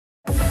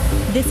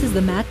This is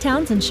the Matt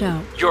Townsend Show.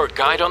 Your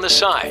guide on the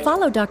side.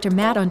 Follow Dr.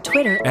 Matt on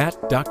Twitter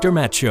At Dr.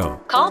 Matt Show.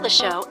 Call the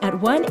show at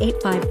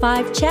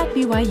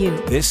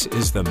 1-855-CHAT-BYU. This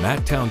is the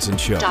Matt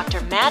Townsend Show.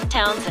 Dr. Matt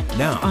Townsend.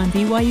 Now On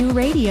BYU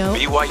Radio.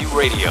 BYU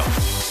Radio.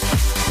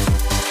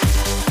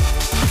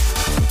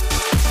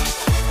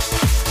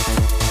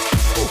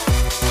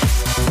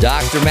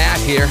 Dr. Matt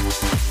here,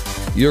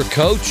 your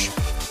coach,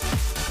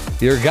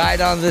 your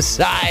guide on the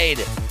side.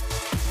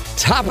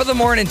 Top of the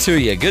morning to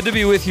you. Good to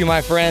be with you,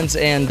 my friends,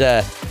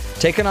 and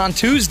taking on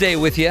Tuesday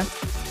with you.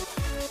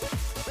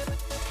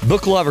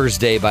 Book Lovers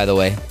Day, by the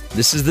way.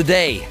 This is the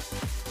day.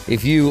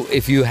 If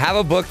you have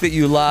a book that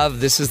you love,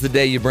 this is the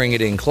day you bring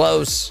it in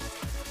close.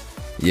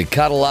 You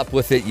cuddle up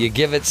with it. You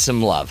give it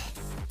some love.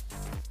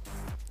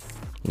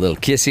 A little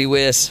kissy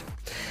whiz.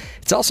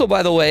 It's also,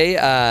 by the way,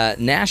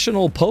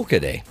 National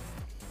Polka Day.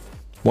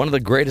 One of the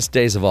greatest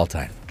days of all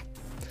time.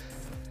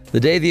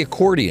 The day the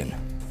accordion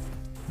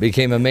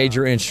became a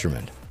major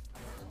instrument.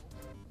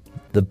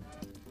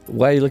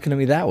 Why are you looking at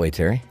me that way,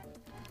 Terry?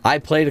 I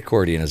played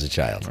accordion as a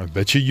child. I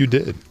bet you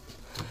did.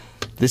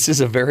 This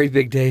is a very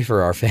big day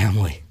for our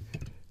family.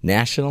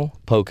 National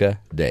Polka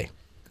Day.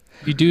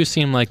 You do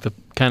seem like the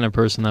kind of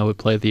person that would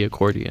play the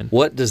accordion.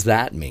 What does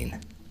that mean?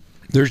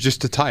 There's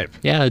just a type.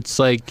 Yeah, it's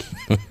like,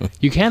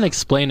 you can't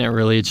explain it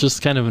really. It's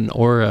just kind of an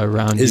aura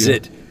around you. Is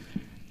it?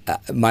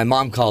 My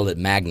mom called it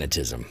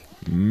magnetism.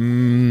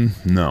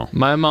 No.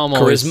 My mom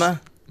always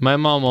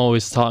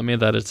taught me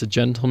that it's a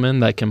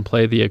gentleman that can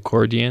play the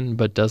accordion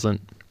but doesn't.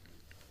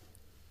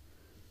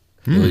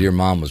 Well, your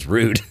mom was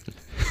rude.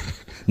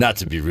 Not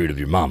to be rude of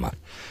your mama.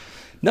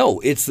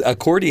 No, it's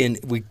accordion.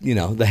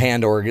 The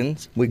hand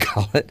organs we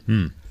call it.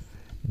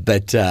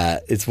 But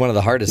it's one of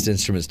the hardest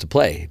instruments to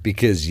play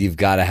because you've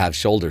got to have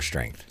shoulder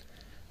strength.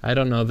 I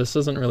don't know. This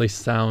doesn't really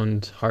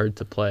sound hard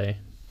to play.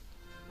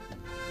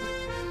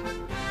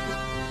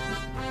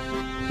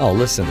 Oh,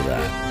 listen to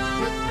that.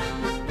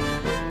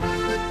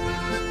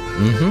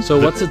 So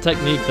what's the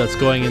technique that's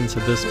going into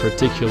this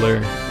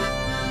particular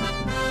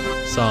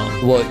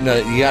song? Well, no,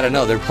 you got to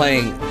know they're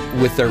playing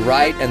with their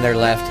right and their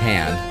left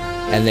hand,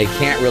 and they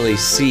can't really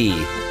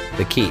see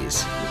the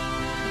keys.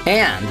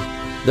 And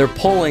they're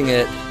pulling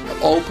it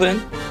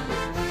open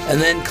and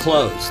then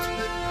closed.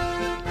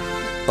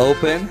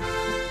 Open.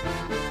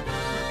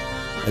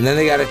 And then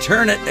they got to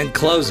turn it and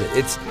close it.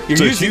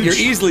 You're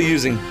easily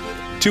using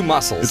two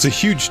muscles. It's a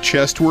huge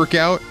chest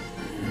workout.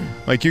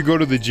 Like you go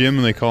to the gym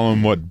and they call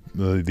them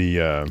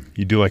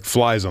you do like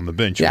flies on the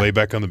bench. You lay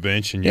back on the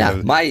bench and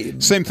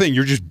same thing.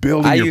 You're just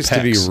building your pecs.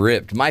 I used to be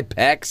ripped. My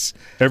pecs.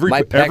 Every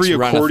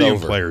accordion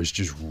player is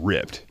just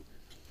ripped.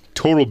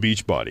 Total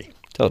beach body.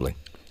 Totally.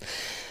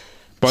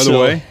 By the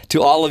way,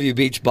 to all of you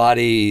beach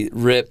body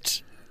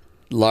ripped,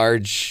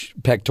 large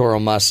pectoral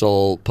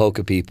muscle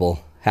polka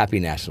people, happy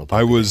National Polka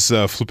I was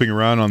flipping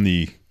around on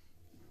the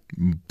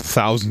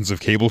thousands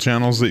of cable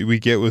channels that we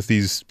get with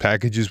these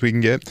packages we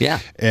can get. Yeah.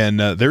 And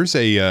there's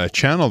a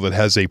channel that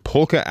has a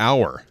polka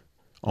hour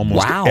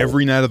almost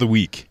every night of the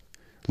week,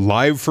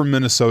 live from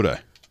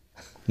Minnesota.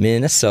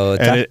 And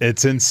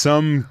it's in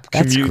some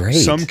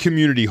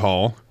community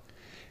hall.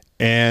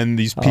 And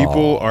these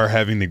people are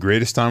having the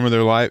greatest time of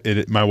their life.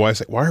 My wife's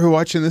like, why are we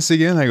watching this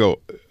again? I go,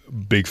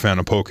 big fan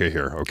of polka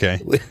here,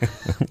 okay?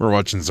 We're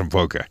watching some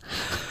polka.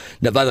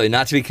 Now, by the way,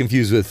 not to be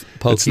confused with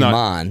Pokemon. It's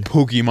not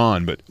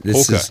Pokemon, but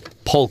this polka. Is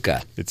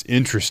polka. It's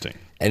interesting.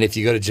 And if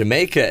you go to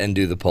Jamaica and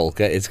do the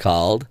polka, it's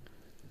called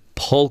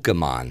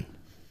Pokemon.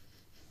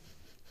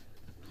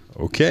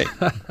 Okay.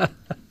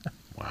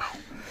 Wow.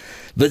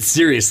 But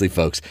seriously,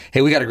 folks,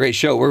 hey, we got a great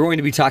show. We're going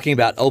to be talking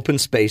about open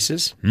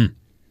spaces.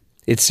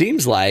 It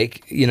seems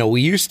like,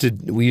 we used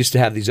to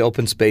have these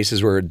open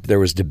spaces where there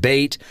was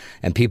debate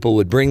and people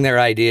would bring their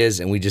ideas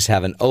and we just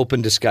have an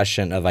open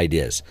discussion of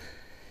ideas.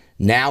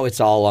 Now it's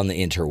all on the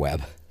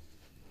interweb,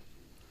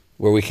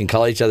 where we can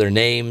call each other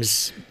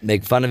names,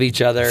 make fun of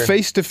each other.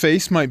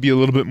 Face-to-face might be a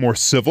little bit more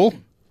civil,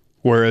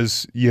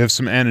 whereas you have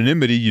some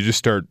anonymity, you just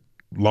start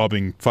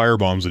lobbing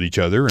firebombs at each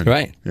other.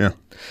 Right. Yeah.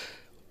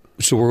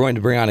 So we're going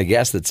to bring on a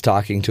guest that's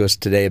talking to us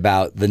today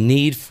about the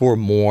need for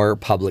more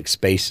public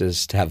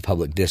spaces to have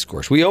public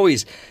discourse. We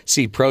always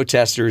see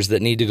protesters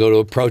that need to go to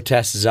a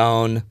protest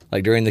zone,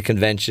 like during the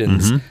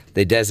conventions.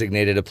 They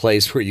designated a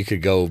place where you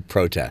could go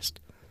protest.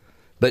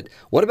 But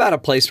what about a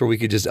place where we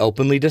could just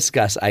openly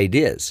discuss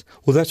ideas?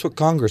 Well, that's what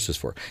Congress is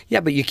for. Yeah,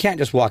 but you can't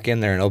just walk in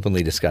there and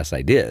openly discuss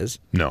ideas.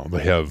 No,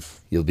 they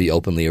have... You'll be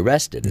openly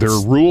arrested. There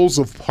are rules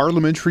of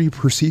parliamentary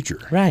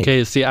procedure. Right.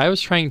 Okay, see, I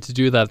was trying to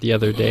do that the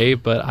other day,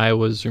 but I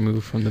was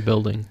removed from the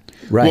building.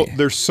 Right. Well,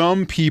 there's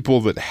some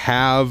people that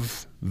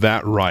have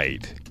that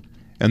right,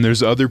 and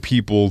there's other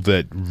people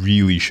that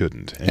really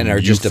shouldn't. And are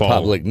just a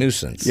public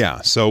nuisance.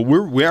 Yeah, so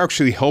we're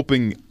actually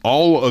helping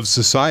all of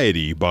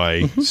society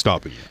by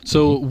stopping it.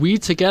 So we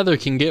together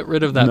can get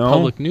rid of that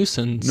public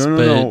nuisance.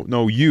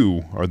 No,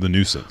 you are the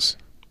nuisance.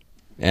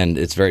 And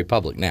it's very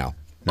public now.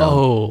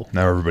 Now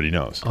everybody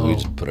knows. We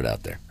just put it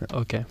out there.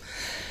 Okay,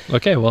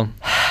 well.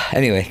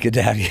 Anyway, good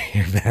to have you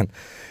here, Ben.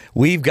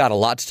 We've got a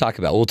lot to talk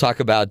about. We'll talk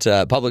about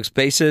public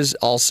spaces,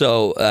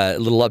 also a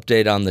little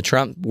update on the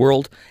Trump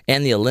world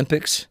and the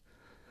Olympics.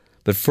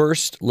 But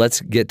first,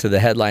 let's get to the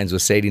headlines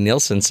with Sadie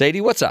Nielsen.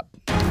 Sadie, what's up?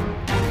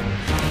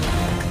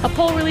 A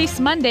poll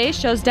released Monday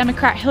shows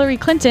Democrat Hillary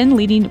Clinton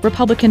leading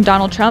Republican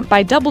Donald Trump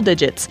by double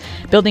digits,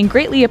 building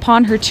greatly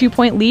upon her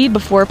 2-point lead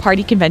before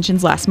party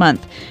conventions last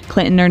month.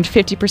 Clinton earned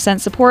 50%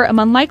 support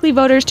among likely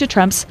voters to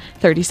Trump's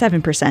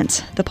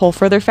 37%. The poll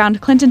further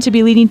found Clinton to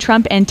be leading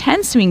Trump in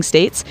 10 swing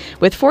states,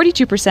 with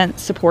 42%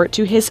 support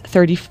to his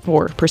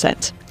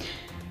 34%.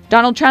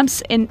 Donald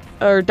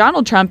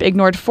Trump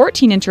ignored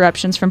 14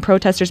 interruptions from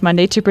protesters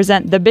Monday to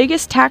present the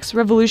biggest tax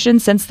revolution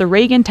since the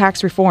Reagan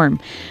tax reform.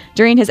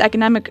 During his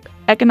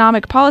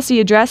economic policy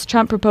address,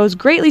 Trump proposed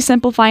greatly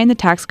simplifying the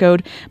tax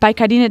code by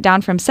cutting it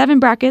down from 7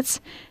 brackets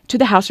to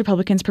the House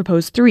Republicans'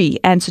 proposed 3,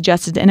 and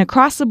suggested an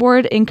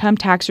across-the-board income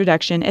tax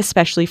reduction,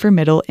 especially for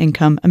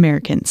middle-income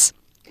Americans.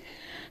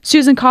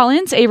 Susan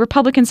Collins, a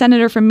Republican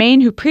senator from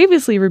Maine who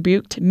previously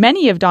rebuked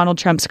many of Donald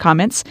Trump's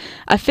comments,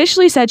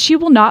 officially said she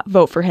will not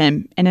vote for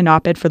him in an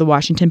op-ed for the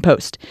Washington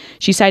Post.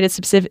 She cited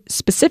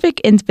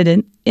specific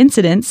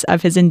incidents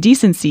of his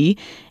indecency,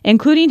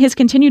 including his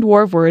continued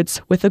war of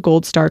words with the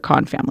Gold Star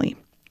Khan family.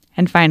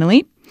 And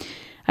finally,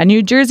 a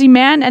New Jersey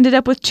man ended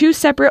up with 2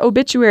 separate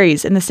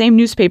obituaries in the same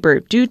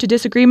newspaper due to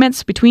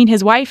disagreements between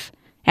his wife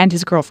and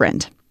his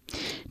girlfriend.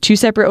 2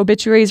 separate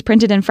obituaries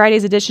printed in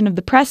Friday's edition of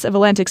the Press of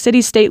Atlantic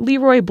City state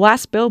Leroy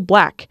Blastbill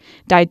Black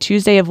died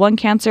Tuesday of lung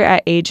cancer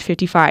at age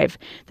 55.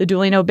 The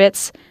dueling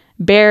obits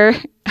bear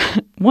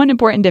one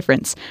important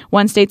difference.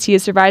 One states he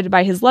is survived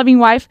by his loving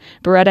wife,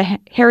 Beretta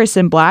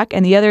Harrison Black,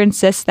 and the other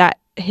insists that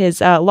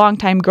his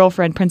longtime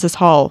girlfriend, Princess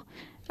Hall,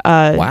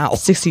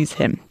 succeeds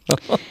him.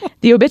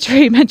 The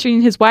obituary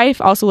mentioning his wife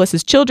also lists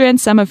his children,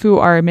 some of who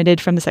are omitted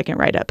from the second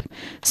write-up.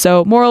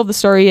 So, moral of the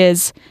story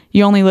is,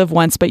 you only live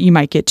once, but you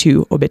might get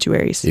 2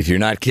 obituaries. If you're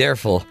not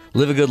careful,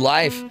 live a good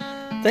life.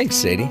 Thanks,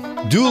 Sadie.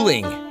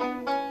 Dueling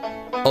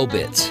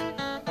obits.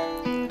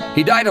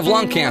 He died of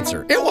lung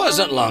cancer. It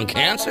wasn't lung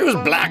cancer, it was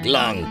black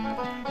lung.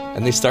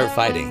 And they start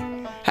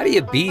fighting. How do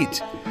you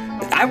beat?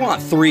 I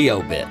want 3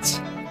 obits.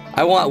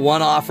 I want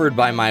one offered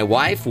by my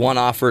wife, one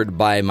offered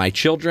by my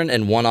children,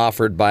 and one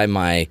offered by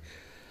my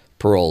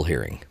parole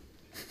hearing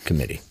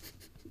committee.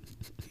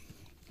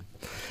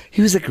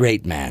 He was a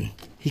great man.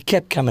 He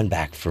kept coming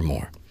back for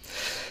more.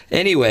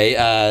 Anyway,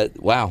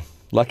 wow.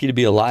 Lucky to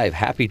be alive.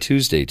 Happy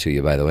Tuesday to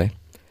you, by the way.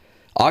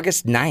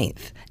 August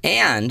 9th.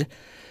 And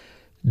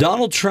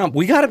Donald Trump,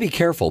 we got to be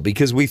careful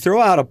because we throw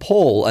out a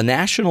poll, a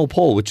national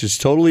poll, which is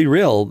totally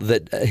real,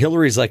 that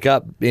Hillary's like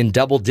up in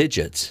double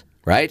digits.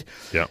 Right?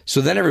 Yeah. So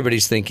then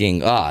everybody's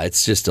thinking,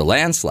 it's just a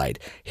landslide.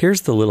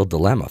 Here's the little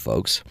dilemma,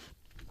 folks.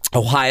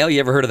 Ohio, you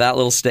ever heard of that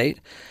little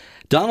state?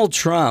 Donald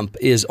Trump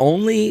is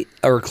only,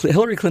 or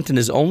Hillary Clinton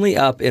is only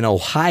up in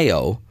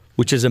Ohio,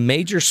 which is a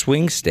major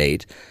swing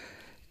state,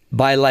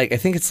 by I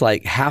think it's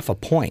half a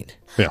point.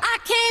 Yeah.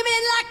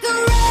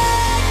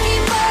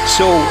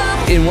 So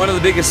in one of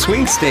the biggest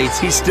swing states,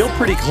 he's still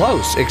pretty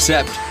close,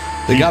 except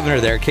the governor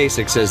there,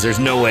 Kasich, says there's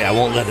no way I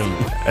won't let him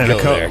go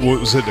there.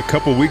 What was it? A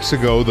couple weeks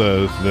ago,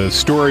 the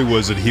story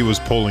was that he was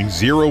polling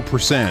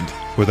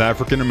 0% with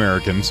African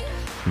Americans,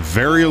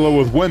 very low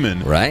with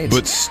women, right?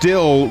 But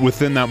still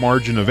within that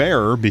margin of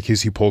error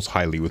because he polls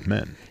highly with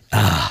men.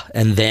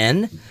 And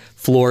then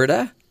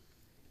Florida,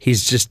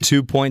 he's just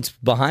 2 points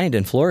behind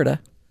in Florida.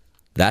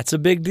 That's a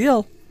big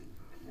deal.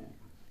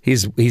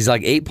 He's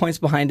 8 points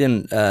behind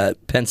in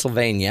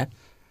Pennsylvania.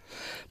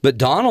 But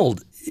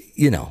Donald,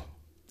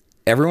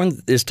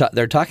 everyone is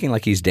they're talking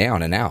like he's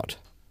down and out,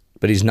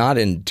 but he's not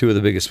in 2 of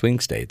the biggest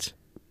swing states.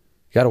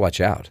 You got to watch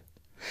out.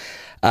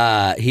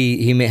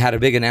 He had a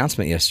big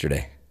announcement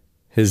yesterday.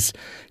 His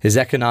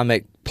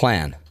economic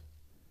plan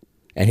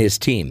and his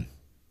team,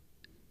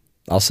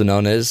 also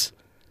known as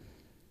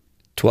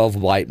 12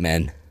 white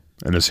men.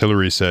 And as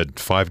Hillary said,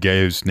 5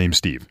 guys named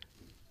Steve.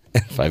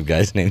 5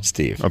 guys named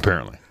Steve.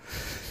 Apparently.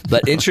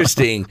 But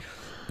interesting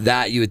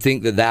that you would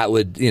think that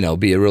would,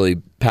 be a really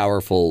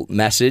powerful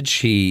message.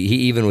 He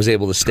even was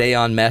able to stay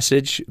on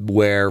message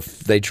where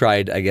they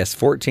tried, I guess,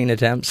 14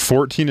 attempts.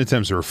 14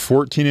 attempts. There were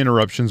 14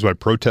 interruptions by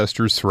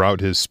protesters throughout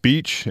his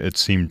speech. It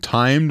seemed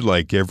timed,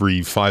 like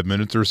every 5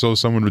 minutes or so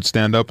someone would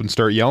stand up and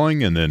start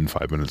yelling, and then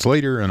 5 minutes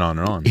later, and on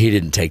and on. He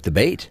didn't take the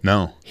bait.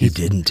 No. He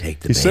didn't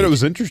take the bait. He said it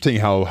was interesting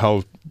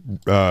how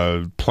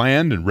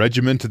planned and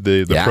regimented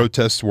the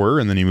protests were,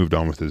 and then he moved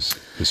on with his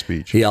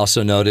speech. He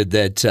also noted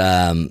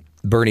that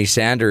Bernie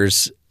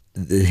Sanders,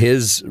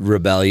 his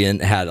rebellion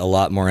had a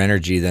lot more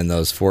energy than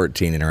those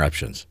 14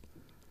 interruptions.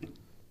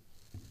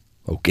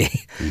 Okay.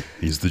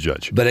 He's the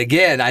judge. But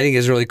again, I think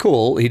it's really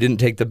cool. He didn't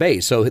take the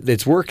bait. So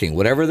it's working.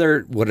 Whatever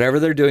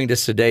they're doing to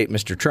sedate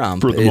Mr.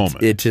 Trump, for the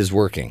moment. It is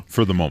working.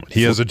 For the moment.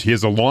 He has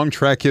a long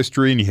track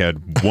history, and he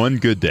had one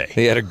good day.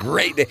 He had a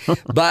great day.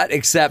 But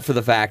except for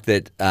the fact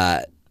that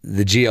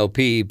the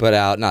GOP put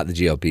out, not the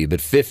GOP,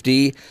 but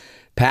 50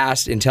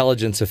 past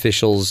intelligence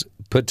officials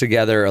put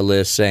together a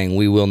list saying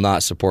we will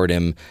not support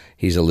him.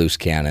 He's a loose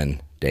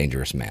cannon.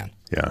 Dangerous man.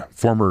 Yeah,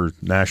 former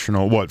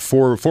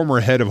former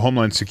head of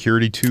Homeland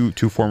Security, two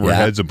former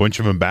heads, a bunch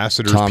of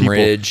ambassadors, Tom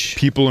Ridge.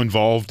 people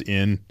involved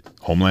in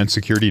Homeland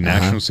Security,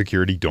 national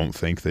security, don't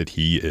think that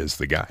he is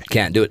the guy.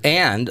 Can't do it.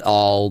 And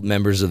all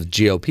members of the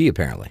GOP,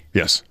 apparently.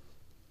 Yes.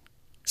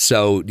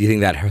 So do you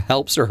think that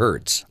helps or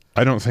hurts?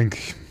 I don't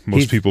think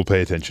most people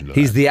pay attention to that.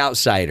 He's the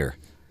outsider.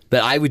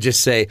 But I would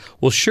just say,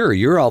 well, sure,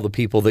 you're all the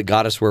people that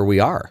got us where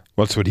we are.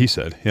 Well, that's what he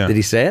said. Yeah. Did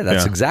he say it?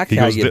 That's exactly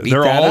how you beat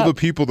they're that all up. the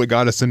people that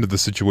got us into the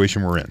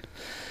situation we're in.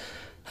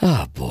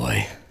 Oh,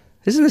 boy.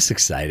 Isn't this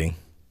exciting?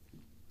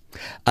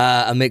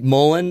 A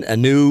McMullen, a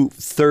new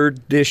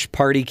third-ish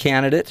party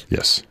candidate.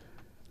 Yes.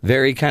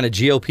 Very kind of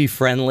GOP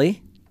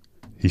friendly.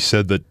 He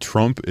said that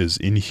Trump is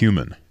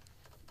inhuman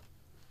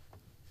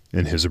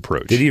in his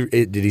approach.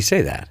 Did he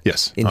say that?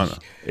 Yes.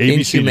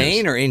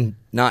 Inhumane or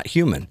not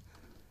human?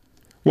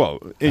 Well,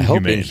 inhumane. I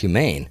hope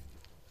inhumane,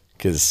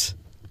 because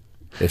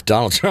if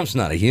Donald Trump's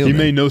not a human, he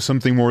may know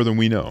something more than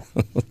we know.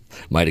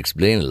 Might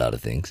explain a lot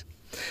of things.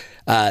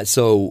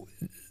 So,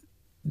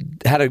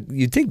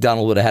 you'd think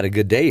Donald would have had a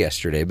good day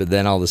yesterday, but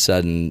then all of a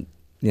sudden,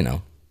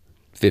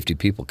 50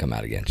 people come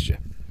out against you.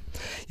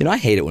 I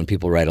hate it when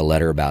people write a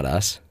letter about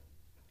us.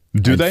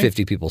 Do they?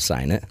 50 people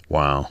sign it.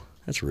 Wow.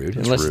 That's rude.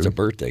 Unless it's a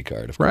birthday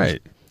card, of course.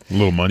 Right. A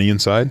little money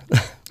inside.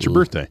 It's your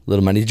birthday.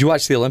 Little money. Did you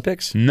watch the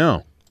Olympics?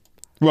 No.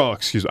 Well,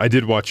 excuse me. I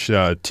did watch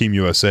Team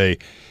USA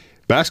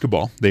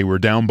basketball. They were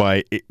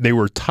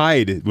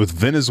tied with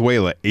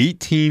Venezuela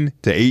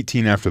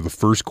 18-18 after the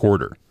first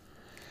quarter.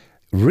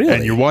 Really?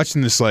 And you're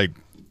watching this like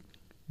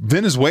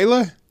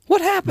Venezuela? What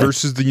happened?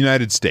 Versus the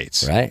United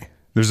States. Right.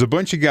 There's a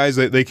bunch of guys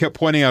that they kept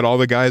pointing out all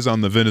the guys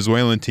on the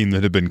Venezuelan team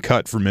that had been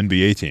cut from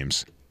NBA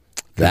teams.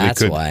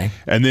 That's why.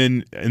 And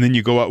then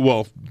you go out.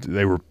 Well,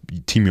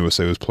 Team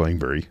USA was playing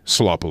very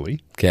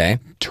sloppily. Okay.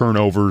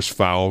 Turnovers,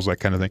 fouls, that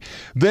kind of thing.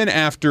 Then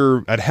at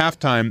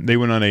halftime, they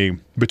went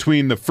on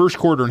between the first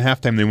quarter and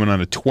halftime, they went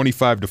on a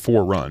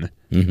 25-4 run.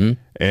 Mm-hmm.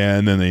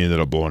 And then they ended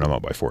up blowing them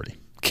out by 40.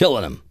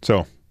 Killing them.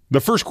 So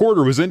the first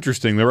quarter was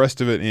interesting. The rest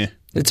of it, eh.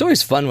 It's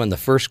always fun when the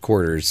first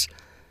quarter's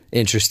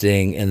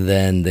interesting and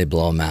then they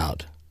blow them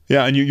out.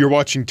 Yeah, and you're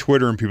watching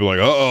Twitter and people are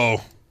like,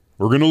 uh-oh,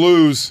 we're going to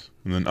lose.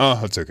 And then,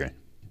 that's okay.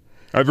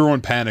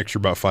 Everyone panics for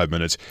about 5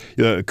 minutes.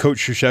 Coach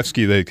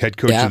Krzyzewski, the head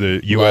coach of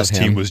the U.S.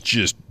 team, was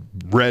just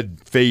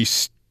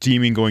red-faced,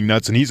 steaming, going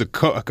nuts, and he's a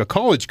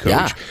college coach.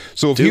 Yeah.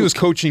 So if he was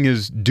coaching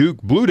his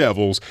Duke Blue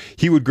Devils,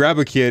 he would grab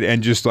a kid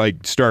and just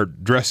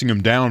start dressing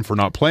him down for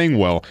not playing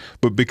well.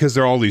 But because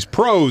they're all these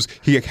pros,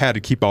 he had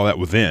to keep all that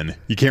within.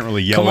 You can't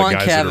really yell at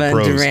guys that are pros. Come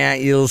on, Kevin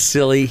Durant, you little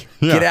silly.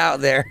 Yeah. Get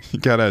out there.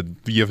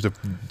 You have to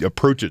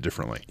approach it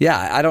differently.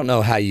 Yeah, I don't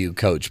know how you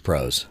coach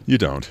pros. You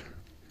don't.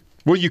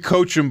 Well, you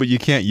coach them, but you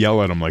can't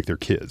yell at them like they're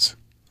kids.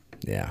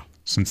 Yeah.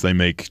 Since they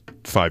make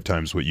 5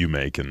 times what you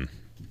make and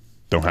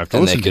don't have to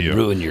listen to you. And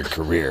they could ruin your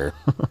career.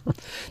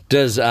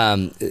 Does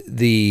I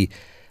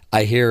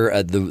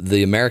hear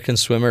the American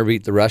swimmer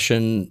beat the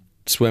Russian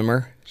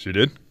swimmer? She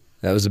did.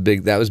 That was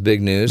big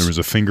news. There was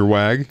a finger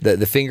wag.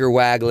 The finger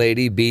wag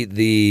lady beat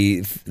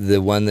the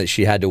one that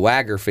she had to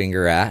wag her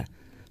finger at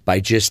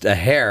by just a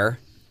hair,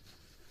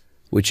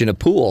 which in a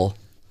pool.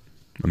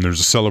 And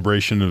there's a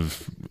celebration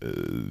of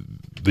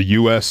the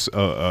U.S.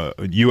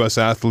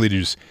 athlete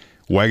who's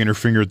wagging her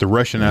finger at the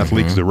Russian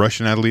athlete because the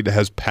Russian athlete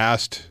has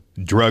past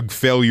drug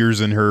failures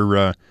in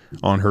her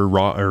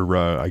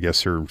I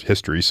guess her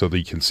history, so that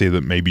you can say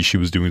that maybe she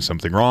was doing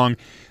something wrong.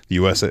 The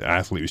U.S.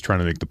 athlete was trying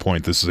to make the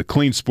point: this is a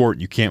clean sport.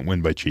 You can't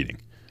win by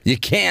cheating. You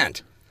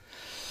can't.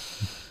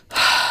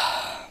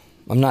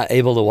 I'm not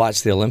able to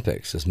watch the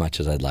Olympics as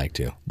much as I'd like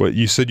to. But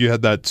you said you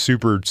had that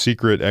super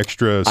secret,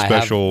 extra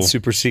special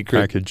super secret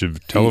package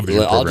of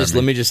television programming.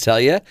 Let me just tell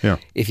you, yeah.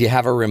 If you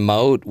have a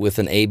remote with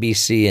an A, B,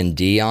 C, and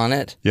D on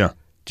it, yeah,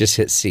 just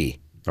hit C.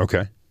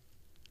 Okay.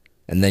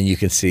 And then you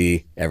can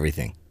see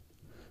everything.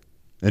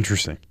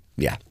 Interesting.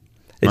 Yeah.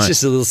 It's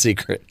just a little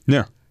secret.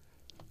 Yeah.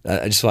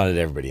 I just wanted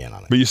everybody in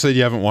on it. But you said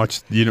you didn't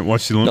watch the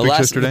Olympics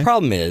yesterday? The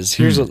problem is,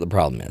 here's what the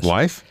problem is.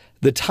 Life?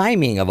 The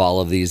timing of all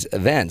of these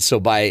events. So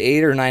by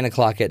 8 or 9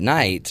 o'clock at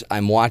night,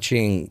 I'm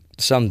watching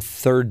some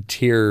third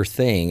tier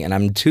thing, and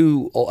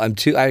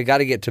I got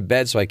to get to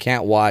bed, so I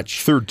can't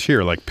watch. Third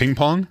tier, like ping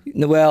pong?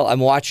 Well, I'm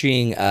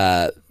watching,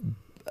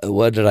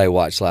 what did I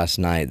watch last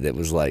night that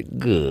was like,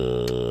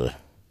 ugh.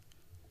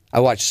 I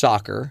watched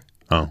soccer.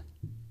 Oh.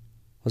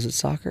 Was it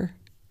soccer?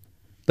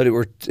 But it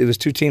was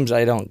 2 teams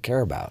I don't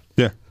care about.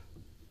 Yeah.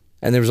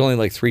 And there was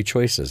only 3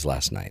 choices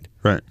last night.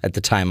 Right. At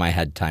the time I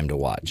had time to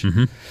watch.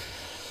 Mm-hmm.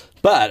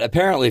 But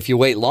apparently if you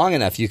wait long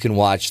enough, you can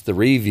watch the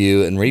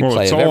review and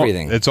replay of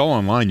everything. It's all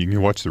online. You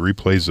can watch the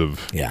replays of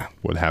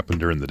what happened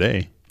during the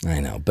day. I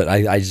know. But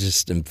I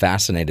just am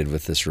fascinated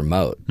with this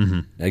remote.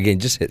 Mm-hmm. Again,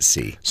 just hit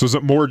C. So is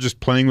it more just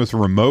playing with a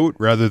remote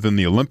rather than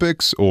the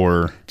Olympics,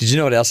 or? Did you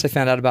know what else I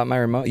found out about my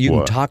remote? You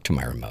can talk to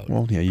my remote.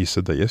 Well, yeah, you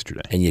said that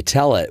yesterday. And you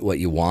tell it what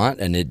you want,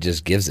 and it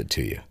just gives it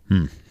to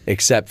you.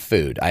 Except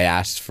food.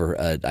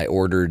 I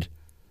ordered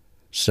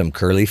some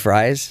curly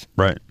fries.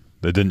 Right.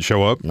 They didn't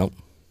show up? Nope.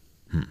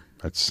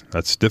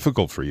 That's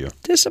difficult for you.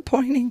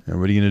 Disappointing. And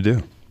what are you going to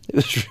do? It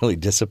was really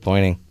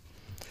disappointing.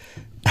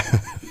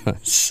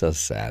 It's so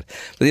sad.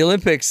 But the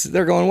Olympics,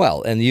 they're going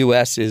well, and the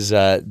U.S. is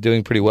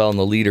doing pretty well in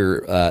the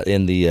leader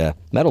in the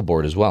medal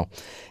board as well.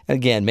 And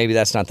again, maybe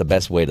that's not the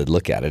best way to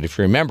look at it. If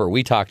you remember,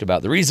 we talked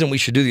about the reason we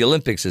should do the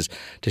Olympics is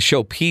to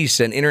show peace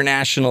and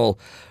international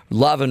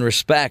love and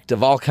respect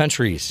of all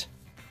countries.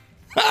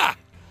 Ha!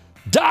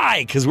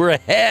 Die, because we're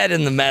ahead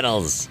in the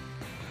medals.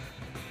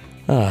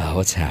 Oh,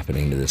 what's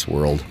happening to this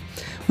world?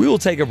 We will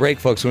take a break,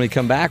 folks. When we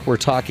come back, we're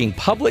talking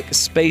public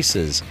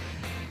spaces.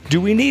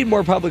 Do we need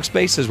more public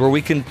spaces where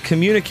we can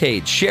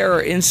communicate, share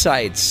our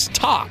insights,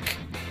 talk,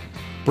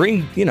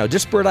 bring,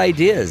 disparate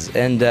ideas,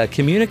 and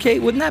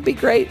communicate? Wouldn't that be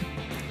great?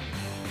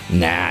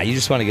 Nah, you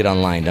just want to get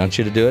online, don't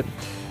you, to do it?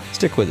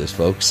 Stick with us,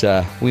 folks.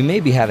 We may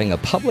be having a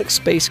public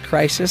space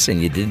crisis,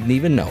 and you didn't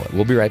even know it.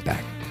 We'll be right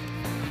back.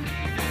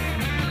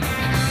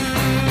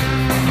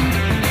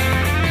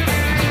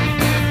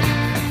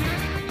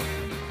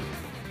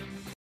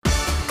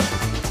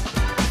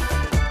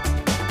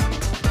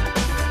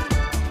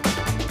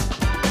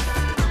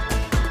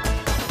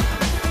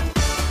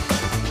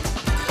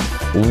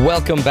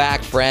 Welcome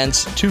back,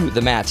 friends, to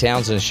the Matt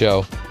Townsend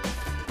Show.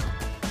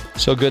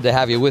 So good to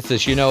have you with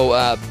us.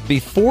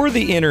 Before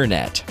the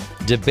internet,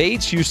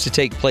 debates used to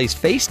take place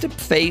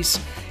face-to-face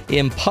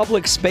in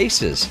public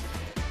spaces.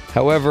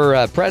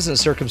 However, present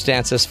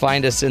circumstances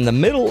find us in the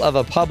middle of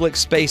a public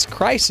space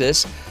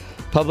crisis.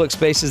 Public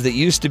spaces that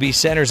used to be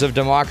centers of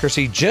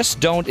democracy just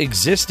don't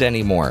exist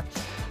anymore.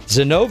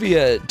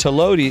 Zenobia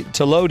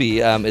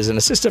Tolodi is an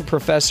assistant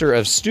professor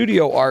of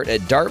studio art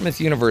at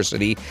Dartmouth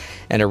University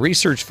and a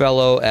research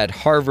fellow at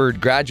Harvard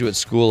Graduate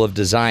School of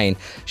Design.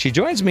 She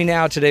joins me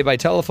now today by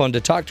telephone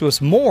to talk to us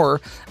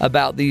more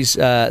about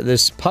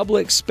this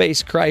public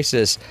space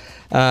crisis.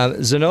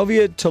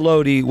 Zenobia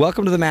Tolodi,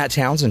 welcome to the Matt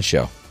Townsend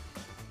Show.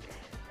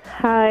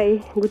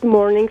 Hi, good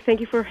morning. Thank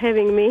you for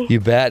having me.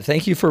 You bet.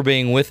 Thank you for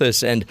being with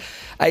us. And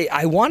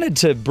I wanted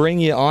to bring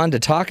you on to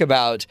talk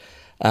about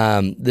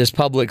this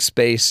public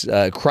space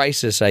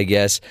crisis, I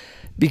guess,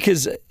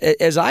 because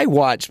as I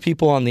watch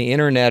people on the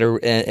internet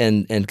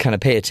and kind of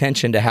pay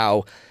attention to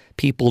how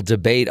people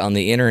debate on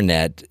the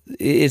internet,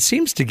 it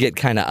seems to get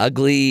kind of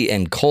ugly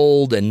and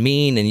cold and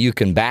mean, and you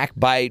can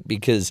backbite you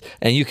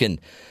can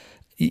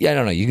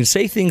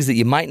say things that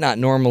you might not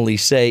normally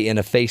say in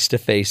a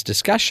face-to-face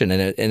discussion.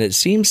 And it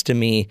seems to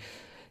me,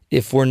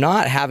 if we're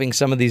not having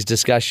some of these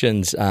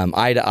discussions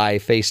eye-to-eye,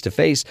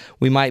 face-to-face,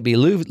 we might be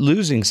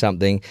losing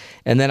something.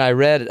 And then I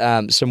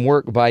read some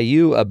work by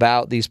you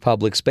about these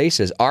public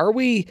spaces. Are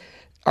we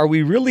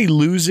really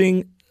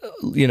losing,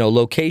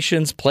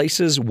 locations,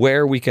 places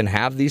where we can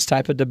have these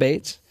type of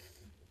debates?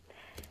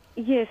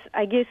 Yes,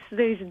 I guess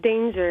there is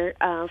danger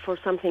for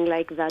something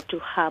like that to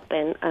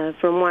happen.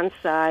 From one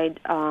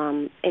side,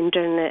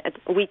 internet,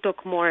 we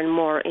talk more and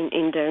more in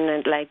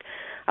internet, like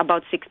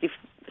about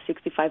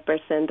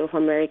 65% of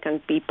American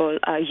people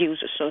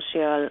use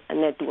social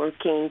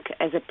networking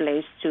as a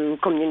place to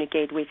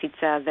communicate with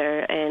each other,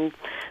 and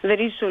there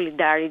is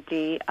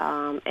solidarity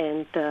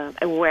and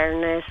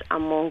awareness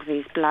among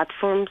these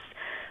platforms.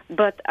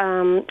 But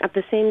at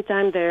the same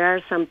time, there are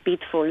some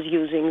pitfalls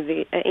using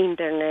the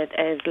internet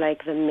as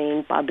like the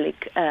main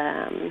public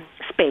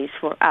space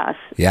for us.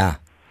 Yeah,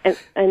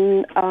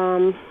 and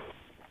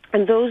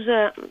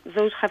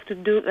those have to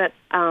do that.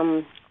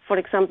 For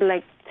example,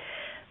 like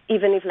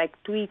even if like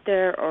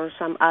Twitter or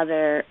some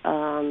other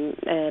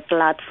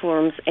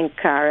platforms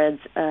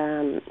encourage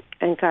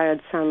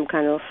some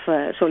kind of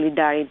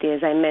solidarity,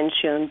 as I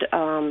mentioned,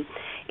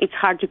 it's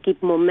hard to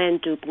keep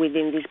momentum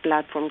within these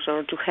platforms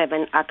or to have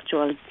an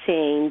actual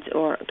change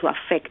or to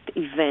affect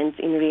events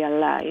in real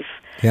life.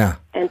 Yeah.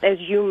 And as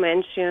you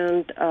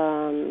mentioned,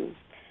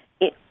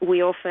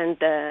 we often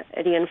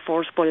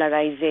reinforce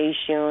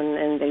polarization,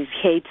 and there's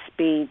hate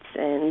speech,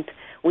 and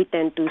we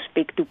tend to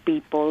speak to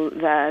people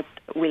that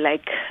we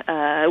like.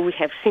 We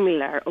have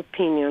similar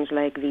opinions,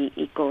 like the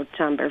echo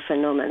chamber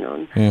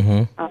phenomenon.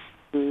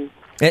 Mm-hmm.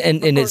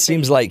 And it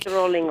seems like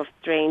trolling of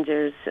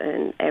strangers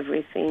and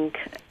everything.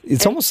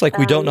 It's almost like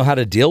we don't know how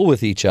to deal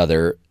with each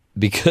other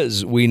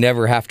because we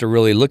never have to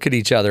really look at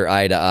each other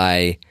eye to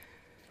eye.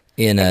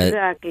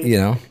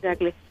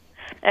 Exactly.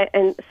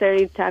 And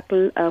Sari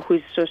Tackle, who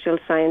is a social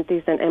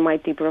scientist and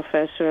MIT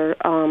professor,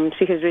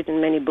 she has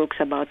written many books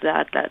about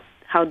that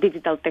how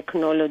digital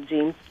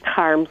technology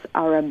harms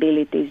our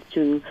abilities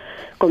to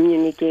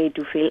communicate,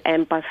 to feel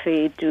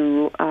empathy,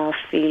 to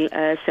feel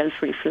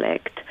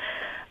self-reflect.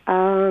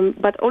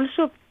 But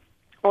also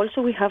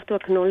we have to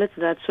acknowledge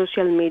that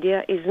social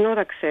media is not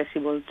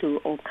accessible to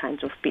all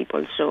kinds of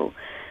people. So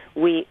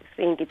we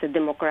think it's a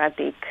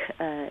democratic,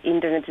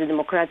 internet is a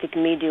democratic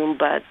medium,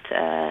 but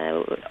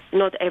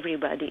not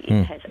everybody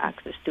has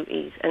access to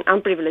it. And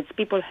unprivileged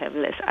people have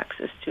less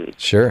access to it.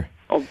 Sure.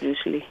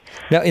 Obviously.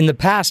 Now, in the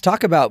past,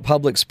 talk about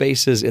public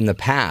spaces in the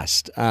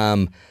past.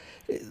 I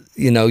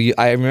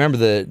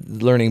remember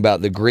learning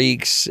about the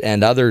Greeks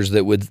and others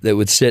that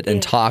would sit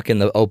and talk in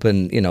the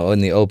open, in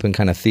the open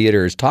kind of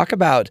theaters. Talk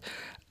about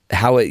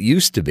how it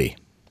used to be.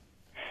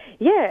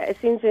 Yeah,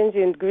 since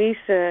ancient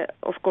Greece,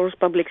 of course,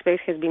 public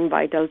space has been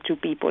vital to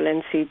people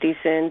and cities.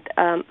 And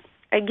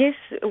I guess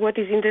what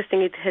is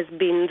interesting, it has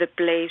been the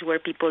place where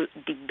people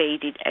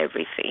debated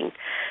everything.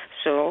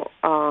 So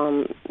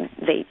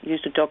they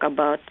used to talk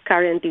about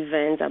current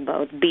events,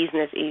 about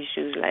business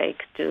issues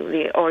like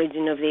the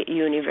origin of the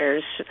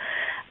universe.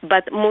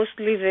 But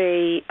mostly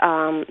they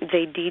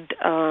did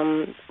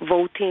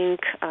voting,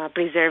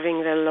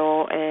 preserving the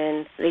law,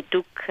 and they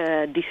took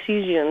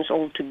decisions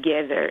all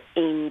together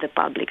in the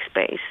public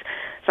space,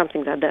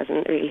 something that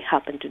doesn't really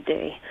happen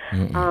today.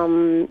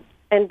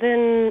 And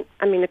then,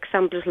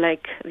 examples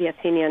like the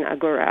Athenian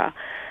Agora.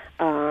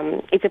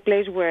 It's a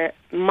place where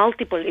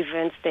multiple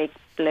events take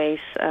place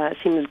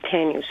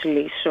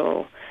simultaneously.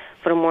 So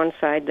from one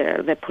side, there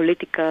are the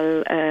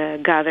political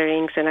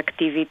gatherings and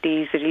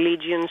activities,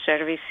 religion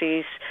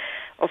services,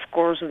 of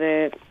course,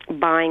 the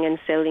buying and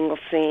selling of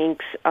things,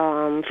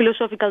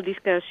 philosophical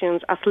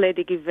discussions,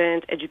 athletic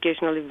events,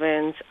 educational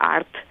events,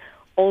 art,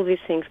 all these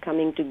things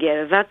coming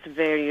together. That's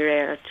very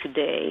rare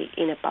today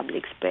in a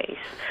public space.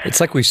 It's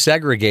like we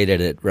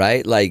segregated it,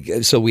 right? Like,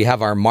 so we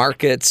have our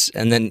markets,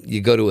 and then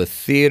you go to a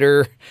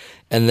theater,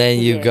 and then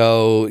you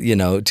go,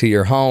 to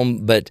your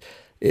home, but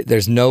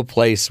there's no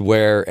place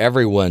where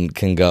everyone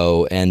can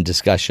go and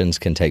discussions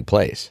can take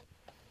place.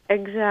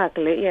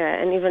 Exactly,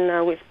 yeah, and even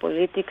now with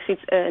politics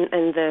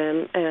and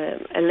the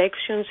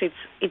elections,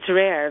 it's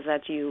rare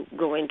that you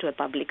go into a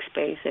public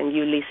space and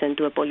you listen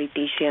to a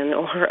politician,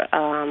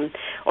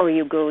 or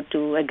you go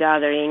to a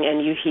gathering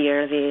and you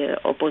hear the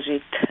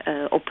opposite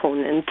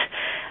opponent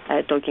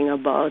talking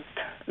about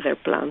their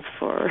plans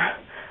for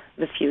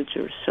the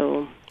future.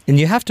 So. And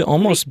you have to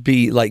almost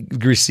be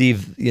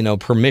receive,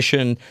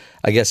 permission.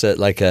 I guess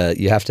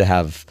you have to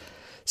have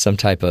some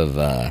type of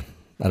a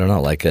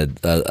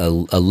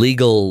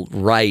legal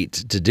right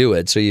to do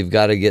it. So you've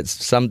got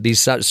to be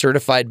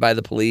certified by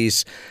the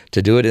police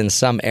to do it in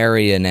some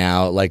area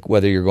now. Like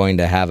whether you're going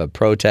to have a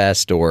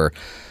protest or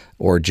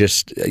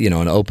just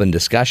an open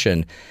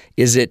discussion.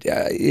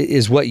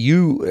 Is what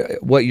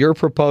you're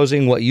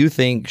proposing? What you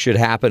think should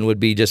happen would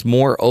be just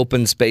more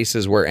open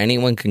spaces where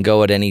anyone can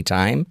go at any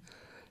time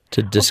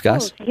to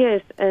discuss? Of course,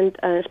 yes, and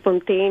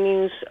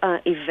spontaneous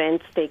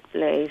events take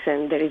place,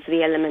 and there is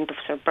the element of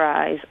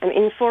surprise.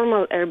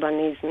 Informal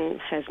urbanism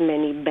has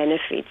many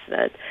benefits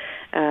that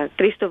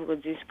Christoph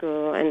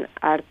Godzisko, an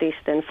artist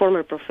and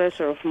former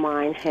professor of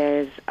mine,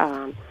 has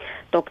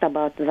talked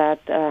about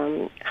that,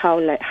 how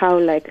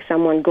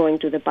someone going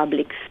to the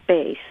public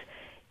space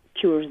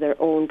cures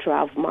their own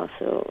trauma,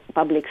 so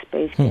public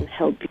space can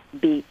help you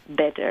be a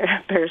better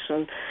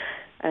person.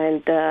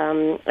 And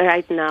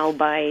right now,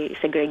 by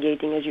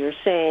segregating, as you're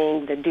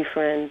saying, the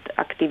different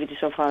activities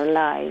of our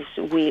lives,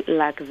 we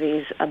lack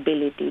this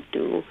ability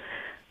to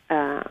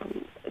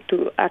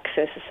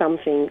access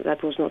something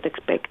that was not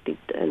expected,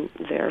 and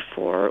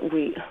therefore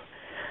we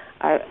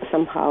are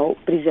somehow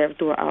preserved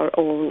to our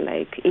own,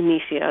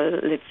 initial,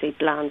 let's say,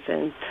 plans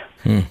and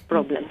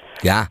problems.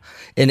 Yeah,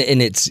 and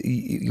it's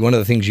one of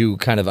the things you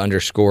kind of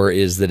underscore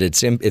is that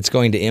it's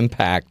going to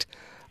impact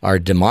our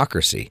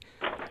democracy.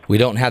 We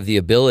don't have the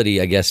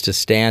ability, I guess, to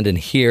stand and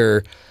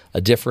hear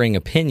a differing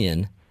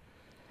opinion,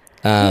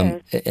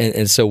 yes.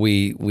 and so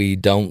we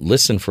don't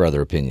listen for other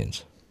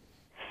opinions.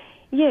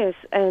 Yes,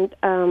 and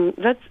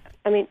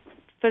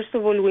first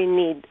of all, we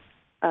need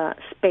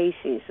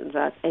spaces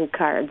that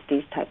encourage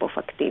this type of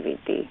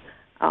activity.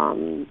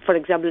 For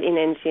example, in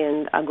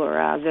ancient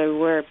Agora,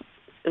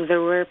 there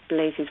were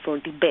places for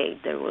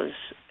debate. There was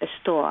a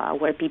stoa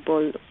where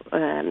people,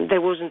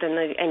 there wasn't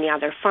any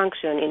other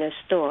function in a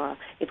stoa.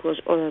 It was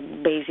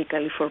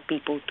basically for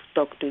people to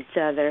talk to each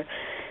other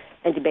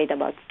and debate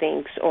about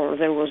things. Or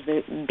there was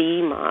the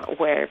bima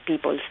where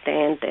people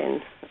stand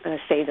and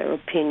say their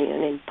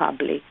opinion in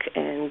public.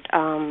 And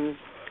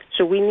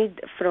so we need,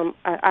 from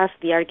us,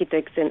 the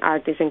architects and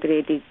artists and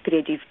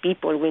creative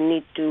people, we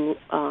need to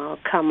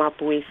come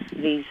up with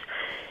these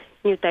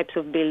new types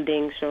of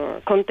buildings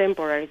or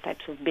contemporary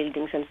types of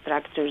buildings and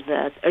structures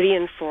that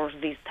reinforce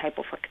these type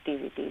of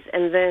activities.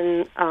 And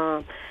then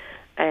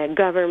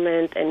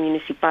government and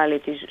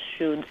municipalities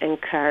should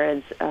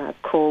encourage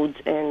codes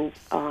and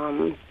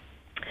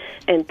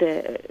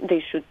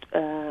they should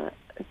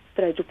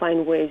try to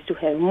find ways to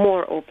have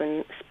more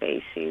open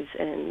spaces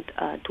and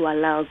to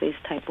allow this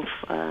type of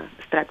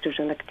structures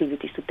and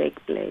activities to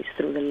take place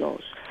through the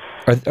laws.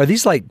 Are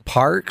these like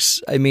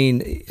parks? I mean,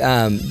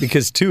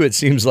 because too, it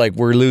seems like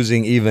we're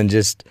losing even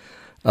just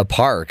a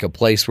park, a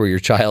place where your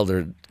child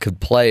could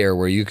play or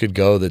where you could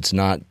go that's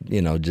not,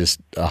 just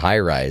a high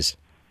rise.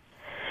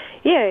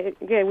 Yeah,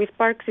 with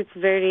parks it's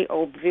very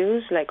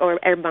obvious, or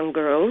urban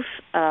growth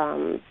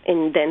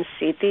in dense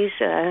cities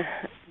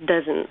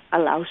doesn't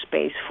allow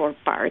space for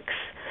parks.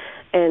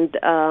 And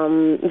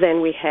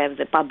then we have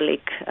the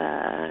public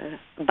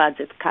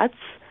budget cuts,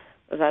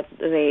 that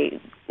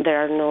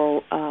there are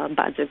no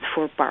budgets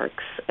for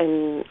parks,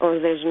 or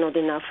there's not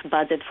enough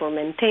budget for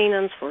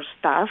maintenance, for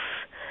staff.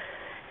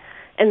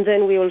 And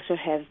then we also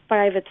have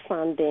private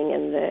funding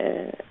and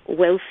the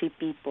wealthy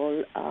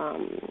people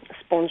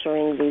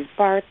sponsoring these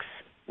parks.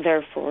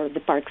 therefore the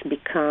parks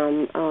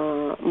become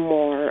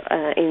more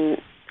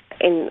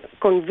in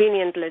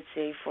convenient, let's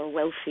say, for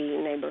wealthy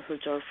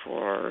neighborhoods or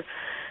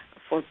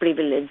for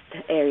privileged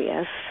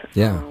areas.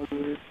 Yeah.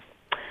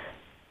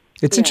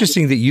 It's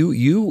interesting that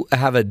you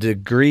have a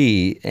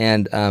degree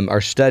and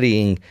are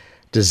studying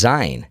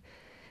design.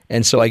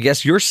 And so I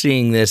guess you're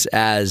seeing this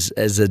as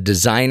a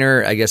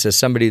designer, I guess as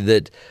somebody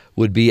that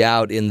would be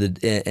out in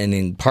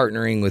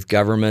partnering with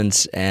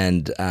governments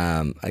and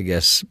I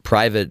guess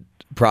private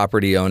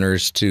property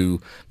owners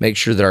to make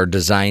sure that our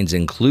designs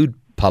include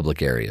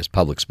public areas,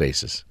 public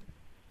spaces.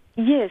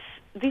 Yes,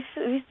 this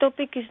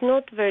topic is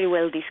not very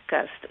well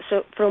discussed.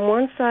 So from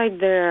one side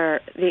there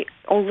are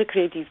all the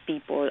creative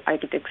people,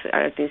 architects,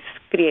 artists,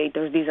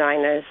 creators,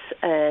 designers,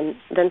 and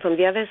then from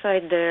the other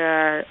side there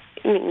are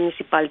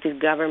municipalities,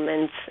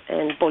 governments,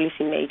 and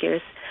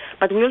policymakers.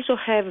 But we also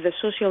have the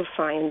social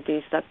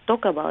scientists that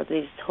talk about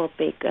this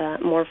topic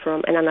more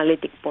from an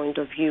analytic point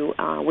of view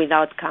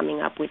without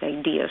coming up with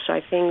ideas. So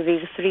I think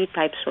these three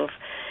types of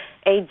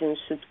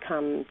agents should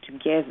come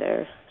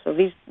together. So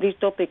this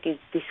topic is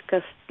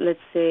discussed, let's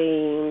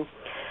say,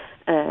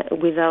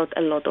 without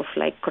a lot of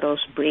cross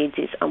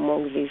bridges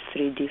among these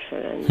three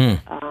different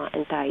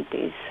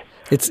entities.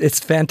 It's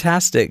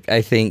fantastic,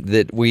 I think,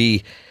 that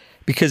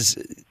because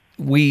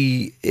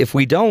if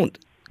we don't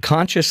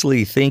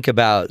consciously think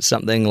about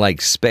something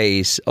like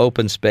space,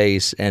 open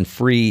space, and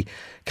free,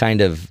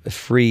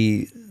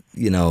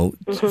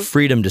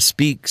 freedom to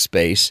speak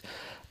space,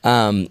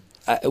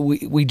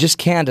 we just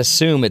can't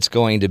assume it's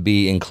going to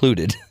be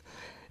included.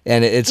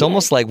 And it's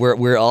almost like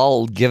we're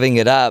all giving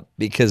it up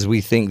because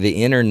we think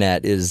the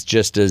internet is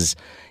just as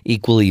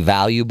equally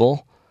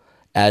valuable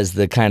as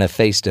the kind of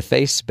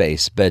face-to-face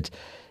space. But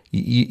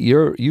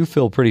you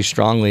feel pretty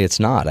strongly it's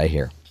not, I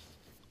hear.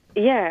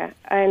 Yeah,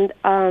 and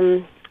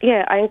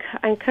I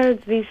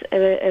encourage this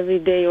every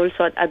day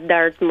also at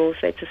Dartmouth.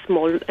 It's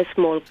a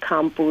small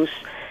campus,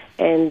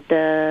 and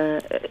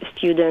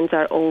students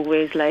are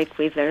always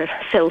with their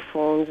cell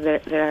phones.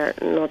 There are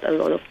not a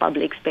lot of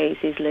public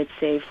spaces, let's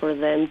say, for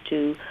them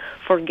to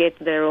forget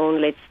their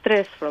own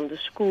stress from the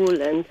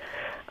school, and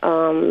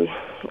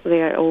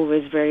they are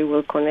always very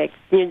well connected.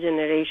 New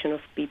generation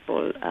of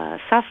people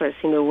suffers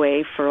in a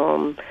way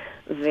from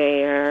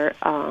their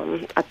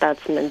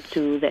attachment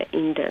to the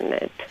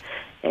internet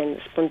and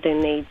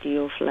spontaneity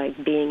of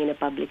being in a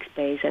public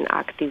space and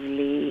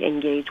actively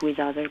engage with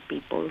other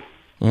people.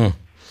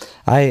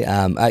 I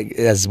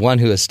as one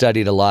who has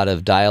studied a lot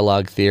of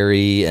dialogue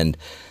theory and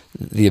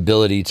the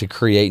ability to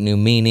create new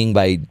meaning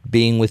by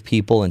being with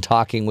people and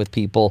talking with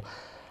people,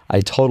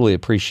 I totally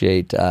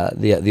appreciate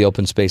the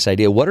open space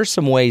idea. What are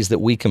some ways that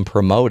we can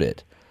promote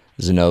it,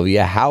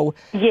 Zenobia? How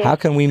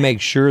can we make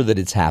sure that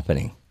it's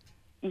happening?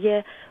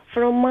 Yeah,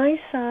 from my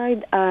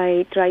side,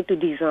 I try to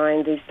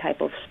design this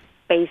type of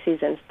spaces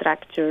and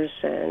structures,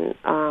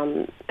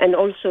 and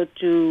also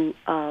to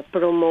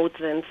promote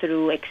them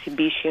through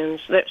exhibitions.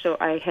 So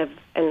I have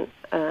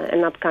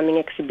an upcoming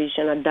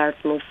exhibition at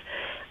Dartmouth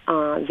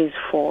this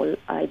fall.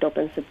 It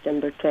opens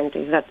September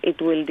 20th. That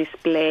it will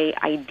display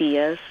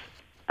ideas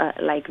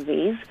like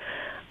these.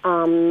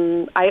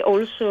 I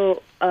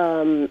also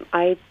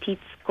I teach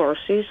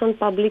courses on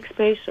public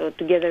space. So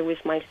together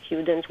with my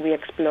students, we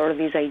explore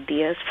these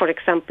ideas. For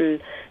example,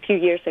 a few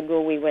years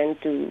ago, we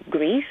went to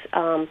Greece.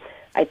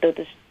 I taught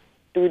a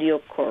studio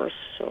course,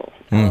 so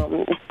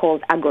it's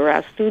called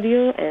Agora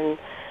Studio, and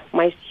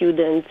my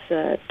students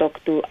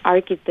talked to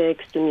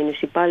architects, to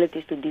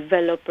municipalities, to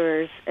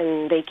developers,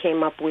 and they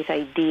came up with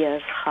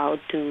ideas how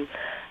to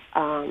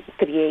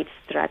create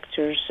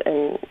structures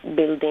and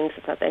buildings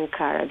that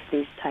encourage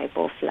this type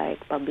of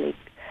public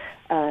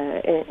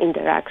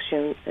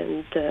interaction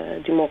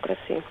and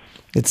democracy.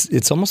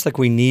 It's almost like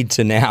we need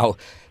to now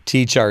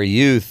teach our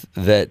youth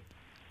that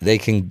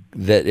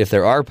if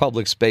there are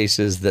public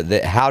spaces,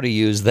 that how to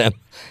use them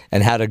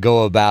and how to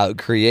go about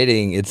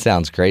creating, it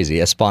sounds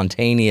crazy, a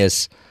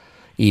spontaneous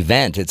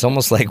event. It's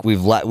almost like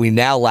we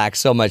now lack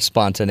so much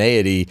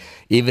spontaneity.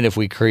 Even if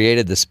we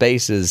created the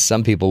spaces,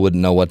 some people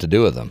wouldn't know what to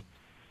do with them.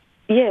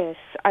 Yes,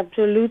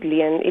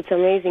 absolutely, and it's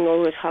amazing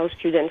always how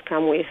students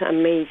come with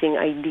amazing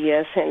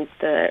ideas and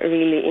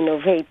really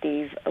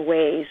innovative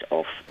ways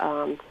of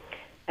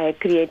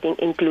creating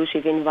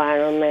inclusive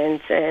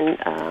environments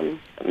and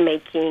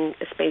making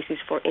spaces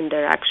for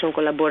interaction,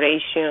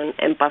 collaboration,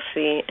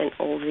 empathy, and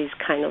all these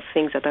kind of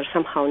things that are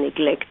somehow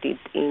neglected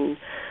in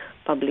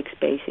public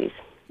spaces.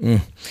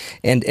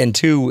 And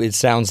two, it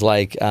sounds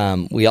like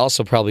we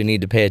also probably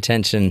need to pay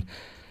attention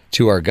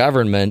to our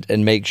government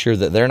and make sure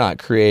that they're not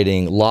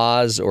creating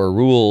laws or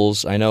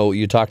rules. I know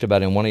you talked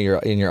about in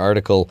your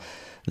article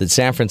that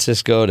San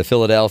Francisco to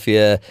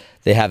Philadelphia,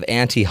 they have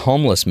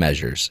anti-homeless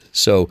measures.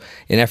 So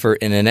in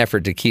an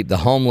effort to keep the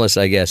homeless,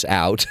 I guess,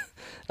 out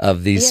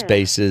of these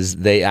spaces,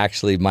 they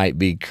actually might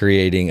be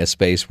creating a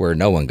space where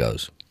no one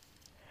goes.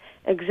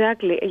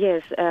 Exactly.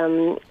 Yes.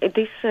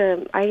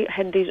 I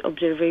had this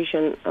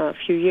observation a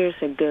few years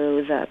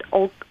ago that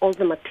all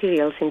the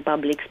materials in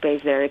public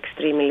space, they're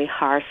extremely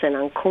harsh and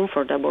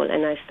uncomfortable,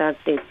 and I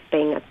started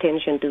paying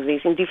attention to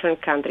this in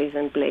different countries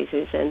and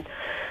places, and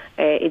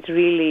it's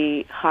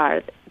really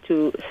hard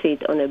to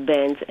sit on a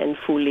bench and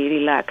fully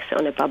relax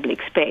on a public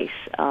space.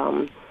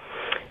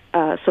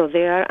 So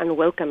they are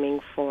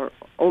unwelcoming for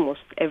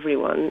almost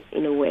everyone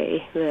in a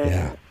way.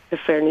 The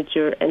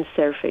furniture and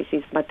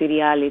surfaces,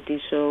 materiality,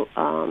 so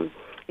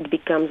it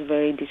becomes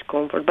very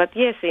discomfort. But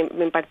yes,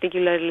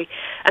 particularly,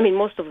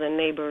 most of the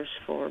neighbors,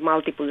 for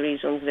multiple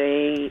reasons,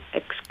 they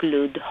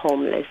exclude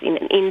homeless in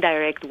an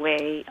indirect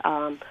way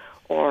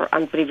or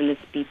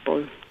unprivileged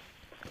people.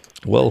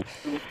 Well,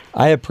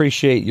 I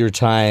appreciate your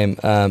time,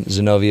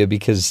 Zenobia,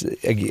 because,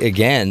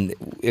 again,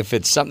 if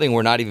it's something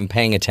we're not even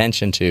paying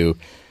attention to,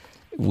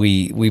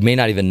 we may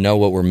not even know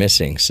what we're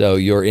missing. So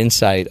your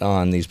insight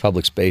on these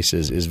public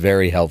spaces is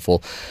very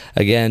helpful.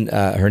 Again,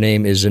 her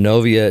name is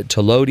Zenobia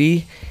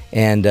Tolodi,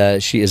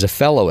 and she is a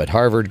fellow at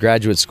Harvard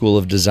Graduate School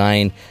of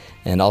Design,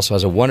 and also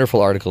has a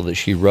wonderful article that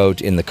she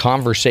wrote in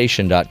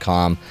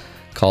theconversation.com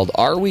called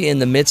 "Are We in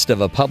the Midst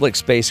of a Public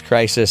Space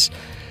Crisis?"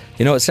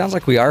 You know, it sounds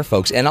like we are,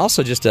 folks, and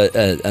also just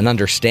an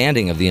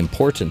understanding of the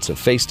importance of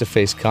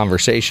face-to-face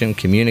conversation,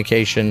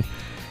 communication,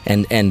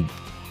 and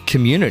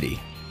community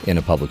in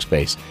a public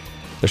space.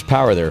 There's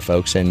power there,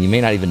 folks, and you may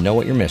not even know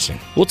what you're missing.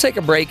 We'll take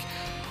a break,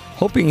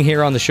 hoping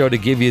here on the show to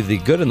give you the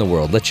good in the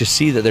world, let you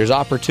see that there's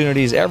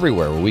opportunities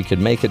everywhere where we could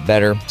make it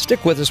better.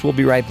 Stick with us. We'll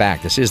be right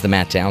back. This is The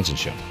Matt Townsend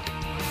Show.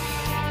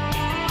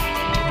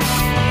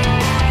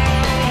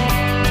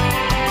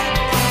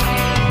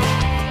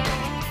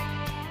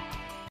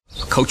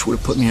 Coach would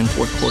have put me in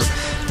fourth quarter.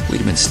 We'd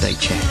have been state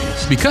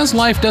champions. Because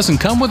life doesn't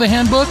come with a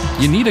handbook,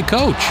 you need a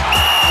coach.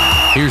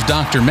 Here's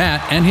Dr.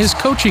 Matt and his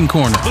coaching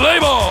corner. Play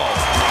ball!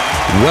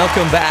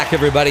 Welcome back,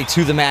 everybody,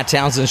 to the Matt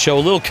Townsend Show. A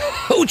little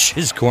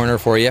coach's corner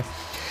for you.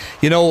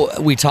 You know,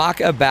 we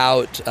talk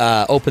about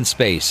open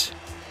space,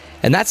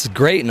 and that's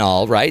great and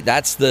all, right?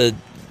 That's the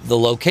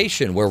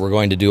location where we're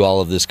going to do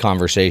all of this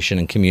conversation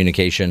and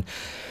communication.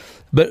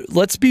 But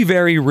let's be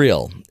very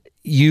real.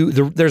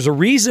 There's a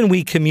reason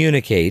we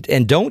communicate,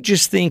 and don't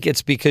just think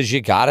it's because you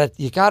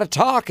gotta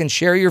talk and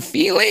share your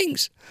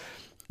feelings.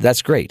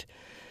 That's great.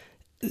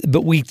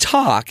 But we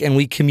talk and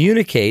we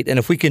communicate, and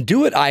if we can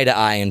do it eye to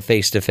eye and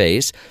face to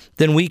face,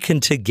 then we can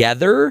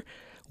together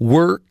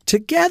work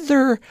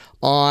together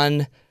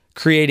on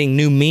creating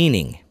new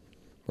meaning,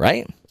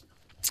 right?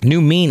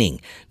 New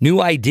meaning, new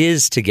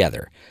ideas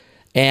together.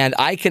 And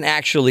I can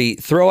actually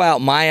throw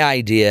out my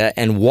idea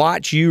and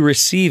watch you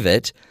receive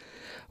it,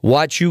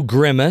 watch you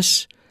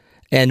grimace,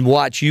 and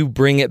watch you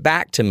bring it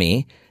back to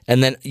me.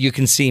 And then you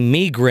can see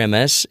me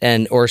grimace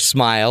or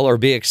smile or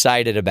be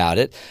excited about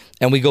it.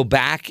 And we go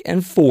back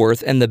and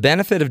forth. And the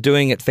benefit of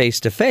doing it face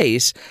to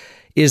face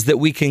is that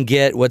we can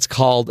get what's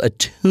called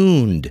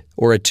attuned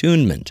or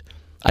attunement.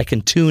 I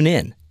can tune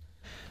in.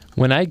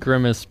 When I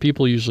grimace,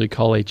 people usually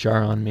call HR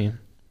on me.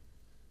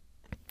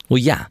 Well,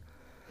 yeah.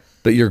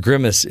 But your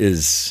grimace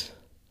is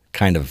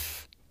kind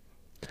of...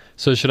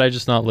 So should I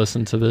just not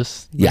listen to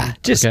this? Yeah,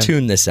 just okay.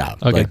 Tune this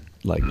out okay.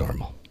 like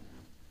normal.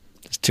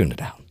 Just tune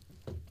it out.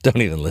 Don't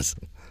even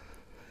listen.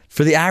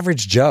 For the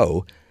average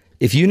Joe,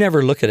 if you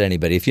never look at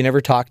anybody, if you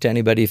never talk to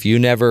anybody, if you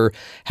never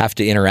have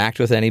to interact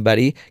with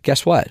anybody,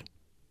 guess what?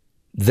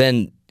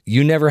 Then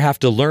you never have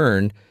to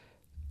learn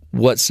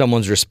what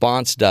someone's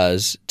response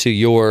does to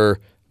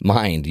your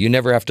mind. You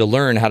never have to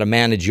learn how to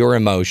manage your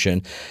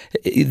emotion.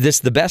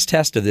 The best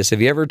test of this,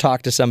 have you ever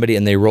talked to somebody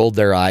and they rolled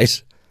their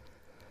eyes?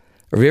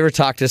 Or have you ever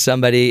talked to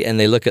somebody and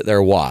they look at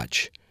their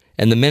watch?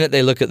 And the minute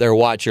they look at their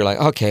watch, you're like,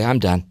 okay, I'm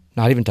done.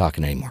 Not even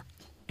talking anymore.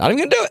 Not even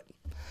going to do it.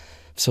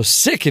 I'm so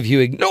sick of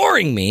you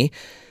ignoring me.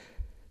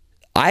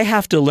 I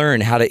have to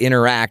learn how to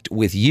interact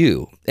with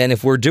you. And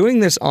if we're doing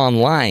this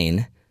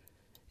online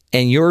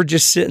and you're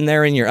just sitting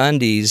there in your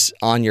undies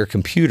on your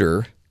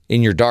computer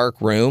in your dark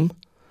room,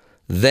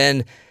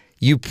 then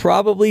you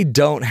probably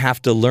don't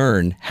have to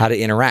learn how to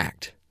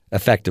interact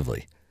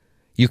effectively.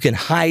 You can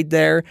hide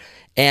there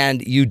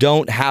and you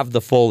don't have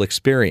the full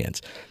experience.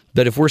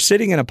 But if we're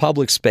sitting in a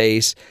public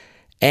space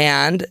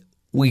and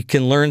we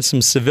can learn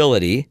some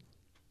civility,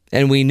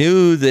 and we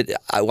knew that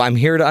I'm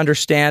here to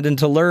understand and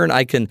to learn,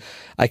 I can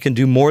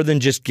do more than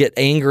just get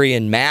angry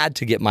and mad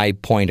to get my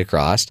point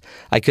across.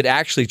 I could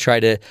actually try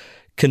to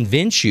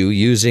convince you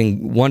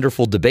using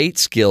wonderful debate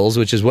skills,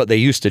 which is what they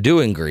used to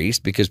do in Greece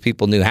because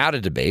people knew how to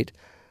debate.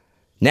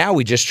 Now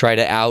we just try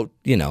to out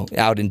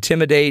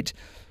intimidate.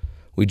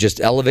 We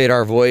just elevate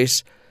our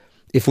voice.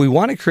 If we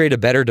want to create a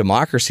better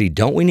democracy,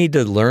 don't we need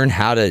to learn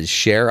how to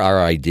share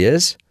our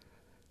ideas?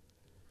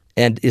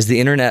 And is the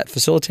internet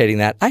facilitating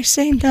that? I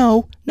say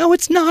no. No,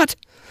 it's not.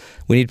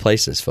 We need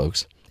places,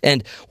 folks.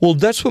 And, well,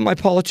 that's what my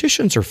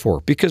politicians are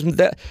for, because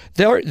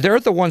they're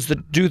the ones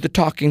that do the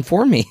talking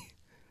for me.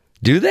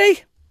 Do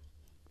they?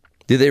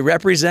 Do they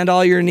represent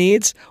all your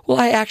needs? Well,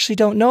 I actually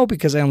don't know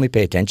because I only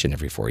pay attention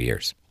every 4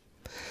 years.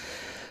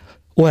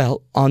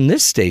 Well, on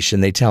this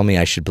station, they tell me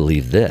I should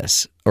believe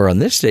this. Or on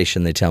this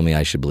station, they tell me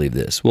I should believe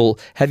this. Well,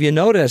 have you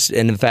noticed,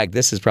 and in fact,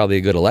 this is probably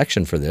a good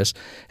election for this,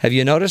 have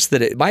you noticed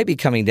that it might be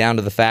coming down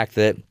to the fact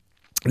that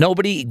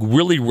nobody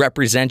really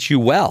represents you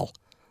well?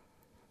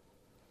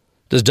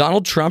 Does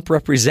Donald Trump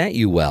represent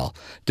you well?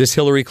 Does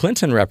Hillary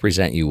Clinton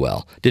represent you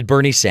well? Did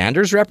Bernie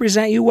Sanders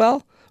represent you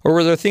well? Or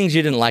were there things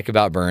you didn't like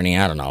about Bernie?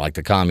 I don't know, like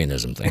the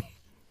communism thing.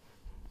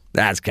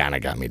 That's kind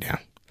of got me down.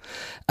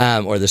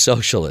 Or the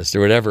socialist or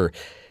whatever.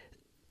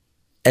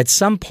 At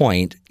some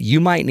point, you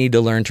might need to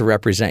learn to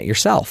represent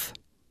yourself.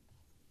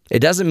 It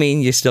doesn't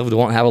mean you still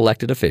won't have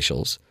elected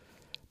officials.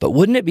 But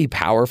wouldn't it be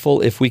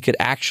powerful if we could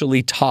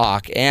actually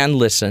talk and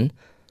listen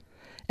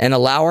and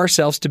allow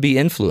ourselves to be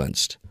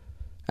influenced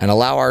and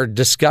allow our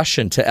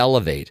discussion to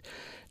elevate?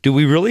 Do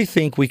we really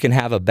think we can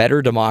have a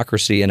better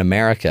democracy in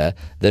America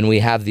than we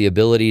have the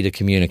ability to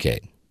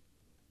communicate?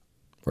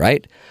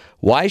 Right?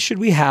 Why should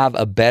we have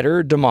a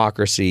better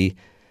democracy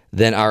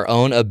than our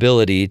own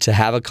ability to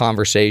have a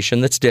conversation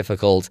that's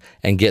difficult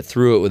and get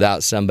through it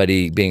without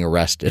somebody being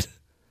arrested?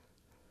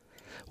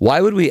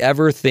 Why would we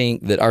ever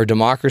think that our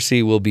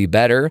democracy will be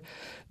better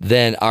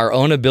than our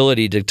own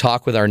ability to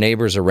talk with our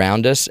neighbors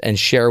around us and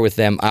share with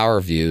them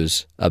our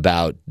views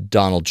about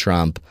Donald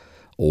Trump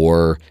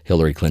or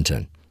Hillary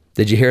Clinton?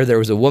 Did you hear there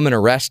was a woman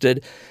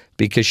arrested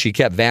because she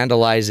kept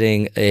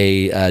vandalizing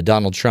a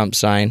Donald Trump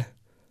sign?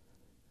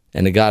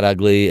 And it got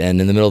ugly,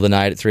 and in the middle of the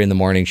night at 3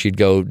 a.m, she'd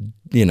go,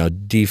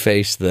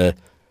 deface the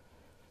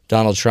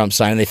Donald Trump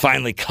sign, and they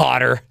finally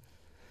caught her.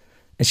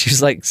 And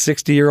she's like a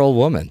 60-year-old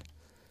woman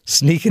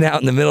sneaking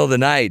out in the middle of the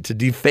night to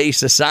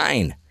deface a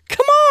sign.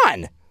 Come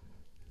on!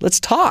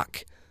 Let's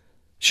talk.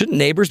 Shouldn't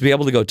neighbors be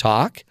able to go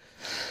talk?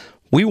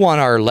 We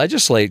want our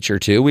legislature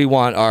to. We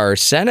want our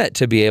Senate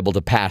to be able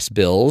to pass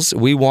bills.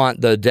 We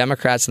want the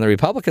Democrats and the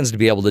Republicans to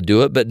be able to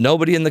do it, but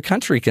nobody in the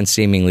country can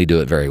seemingly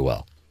do it very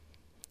well.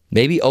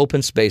 Maybe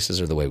open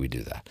spaces are the way we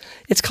do that.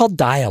 It's called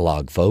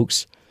dialogue,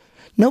 folks.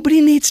 Nobody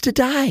needs to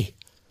die.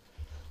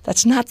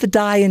 That's not the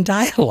die in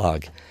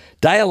dialogue.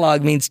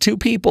 Dialogue means two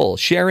people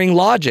sharing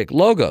logic,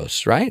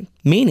 logos, right?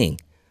 Meaning.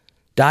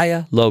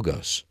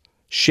 Dia-logos.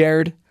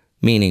 Shared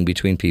meaning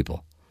between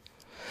people.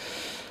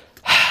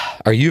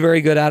 Are you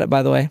very good at it,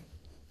 by the way?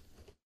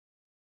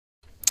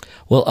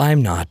 Well,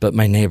 I'm not, but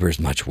my neighbor's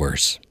much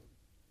worse.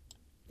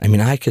 I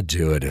mean, I could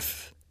do it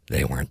if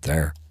they weren't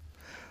there.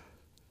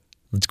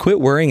 Let's quit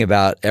worrying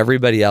about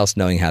everybody else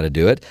knowing how to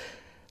do it.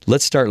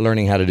 Let's start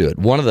learning how to do it.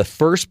 One of the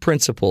first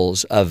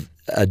principles of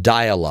a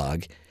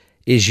dialogue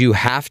is you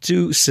have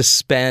to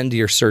suspend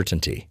your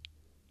certainty.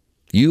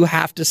 You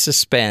have to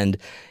suspend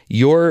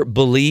your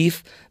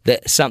belief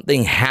that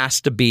something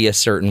has to be a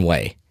certain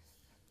way.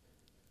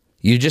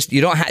 You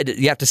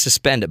have to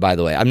suspend it, by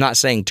the way. I'm not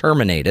saying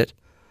terminate it,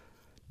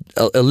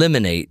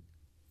 eliminate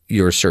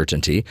your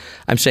certainty.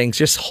 I'm saying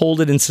just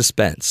hold it in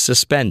suspense,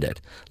 suspend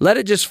it. Let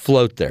it just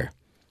float there.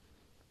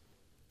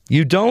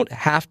 You don't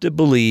have to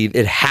believe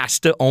it has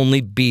to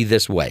only be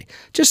this way.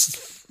 Just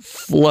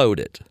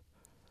float it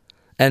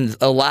and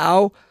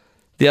allow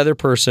the other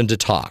person to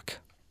talk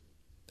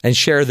and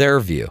share their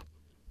view.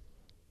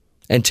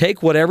 And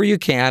take whatever you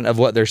can of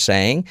what they're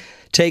saying.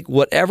 Take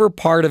whatever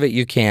part of it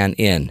you can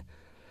in.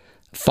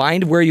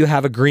 Find where you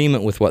have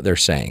agreement with what they're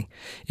saying.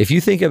 If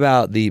you think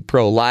about the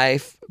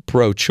pro-life,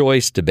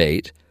 pro-choice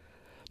debate,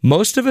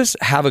 most of us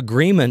have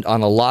agreement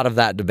on a lot of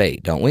that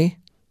debate, don't we?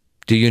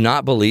 Do you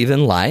not believe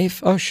in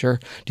life? Oh, sure.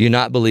 Do you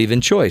not believe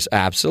in choice?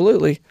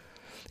 Absolutely.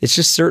 It's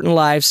just certain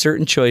lives,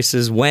 certain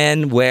choices,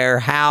 when, where,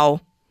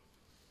 how.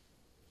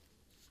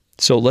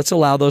 So let's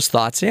allow those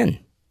thoughts in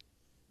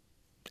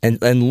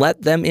and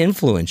let them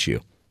influence you.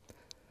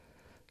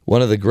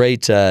 One of the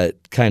great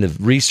kind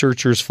of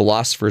researchers,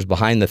 philosophers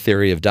behind the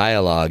theory of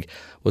dialogue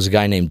was a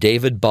guy named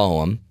David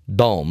Bohm,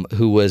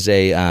 who was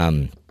he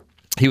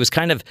was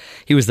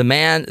the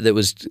man that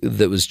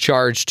was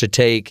charged to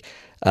take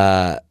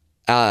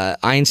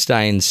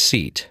Einstein's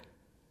seat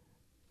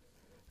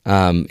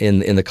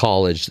in the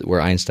college where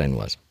Einstein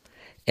was,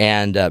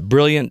 and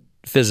brilliant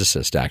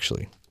physicist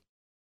actually,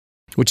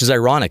 which is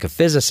ironic. A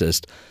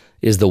physicist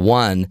is the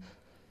one,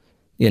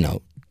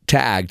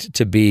 tagged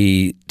to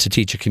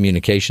teach a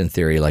communication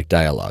theory like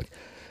dialogue.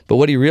 But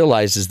what he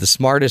realized is the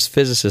smartest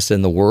physicists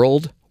in the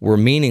world were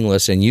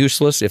meaningless and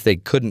useless if they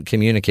couldn't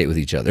communicate with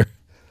each other.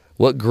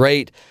 What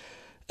great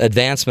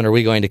advancement are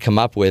we going to come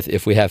up with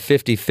if we have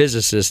 50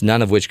 physicists,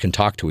 none of which can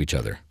talk to each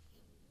other?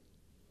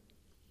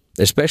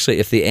 Especially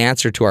if the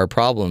answer to our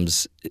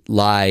problems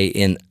lie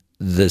in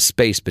the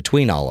space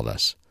between all of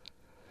us.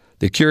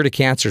 The cure to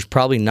cancer is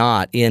probably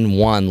not in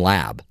one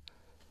lab.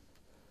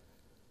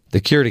 The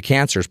cure to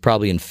cancer is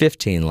probably in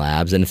 15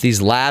 labs, and if these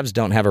labs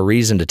don't have a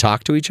reason to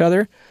talk to each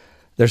other,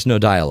 there's no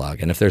dialogue.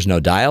 And if there's no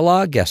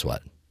dialogue, guess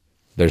what?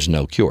 There's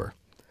no cure.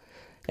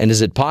 And is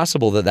it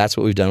possible that that's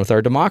what we've done with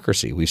our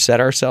democracy? We've set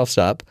ourselves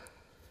up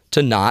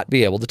to not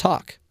be able to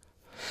talk.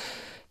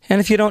 And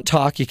if you don't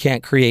talk, you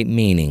can't create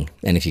meaning.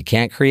 And if you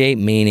can't create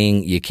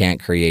meaning, you can't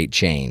create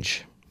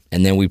change.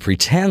 And then we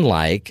pretend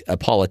like a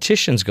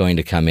politician's going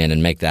to come in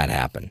and make that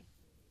happen.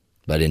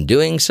 But in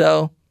doing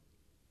so,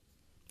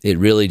 it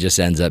really just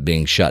ends up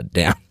being shut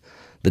down.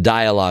 The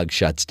dialogue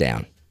shuts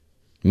down.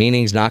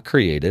 Meaning's not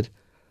created.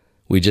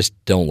 We just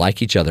don't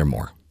like each other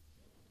more.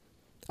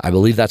 I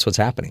believe that's what's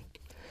happening.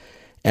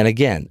 And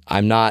again,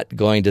 I'm not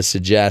going to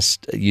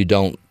suggest you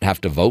don't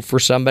have to vote for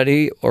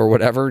somebody or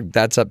whatever.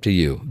 That's up to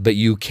you. But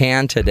you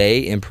can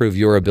today improve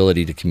your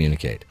ability to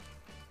communicate.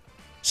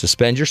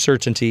 Suspend your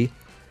certainty,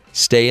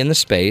 stay in the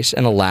space,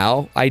 and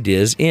allow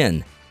ideas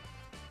in.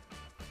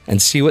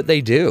 And see what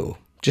they do.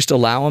 Just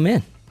allow them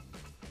in.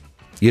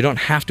 You don't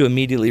have to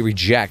immediately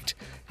reject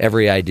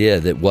every idea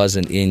that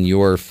wasn't in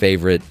your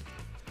favorite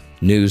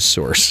news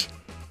source.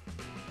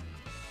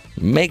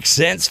 Makes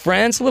sense,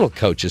 friends? A little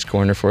coach's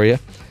corner for you.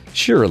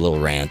 Sure, a little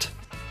rant.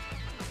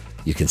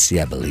 You can see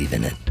I believe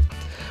in it.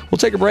 We'll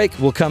take a break.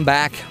 We'll come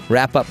back,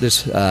 wrap up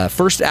this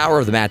first hour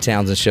of the Matt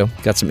Townsend Show.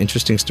 Got some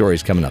interesting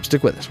stories coming up.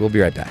 Stick with us. We'll be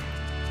right back.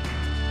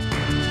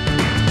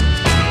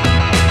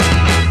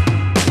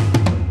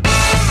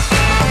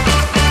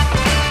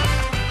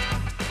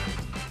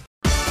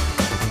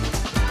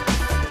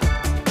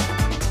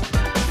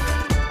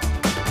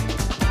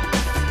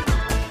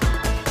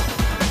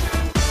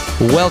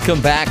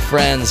 Welcome back,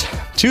 friends,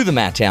 to the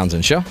Matt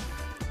Townsend Show.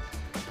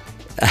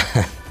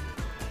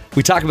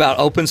 We talk about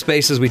open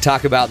spaces. We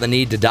talk about the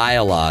need to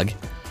dialogue.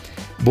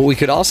 But we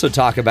could also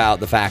talk about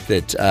the fact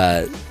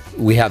that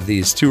we have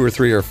these 2 or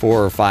 3 or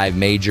 4 or 5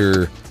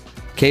 major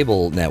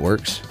cable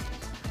networks.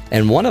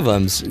 And one of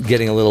them's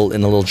getting in a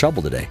little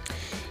trouble today.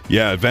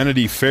 Yeah,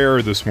 Vanity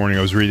Fair this morning,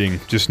 I was reading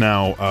just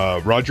now,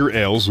 Roger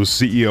Ailes was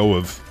CEO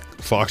of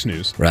Fox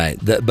News. Right.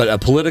 But a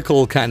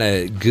political kind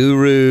of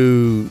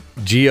guru,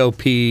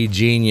 GOP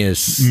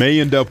genius. May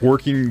end up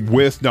working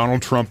with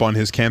Donald Trump on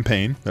his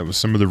campaign. That was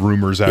some of the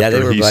rumors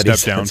after he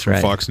stepped down from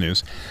Fox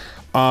News.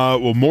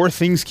 Well, more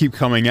things keep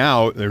coming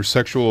out. There's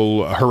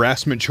sexual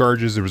harassment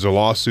charges. There was a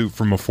lawsuit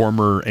from a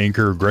former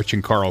anchor,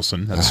 Gretchen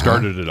Carlson, that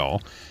started it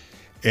all.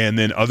 And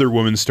then other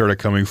women started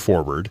coming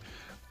forward.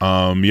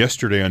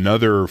 Yesterday,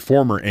 another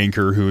former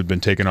anchor who had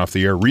been taken off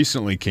the air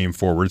recently came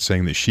forward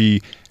saying that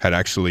she had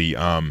actually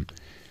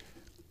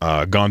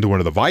gone to one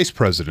of the vice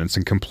presidents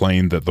and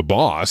complained that the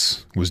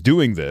boss was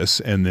doing this.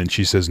 And then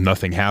she says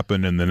nothing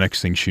happened. And the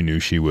next thing she knew,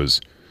 she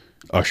was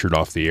ushered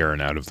off the air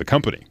and out of the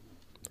company.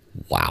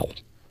 Wow.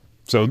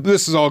 So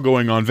this is all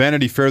going on.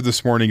 Vanity Fair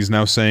this morning is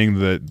now saying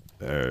that,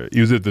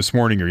 either this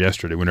morning or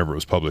yesterday, whenever it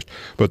was published,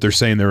 but they're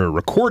saying there are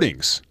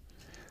recordings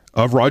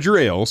of Roger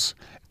Ailes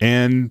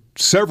and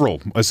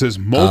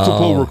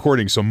multiple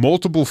recordings. So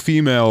multiple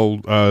female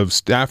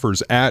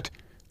staffers at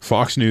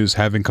Fox News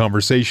having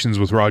conversations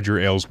with Roger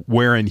Ailes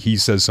wherein he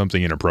says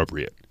something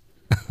inappropriate.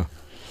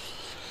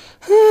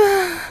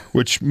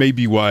 Which may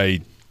be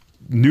why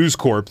News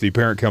Corp, the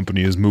parent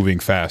company, is moving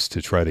fast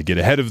to try to get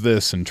ahead of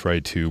this and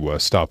try to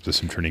stop this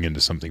from turning into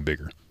something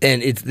bigger.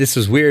 And this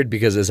was weird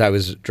because as I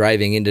was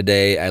driving in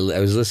today, I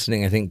was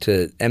listening, I think,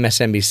 to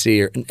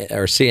MSNBC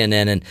or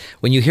CNN, and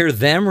when you hear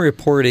them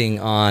reporting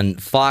on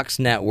Fox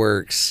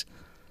Network's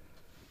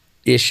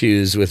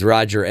issues with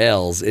Roger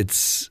Ailes,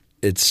 it's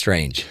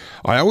strange.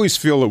 I always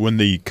feel that when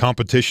the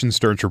competition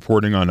starts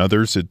reporting on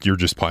others, you're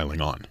just piling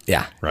on.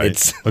 Yeah, right.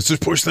 Let's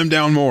just push them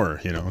down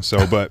more,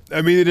 So, but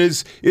I mean, it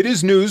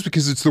is news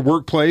because it's the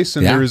workplace,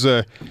 and there is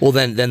a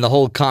then the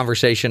whole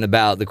conversation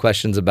about the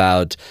questions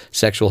about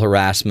sexual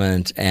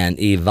harassment and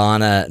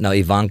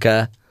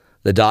Ivanka,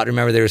 the daughter.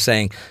 Remember they were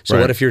saying, so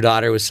what if your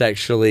daughter was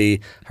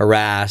sexually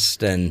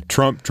harassed? And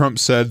Trump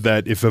said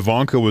that if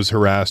Ivanka was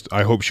harassed,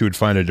 I hope she would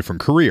find a different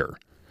career.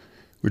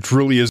 Which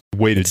really is the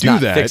way to do that.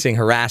 It's not fixing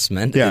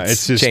harassment. Yeah,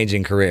 it's just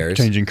changing careers.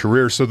 Changing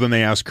careers. So then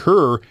they asked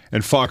her,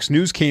 and Fox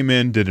News came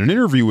in, did an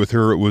interview with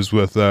her. It was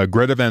with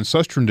Greta Van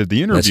Susteren did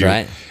the interview.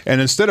 That's right.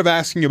 And instead of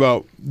asking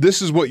about,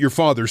 this is what your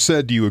father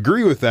said, do you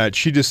agree with that?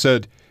 She just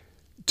said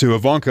to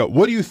Ivanka,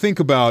 what do you think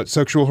about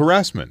sexual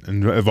harassment?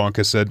 And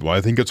Ivanka said, well, I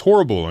think it's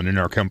horrible. And in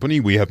our company,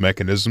 we have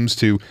mechanisms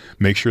to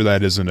make sure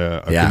that isn't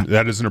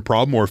a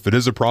problem. Or if it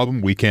is a problem,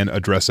 we can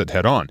address it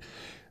head on.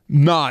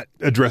 Not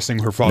addressing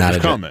her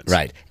father's comments.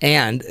 Right.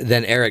 And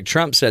then Eric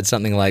Trump said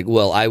something like,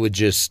 well, I would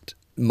just,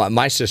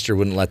 my sister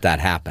wouldn't let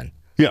that happen.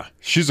 Yeah,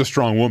 she's a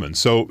strong woman.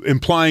 So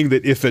implying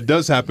that if it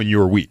does happen,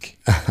 you're weak.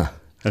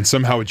 And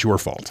somehow it's your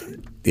fault.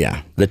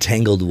 Yeah, the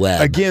tangled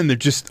web. Again, they're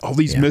just all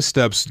these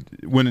missteps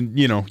when,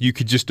 you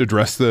could just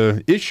address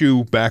the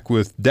issue back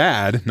with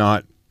dad,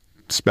 not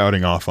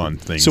spouting off on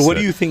things. So what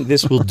do you think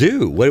this will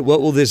do? What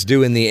will this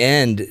do in the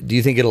end? Do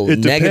you think it'll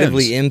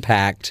negatively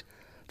impact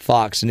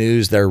Fox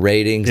News, their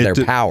ratings, their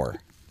power?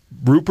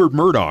 Rupert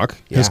Murdoch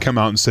has come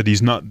out and said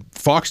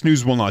Fox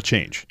News will not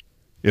change.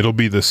 It'll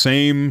be the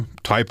same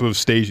type of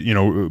station,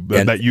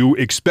 that you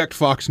expect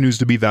Fox News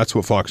to be, that's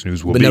what Fox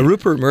News will be. But now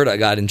Rupert Murdoch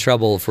got in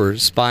trouble for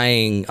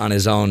spying on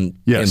his own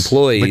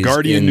employees. The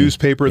Guardian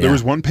newspaper. There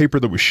was one paper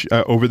that was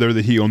over there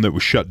that he owned that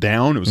was shut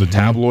down. It was a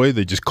tabloid.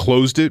 They just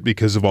closed it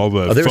because of all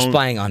the. They were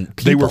spying on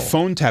people. They were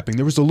phone tapping.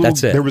 There was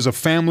There was a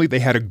family. They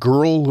had a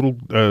girl, little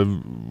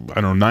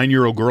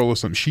 9-year-old girl or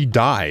something. She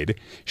died.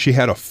 She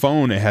had a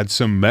phone. It had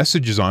some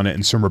messages on it,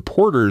 and some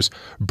reporters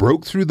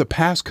broke through the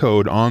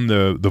passcode on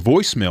the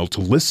voicemail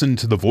to listen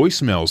to the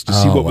voicemails to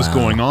see what was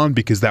going on,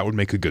 because that would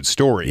make a good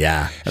story.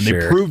 Yeah, and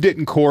they proved it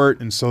in court,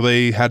 and so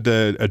they had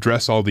to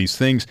address all these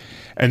things.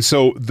 And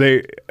so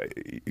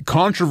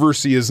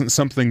controversy isn't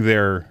something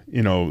they're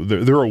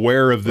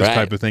aware of this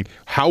type of thing.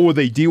 How will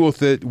they deal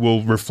with it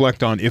will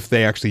reflect on if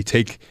they actually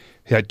took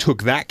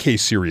that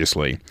case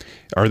seriously.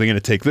 Are they going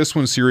to take this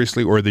one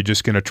seriously, or are they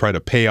just going to try to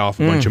pay off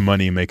a bunch of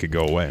money and make it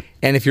go away?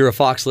 And if you're a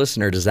Fox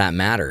listener, does that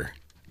matter?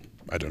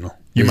 I don't know.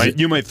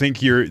 You might think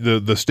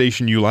the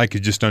station you like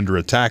is just under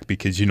attack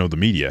because you know the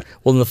media.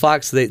 Well, in the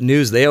Fox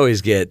News, they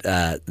always get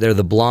they're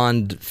the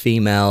blonde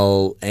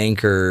female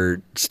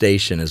anchor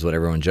station, is what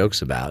everyone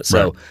jokes about.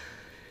 So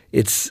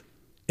it's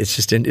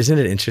just, isn't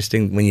it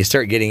interesting when you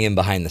start getting in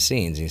behind the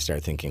scenes and you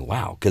start thinking,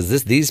 wow,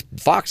 because these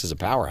Fox is a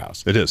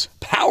powerhouse. It is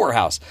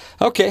powerhouse.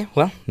 Okay,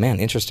 well, man,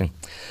 interesting.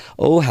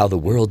 Oh, how the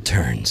world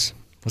turns.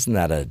 Wasn't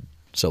that a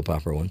soap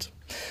opera once?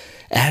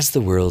 As the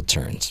world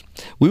turns.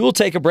 We will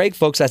take a break,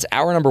 folks. That's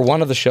hour number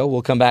 1 of the show.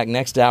 We'll come back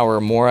next hour.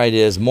 More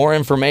ideas, more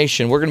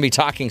information. We're going to be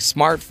talking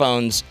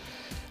smartphones.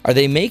 Are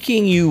they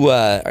making you,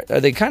 are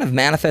they kind of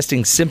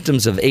manifesting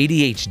symptoms of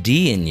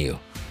ADHD in you?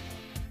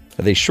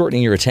 Are they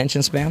shortening your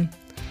attention span?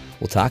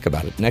 We'll talk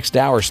about it next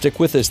hour. Stick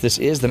with us. This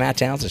is the Matt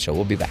Townsend Show.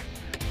 We'll be back.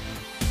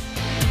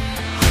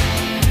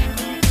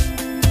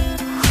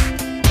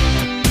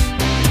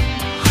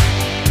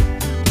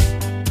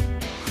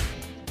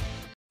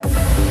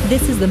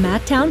 This is the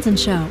Matt Townsend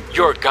Show.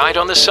 Your guide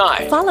on the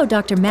side. Follow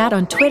Dr. Matt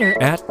on Twitter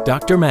at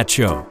Dr. Matt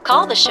Show.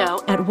 Call the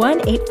show at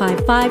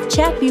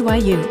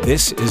 1-855-CHAT-BYU.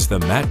 This is the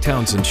Matt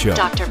Townsend Show.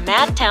 Dr.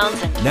 Matt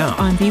Townsend. Now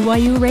on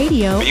BYU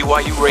Radio.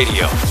 BYU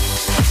Radio.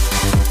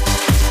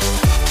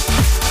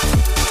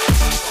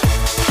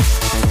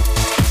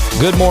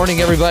 Good morning,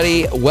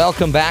 everybody.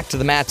 Welcome back to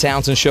the Matt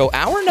Townsend Show.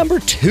 Hour number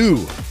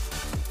 2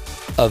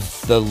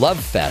 of the Love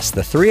Fest,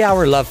 the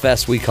 3-hour Love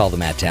Fest we call the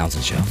Matt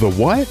Townsend Show. The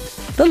what?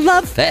 The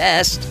Love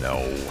Fest.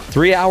 No.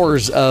 3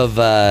 hours of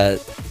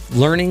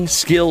learning,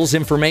 skills,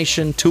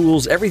 information,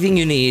 tools, everything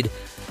you need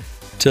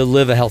to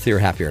live a healthier,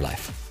 happier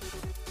life.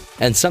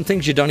 And some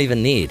things you don't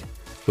even need,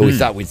 but we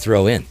thought we'd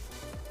throw in.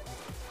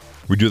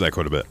 We do that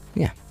quite a bit.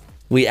 Yeah.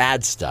 We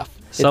add stuff.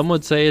 Some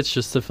would say it's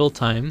just to fill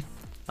time.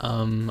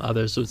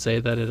 Others would say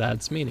that it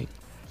adds meaning.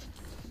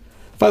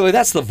 By the way,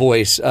 that's the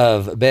voice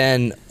of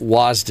Ben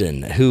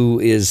Wasden, who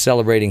is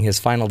celebrating his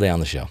final day on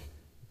the show.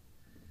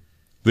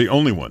 The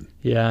only one.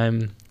 Yeah,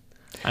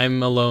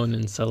 I'm alone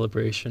in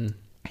celebration.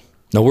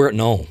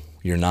 No,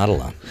 you're not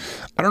alone.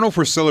 I don't know if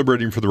we're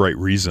celebrating for the right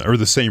reason or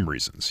the same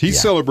reasons.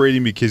 He's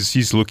celebrating because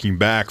he's looking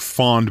back,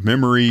 fond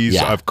memories,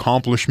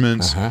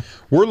 accomplishments.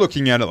 We're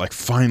looking at it like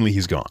finally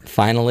he's gone.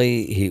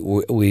 Finally,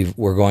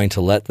 we're going to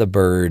let the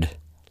bird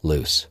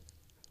loose.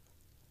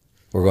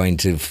 We're going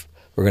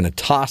to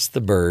toss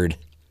the bird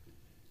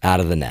out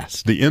of the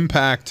nest. The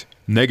impact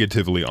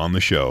negatively on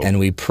the show. And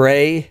we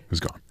pray is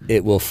gone.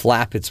 It will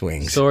flap its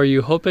wings. So are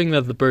you hoping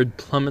that the bird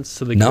plummets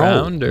to the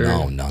ground? Or?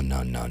 No.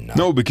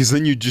 No, because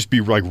then you'd just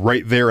be like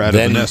right there out of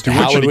the nest. We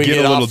want you to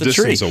get a little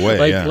distance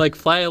away. Like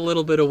fly a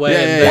little bit away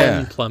and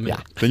then plummet.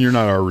 Yeah. Then you're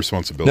not our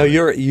responsibility.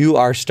 No, you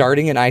are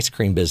starting an ice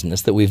cream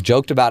business that we've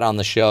joked about on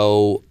the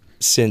show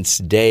since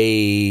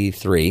day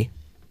 3.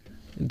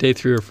 Day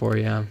 3 or 4,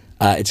 yeah.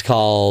 It's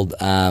called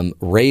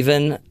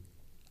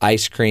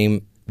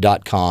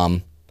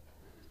ravenicecream.com.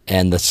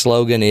 And the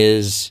slogan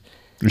is,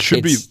 it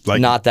should be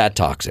like, not that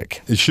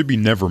toxic. It should be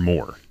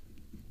nevermore.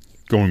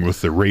 Going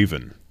with the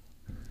Raven.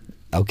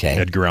 Okay.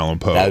 Edgar Allan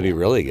Poe. That would be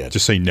really good.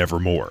 Just say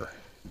nevermore.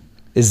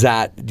 Is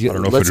that, I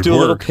don't know let's if do a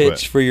little work,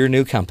 pitch for your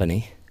new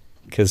company,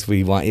 because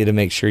we want you to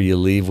make sure you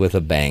leave with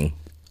a bang.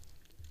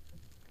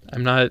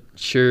 I'm not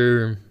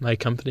sure my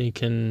company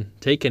can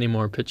take any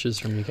more pitches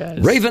from you guys.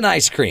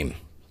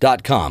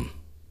 ravenicecream.com.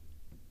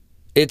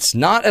 It's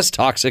not as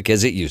toxic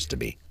as it used to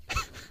be.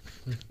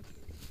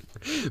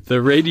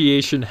 The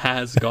radiation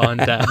has gone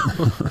down.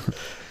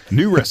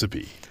 New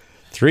recipe.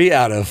 3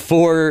 out of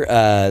 4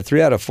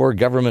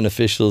 government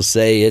officials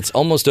say it's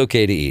almost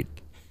okay to eat,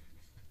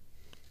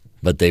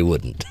 but they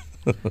wouldn't.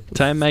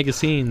 Time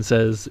magazine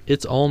says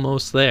it's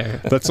almost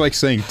there. That's like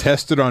saying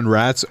tested on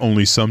rats,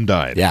 only some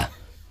died. Yeah.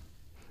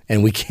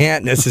 And we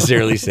can't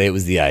necessarily say it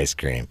was the ice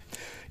cream.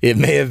 It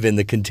may have been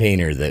the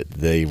container that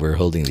they were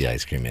holding the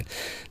ice cream in.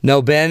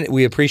 No, Ben,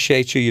 we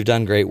appreciate you. You've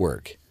done great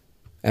work.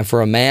 And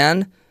for a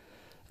man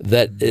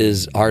that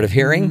is hard of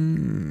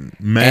hearing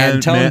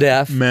and tone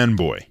deaf. Man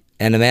boy.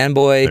 And a man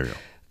boy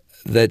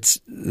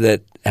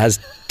that has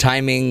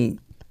timing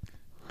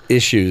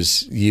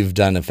issues, you've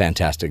done a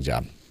fantastic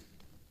job.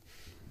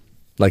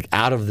 Like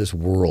out of this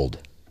world.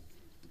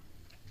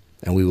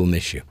 And we will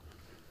miss you.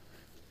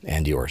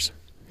 And yours.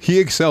 He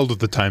excelled with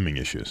the timing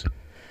issues.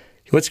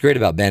 What's great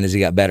about Ben is he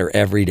got better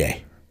every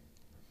day.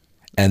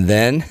 And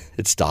then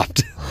it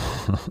stopped.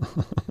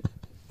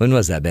 When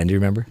was that, Ben? Do you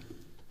remember?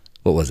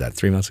 What was that,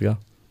 3 months ago?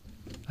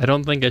 I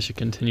don't think I should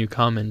continue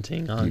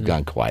commenting on... You've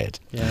gone quiet.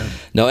 Yeah.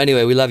 No,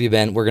 anyway, we love you,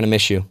 Ben. We're going to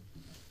miss you.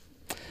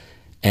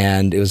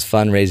 And it was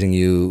fun raising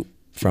you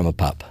from a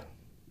pup.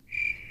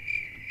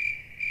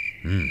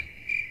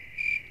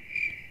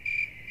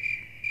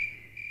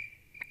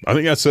 I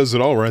think that says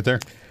it all right there.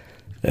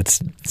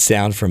 That's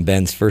sound from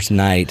Ben's first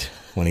night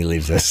when he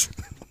leaves us.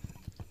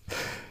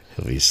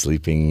 He'll be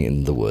sleeping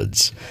in the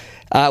woods.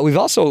 We're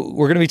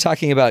going to be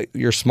talking about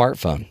your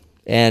smartphone.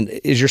 And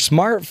is your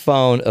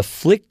smartphone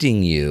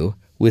afflicting you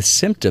with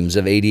symptoms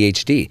of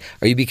ADHD?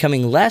 Are you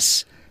becoming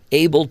less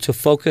able to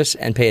focus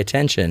and pay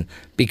attention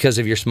because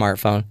of your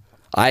smartphone?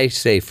 I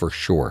say for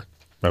sure.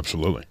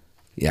 Absolutely.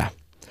 Yeah.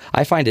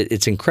 I find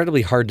it's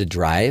incredibly hard to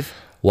drive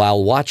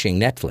while watching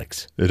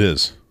Netflix. It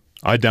is.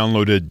 I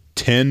downloaded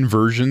 10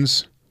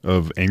 versions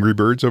of Angry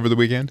Birds over the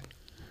weekend.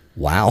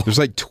 Wow. There's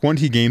like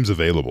 20 games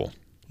available.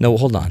 No,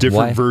 hold on.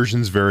 Different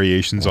versions,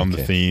 variations on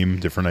the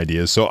theme, different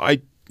ideas. So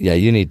yeah,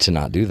 you need to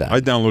not do that.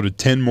 I downloaded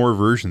 10 more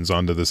versions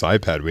onto this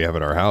iPad we have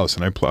at our house,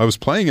 and I was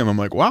playing them. I'm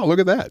like, wow, look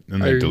at that.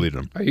 And I deleted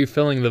them. Are you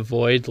filling the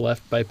void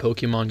left by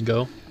Pokemon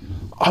Go?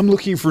 I'm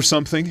looking for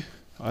something.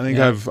 I think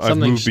I've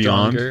moved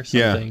beyond.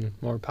 Something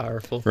more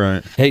powerful.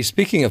 Right. Hey,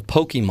 speaking of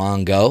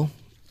Pokemon Go,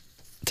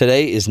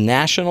 today is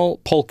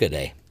National Polka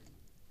Day.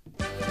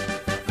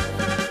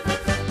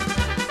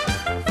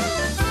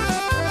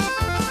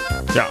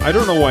 Yeah, I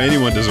don't know why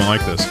anyone doesn't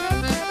like this.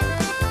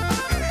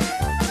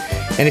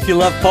 And if you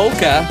love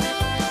polka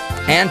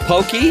and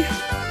pokey,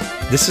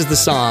 this is the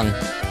song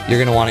you're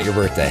going to want at your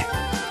birthday.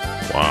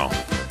 Wow.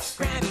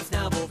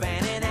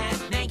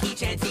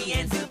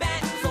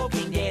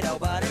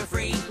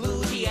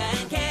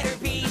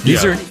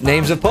 These are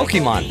names of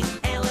Pokemon.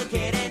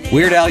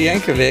 Weird Al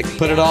Yankovic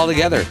put it all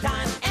together.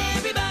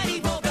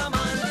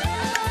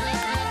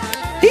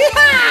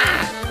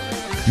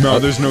 No,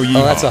 there's no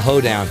yeehaw. Oh, that's a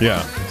hoedown.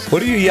 Yeah.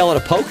 What do you yell at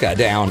a polka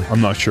down?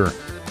 I'm not sure.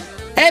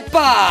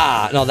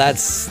 Epa! No,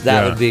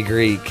 that would be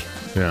Greek.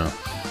 Yeah.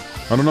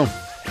 I don't know.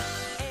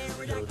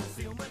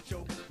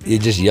 You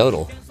just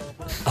yodel.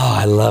 Oh,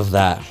 I love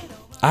that.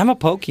 I'm a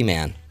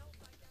Pokemon.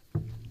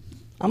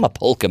 I'm a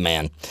polka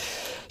man.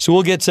 So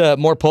we'll get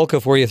more polka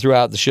for you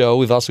throughout the show.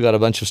 We've also got a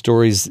bunch of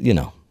stories,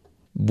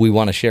 we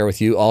want to share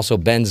with you. Also,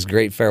 Ben's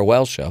great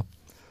farewell show.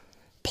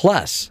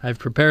 Plus, I've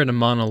prepared a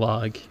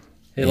monologue.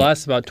 It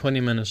lasts about 20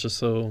 minutes or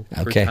so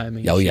for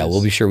timing. Oh, yeah,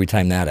 we'll be sure we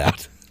time that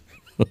out.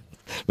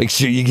 Make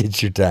sure you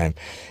get your time.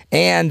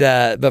 And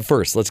but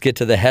first, let's get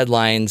to the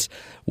headlines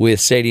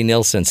with Sadie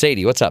Nilsson.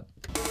 Sadie, what's up?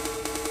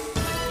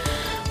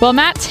 Well,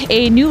 Matt,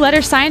 a new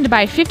letter signed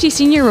by 50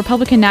 senior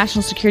Republican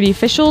national security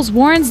officials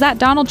warns that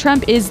Donald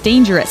Trump is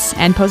dangerous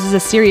and poses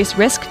a serious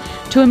risk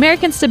to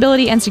American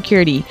stability and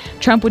security.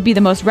 Trump would be the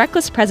most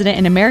reckless president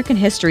in American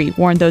history,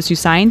 warned those who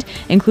signed,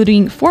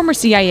 including former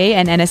CIA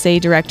and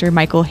NSA Director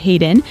Michael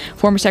Hayden,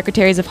 former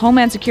Secretaries of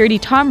Homeland Security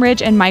Tom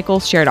Ridge and Michael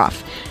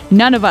Chertoff.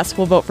 None of us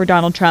will vote for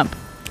Donald Trump.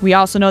 We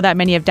also know that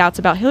many have doubts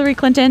about Hillary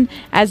Clinton,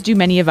 as do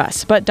many of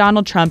us, but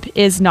Donald Trump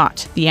is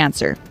not the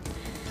answer.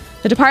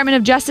 The Department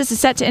of Justice is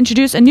set to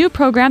introduce a new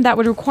program that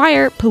would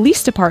require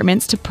police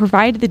departments to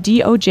provide the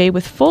DOJ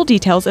with full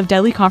details of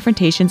deadly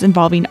confrontations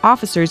involving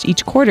officers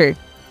each quarter.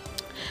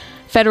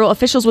 Federal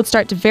officials would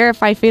start to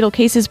verify fatal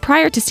cases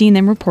prior to seeing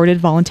them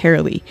reported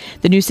voluntarily.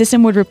 The new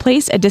system would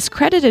replace a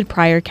discredited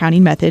prior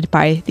counting method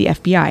by the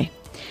FBI.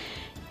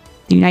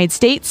 The United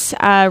States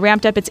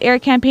ramped up its air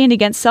campaign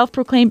against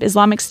self-proclaimed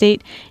Islamic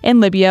State in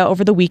Libya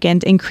over the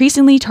weekend,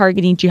 increasingly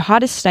targeting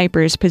jihadist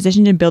snipers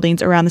positioned in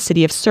buildings around the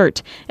city of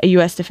Sirte, a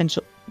U.S.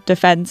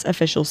 defense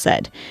official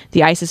said.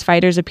 The ISIS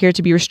fighters appear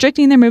to be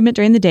restricting their movement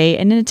during the day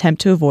in an attempt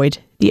to avoid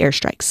the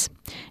airstrikes.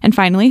 And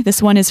finally,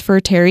 this one is for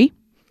Terry.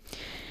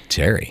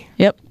 Terry?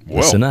 Yep. Whoa.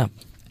 Listen up.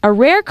 A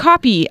rare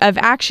copy of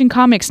Action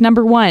Comics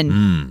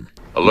 #1.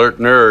 Alert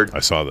nerd. I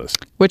saw this.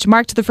 Which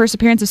marked the first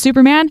appearance of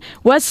Superman,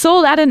 was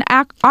sold at an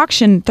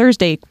auction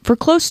Thursday for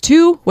close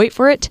to, wait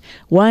for it,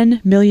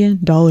 $1 million.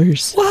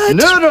 What?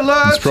 Nerd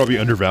alert! It's probably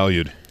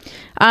undervalued.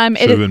 Should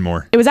have been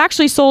more. It was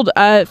actually sold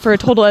for a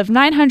total of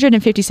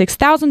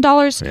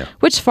 $956,000,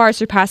 which far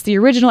surpassed the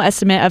original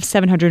estimate of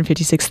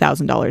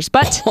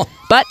 $756,000.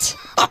 But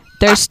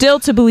there's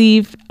still to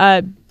believe,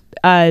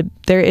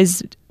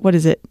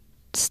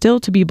 still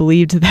to be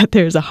believed that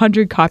there's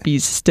 100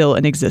 copies still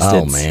in existence.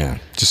 Oh,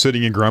 man. Just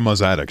sitting in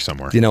grandma's attic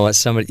somewhere. You know what?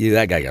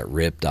 That guy got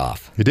ripped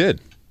off. He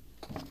did.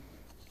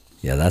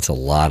 Yeah, that's a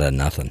lot of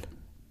nothing.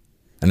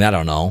 I mean, I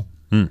don't know.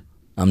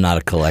 I'm not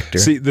a collector.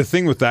 See, the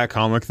thing with that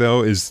comic,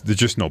 though, is there's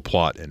just no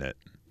plot in it.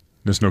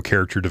 There's no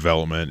character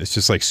development. It's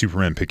just like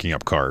Superman picking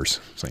up cars.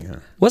 It's like,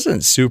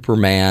 weren't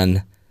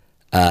Superman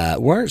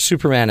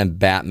and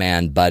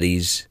Batman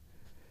buddies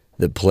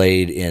that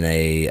played in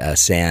a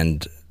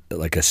sand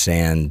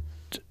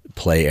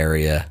play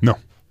area? No. Are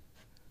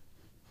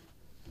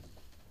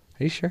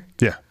you sure?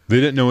 Yeah. They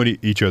didn't know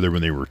each other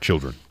when they were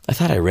children. I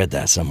thought I read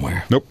that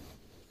somewhere. Nope.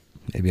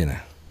 Maybe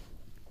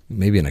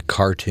in a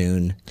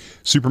cartoon.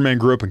 Superman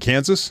grew up in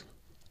Kansas.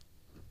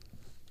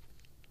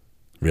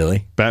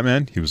 Really?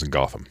 Batman, he was in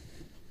Gotham.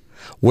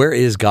 Where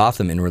is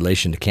Gotham in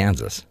relation to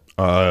Kansas?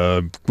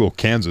 Well,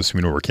 Kansas,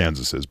 we know where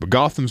Kansas is, but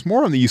Gotham's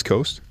more on the East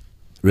Coast.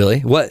 Really?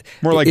 What?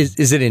 More like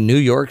is it in New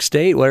York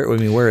State?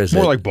 Where is it?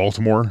 More like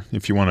Baltimore,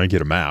 if you want to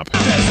get a map.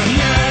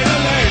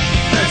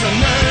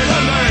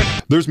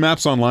 There's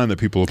maps online that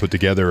people have put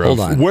together of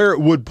where it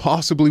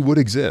would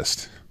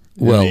exist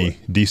in the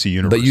DC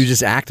universe. But you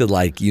just acted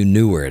like you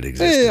knew where it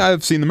existed. Hey,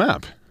 I've seen the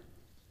map.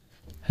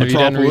 Have you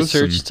done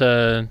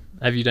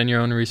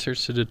your own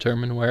research to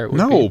determine where it would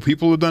be? No,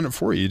 people have done it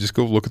for you. You just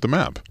go look at the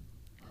map.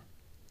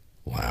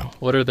 Wow.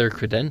 What are their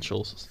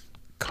credentials?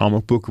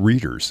 Comic book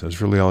readers.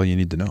 That's really all you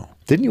need to know.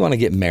 Didn't you want to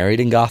get married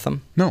in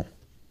Gotham? No,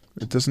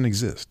 it doesn't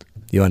exist.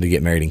 You wanted to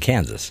get married in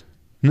Kansas?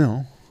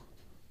 No.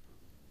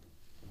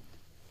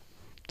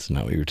 That's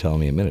not what you were telling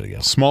me a minute ago.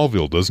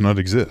 Smallville does not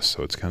exist,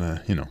 so it's kind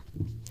of,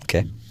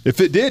 Okay. If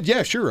it did,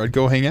 yeah, sure, I'd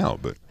go hang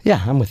out. But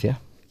yeah, I'm with you.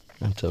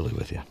 I'm totally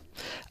with you.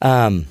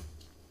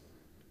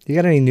 You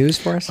got any news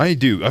for us? I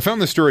do. I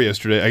found this story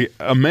yesterday.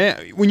 A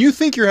man, when you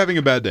think you're having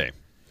a bad day,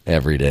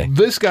 every day,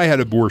 this guy had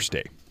a worse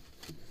day.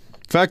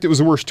 In fact, it was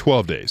the worst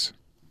 12 days.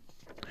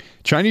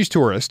 Chinese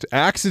tourist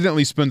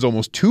accidentally spends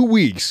almost 2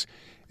 weeks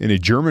in a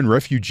German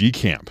refugee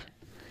camp.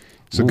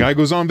 So, guy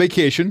goes on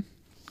vacation,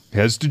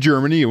 heads to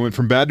Germany. It went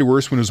from bad to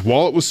worse when his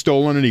wallet was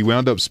stolen, and he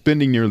wound up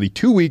spending nearly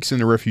 2 weeks in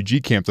the refugee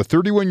camp. The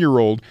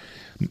 31-year-old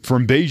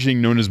from Beijing,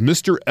 known as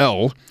Mr.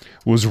 L,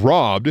 was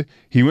robbed.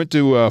 He went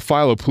to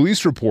file a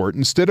police report.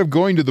 Instead of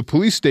going to the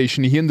police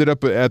station, he ended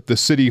up at the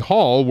city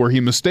hall where he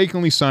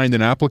mistakenly signed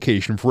an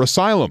application for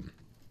asylum.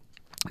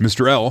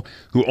 Mr. L,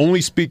 who only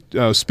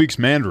speaks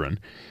Mandarin,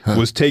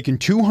 was taken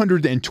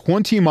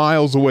 220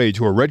 miles away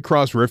to a Red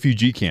Cross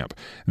refugee camp.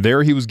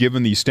 There he was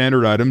given the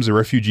standard items the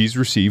refugees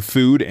receive,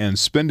 food and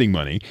spending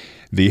money.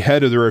 The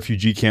head of the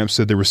refugee camp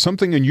said there was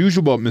something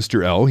unusual about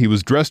Mr. L. He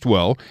was dressed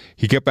well.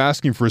 He kept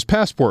asking for his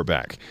passport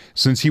back.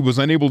 Since he was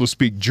unable to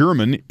speak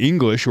German,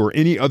 English, or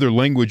any other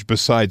language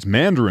besides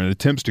Mandarin,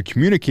 attempts to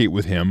communicate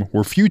with him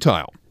were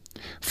futile.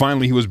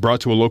 Finally, he was brought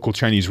to a local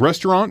Chinese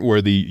restaurant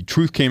where the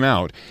truth came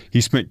out.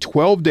 He spent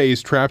 12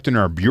 days trapped in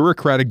our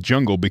bureaucratic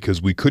jungle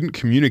because we couldn't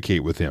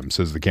communicate with him,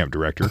 says the camp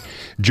director.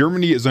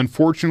 Germany is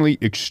unfortunately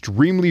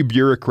extremely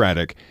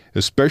bureaucratic,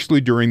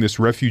 especially during this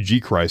refugee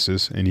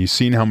crisis, and he's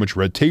seen how much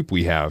red tape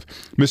we have.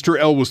 Mr.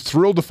 L was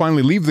thrilled to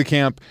finally leave the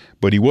camp,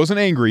 but he wasn't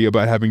angry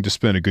about having to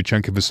spend a good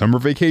chunk of his summer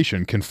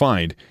vacation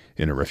confined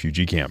in a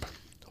refugee camp.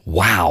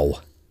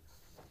 Wow.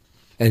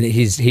 And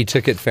he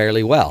took it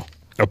fairly well.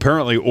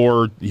 Apparently,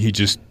 or he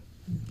just,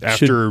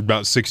 after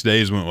about 6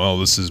 days, went, well,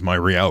 this is my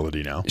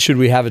reality now. Should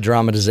we have a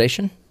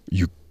dramatization?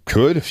 You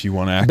could, if you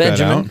want to act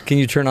that out. Can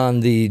you turn on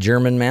the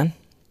German man?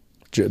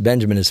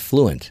 Benjamin is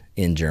fluent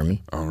in German.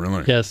 Oh,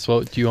 really? Yes,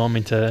 what do you want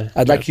me to...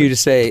 I'd like you to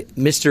say,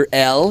 Mr.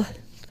 L.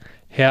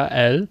 Herr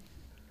L.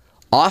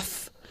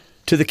 Off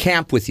to the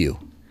camp with you.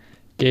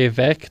 Geh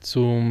weg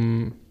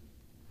zum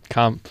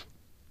Camp.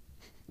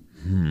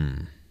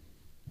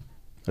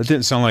 That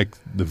didn't sound like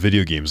the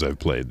video games I've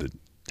played that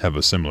have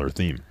a similar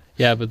theme.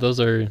 Yeah, but those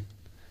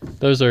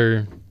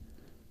are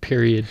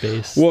period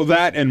based. Well,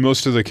 that and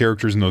most of the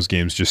characters in those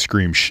games just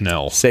scream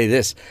Schnell. Say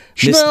this.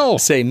 Schnell!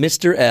 Say,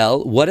 Mr.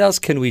 L, what else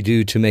can we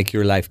do to make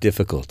your life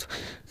difficult?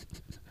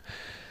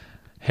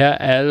 Herr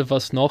L,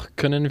 was noch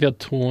können wir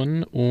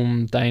tun,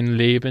 dein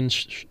Leben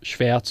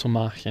schwer zu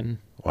machen?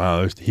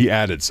 Wow, he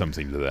added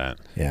something to that.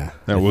 Yeah.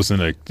 That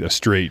wasn't a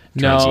straight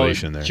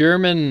translation there.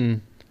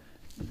 German,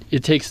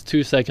 it takes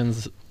 2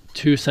 seconds...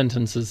 2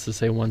 sentences to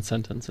say 1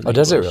 sentence. In English.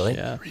 Does it really?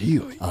 Yeah.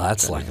 Really? Oh,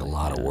 that's like a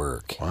lot of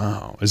work.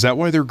 Wow. Is that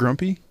why they're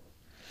grumpy?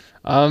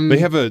 They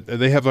have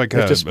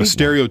a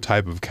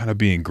stereotype of kind of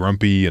being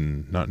grumpy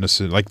and not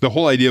necessarily like the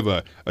whole idea of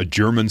a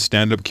German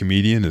stand-up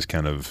comedian is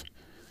kind of.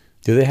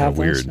 Do they have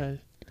weird?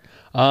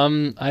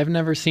 I've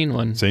never seen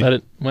one. See?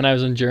 But when I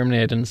was in Germany,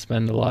 I didn't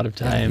spend a lot of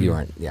time. You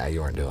weren't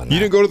doing that. You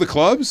didn't go to the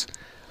clubs?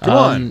 Come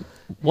on.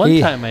 One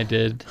time I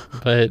did,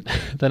 but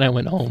then I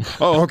went home.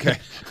 Oh, okay.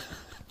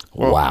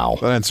 Well, wow.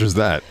 That answers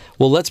that.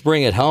 Well, let's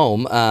bring it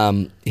home.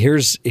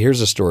 Here's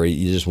a story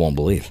you just won't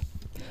believe.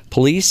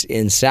 Police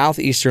in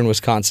southeastern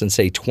Wisconsin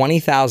say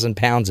 20,000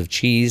 pounds of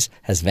cheese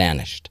has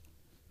vanished.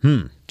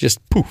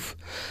 Just poof.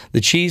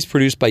 The cheese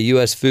produced by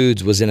U.S.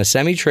 Foods was in a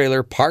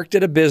semi-trailer parked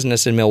at a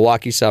business in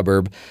Milwaukee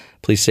suburb.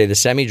 Police say the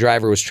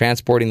semi-driver was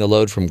transporting the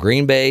load from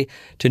Green Bay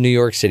to New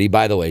York City.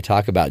 By the way,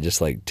 talk about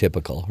just like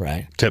typical,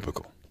 right?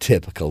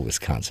 Typical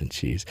Wisconsin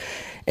cheese.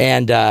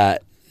 And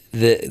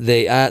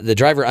the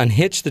driver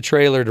unhitched the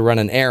trailer to run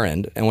an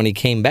errand, and when he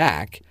came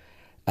back,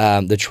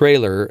 the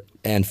trailer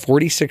and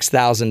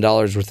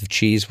 $46,000 worth of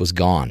cheese was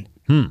gone.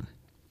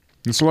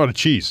 That's a lot of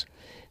cheese.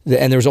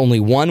 And there was only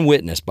one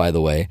witness, by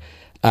the way.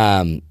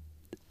 The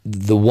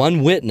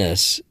one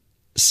witness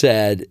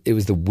said it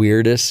was the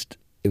weirdest.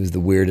 It was the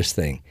weirdest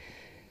thing.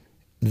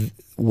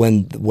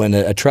 When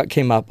a truck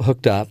came up,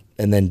 hooked up,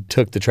 and then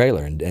took the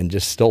trailer and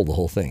just stole the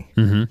whole thing.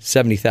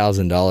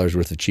 $70,000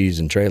 worth of cheese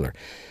and trailer.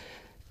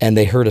 And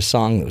they heard a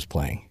song that was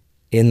playing.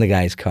 in the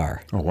guy's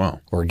car. Oh, wow.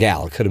 Or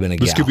gal. It could have been a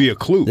gal. This could be a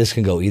clue. This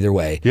can go either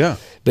way. Yeah.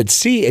 But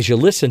see, as you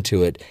listen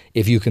to it,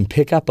 if you can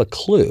pick up a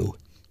clue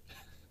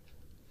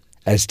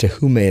as to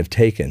who may have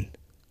taken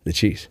the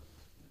cheese.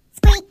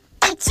 Squeaky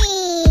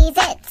cheese,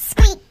 it's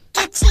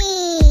squeaky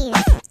cheese.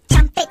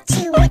 Jump it,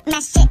 chew it,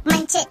 mash it,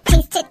 munch it,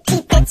 taste it,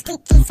 keep it,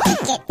 squeaky,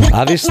 squeak it.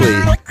 Obviously,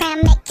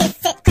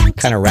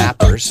 kind of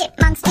rappers.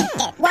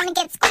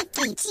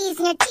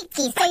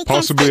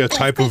 Possibly a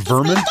type of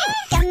vermin?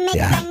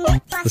 Yeah.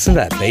 Listen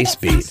to that bass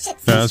beat. Yeah,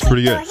 that's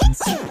pretty good.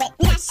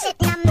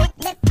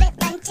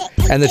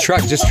 And the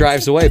truck just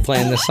drives away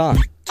playing this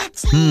song.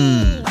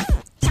 I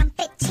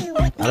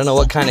don't know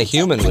what kind of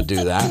human would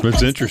do that.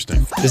 That's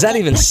interesting. Does that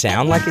even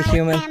sound like a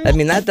human? I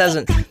mean,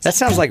 that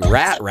sounds like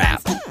rat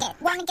rap.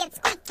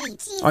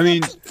 I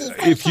mean,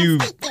 if you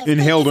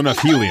inhaled enough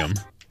helium,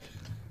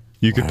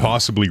 you could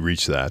possibly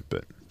reach that,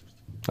 but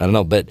I don't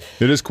know, but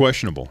it is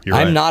questionable. You're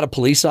I'm right. not a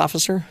police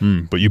officer.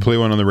 But you play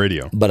one on the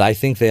radio. But I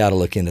think they ought to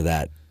look into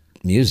that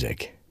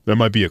music. That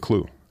might be a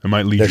clue. It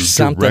might lead There's you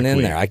something directly.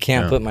 in there. I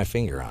can't put my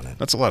finger on it.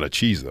 That's a lot of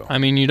cheese, though. I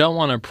mean, you don't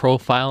want to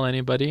profile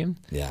anybody.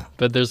 Yeah.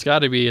 But there's got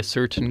to be a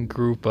certain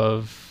group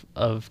of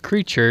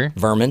creature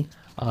vermin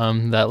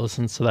that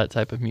listens to that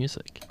type of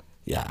music.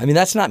 Yeah. I mean,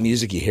 that's not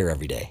music you hear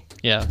every day.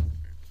 Yeah.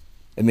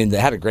 I mean, they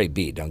had a great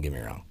beat, don't get me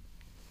wrong.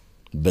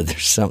 But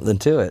there's something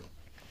to it.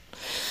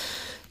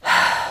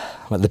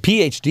 Well, the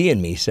PhD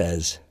in me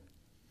says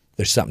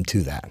there's something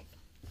to that.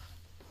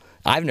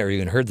 I've never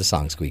even heard the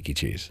song Squeaky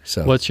Cheese.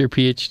 So what's your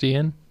PhD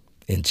in?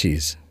 In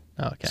cheese.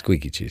 Oh, okay.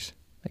 Squeaky cheese.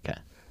 Okay.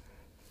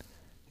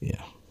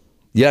 Yeah.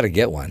 You ought to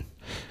get one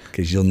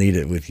because you'll need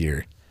it with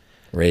your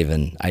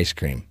Raven ice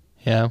cream.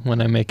 Yeah, when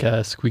I make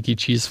a squeaky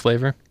cheese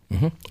flavor.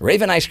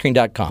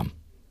 RavenIceCream.com.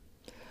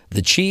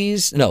 The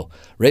cheese, no,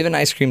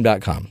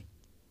 RavenIceCream.com.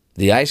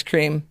 The ice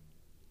cream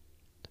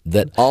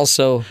that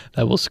also...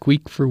 that will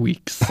squeak for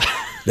weeks.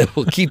 That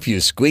will keep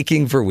you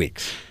squeaking for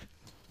weeks.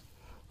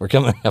 We're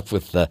coming up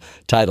with the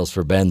titles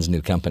for Ben's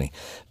new company.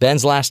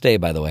 Ben's last day,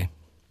 by the way.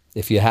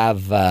 If you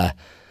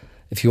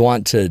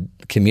want to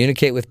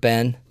communicate with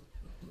Ben,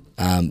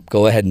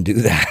 go ahead and do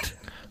that.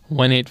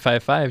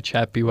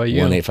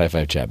 1-855-CHAT-BYU.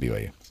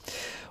 1-855-CHAT-BYU.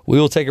 We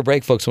will take a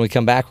break, folks. When we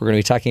come back, we're going to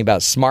be talking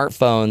about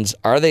smartphones.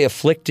 Are they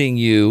afflicting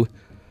you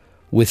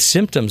with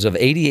symptoms of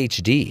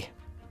ADHD?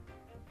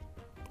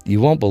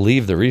 You won't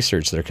believe the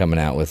research they're coming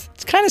out with.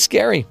 It's kind of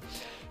scary.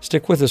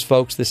 Stick with us,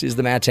 folks. This is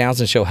the Matt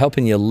Townsend Show,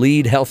 helping you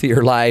lead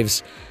healthier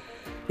lives,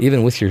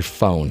 even with your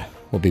phone.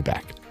 We'll be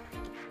back.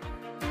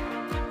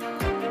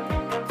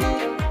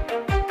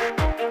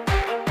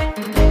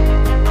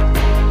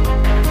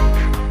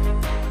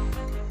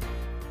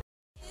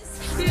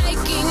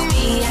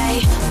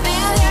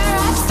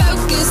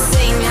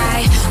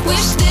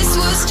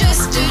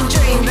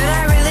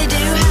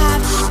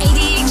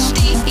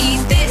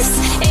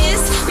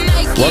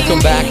 Welcome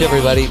back,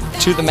 everybody,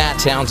 to the Matt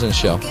Townsend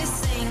Show.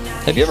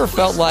 Have you ever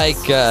felt like,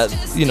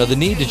 the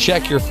need to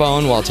check your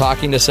phone while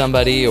talking to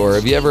somebody, or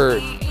have you ever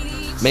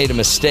made a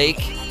mistake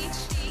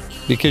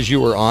because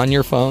you were on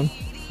your phone?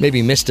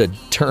 Maybe missed a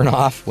turn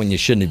off when you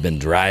shouldn't have been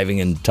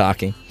driving and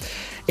talking?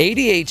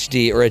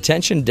 ADHD, or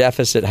attention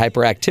deficit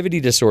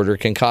hyperactivity disorder,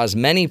 can cause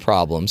many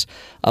problems.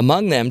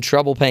 Among them,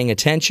 trouble paying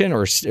attention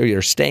or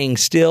staying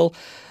still.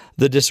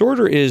 The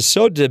disorder is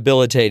so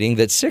debilitating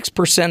that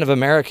 6% of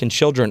American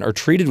children are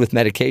treated with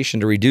medication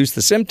to reduce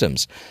the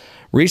symptoms.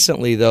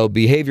 Recently, though,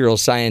 behavioral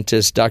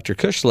scientist Dr.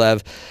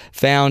 Kushlev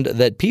found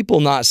that people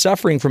not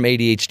suffering from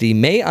ADHD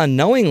may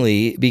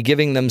unknowingly be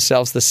giving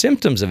themselves the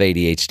symptoms of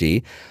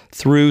ADHD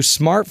through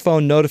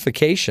smartphone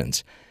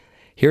notifications.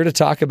 Here to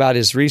talk about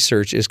his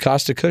research is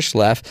Kosta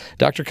Kushlev.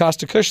 Dr.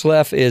 Kosta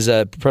Kushlev is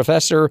a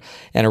professor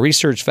and a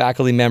research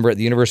faculty member at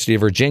the University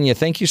of Virginia.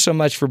 Thank you so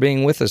much for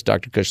being with us,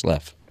 Dr.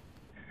 Kushlev.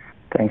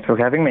 Thanks for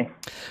having me.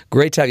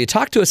 Great to have you.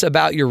 Talk to us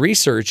about your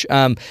research.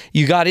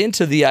 You got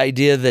into the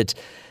idea that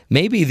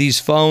maybe these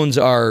phones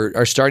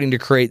are starting to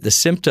create the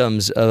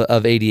symptoms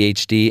of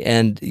ADHD,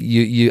 and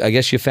I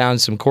guess you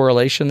found some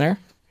correlation there?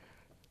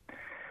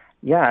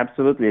 Yeah,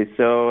 absolutely.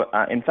 So,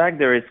 in fact,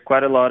 there is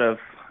quite a lot of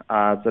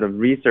sort of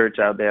research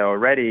out there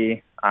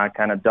already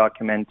kind of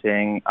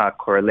documenting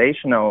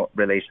correlational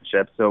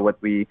relationships. So what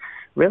we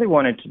really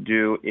wanted to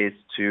do is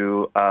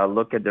to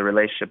look at the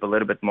relationship a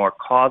little bit more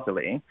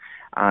causally.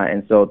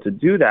 And so to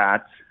do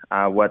that,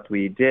 what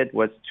we did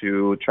was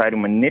to try to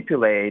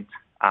manipulate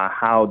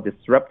how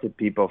disrupted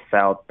people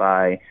felt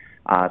by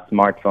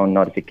smartphone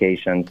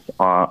notifications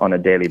on a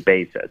daily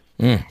basis.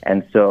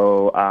 And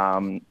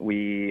so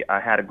we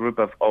had a group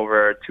of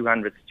over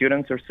 200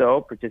 students or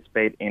so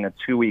participate in a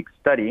 2-week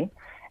study.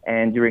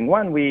 And during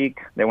 1 week,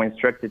 they were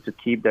instructed to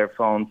keep their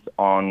phones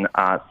on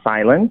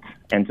silent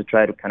and to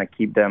try to kind of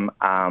keep them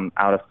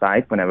out of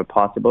sight whenever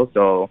possible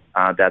so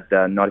that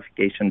the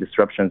notification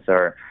disruptions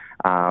are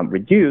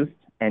reduced.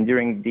 And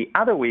during the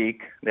other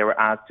week, they were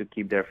asked to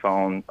keep their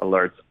phone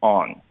alerts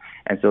on.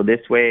 And so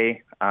this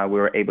way, we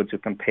were able to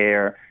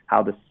compare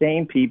how the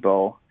same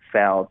people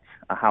felt,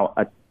 how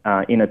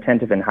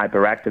inattentive and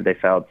hyperactive they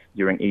felt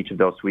during each of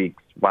those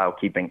weeks while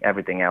keeping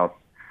everything else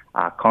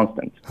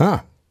constant.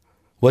 Huh.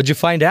 What'd you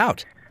find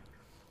out?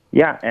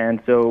 Yeah,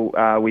 and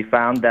so we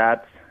found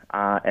that,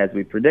 as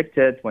we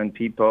predicted, when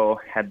people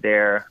had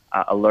their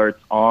alerts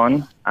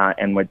on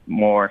and were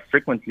more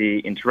frequently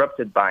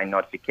interrupted by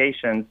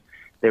notifications,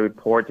 they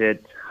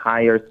reported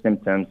higher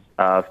symptoms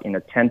of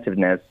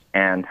inattentiveness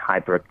and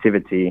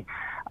hyperactivity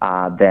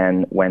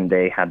than when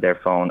they had their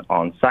phone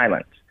on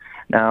silent.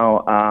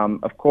 Now,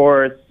 of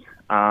course,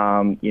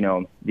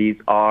 these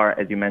are,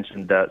 as you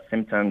mentioned, the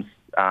symptoms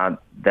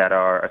that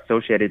are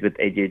associated with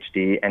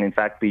ADHD, and in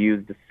fact, we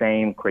use the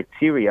same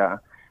criteria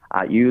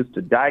used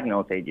to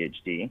diagnose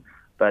ADHD,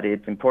 but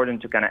it's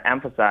important to kind of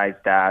emphasize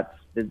that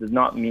this does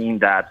not mean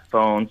that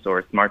phones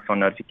or smartphone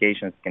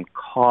notifications can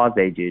cause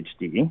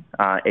ADHD.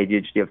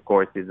 ADHD, of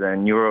course, is a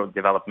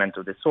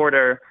neurodevelopmental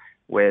disorder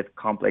with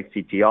complex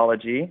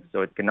etiology,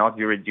 so it cannot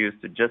be reduced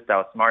to just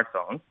our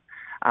smartphones.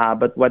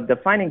 But what the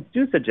findings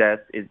do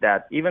suggest is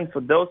that even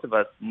for those of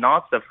us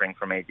not suffering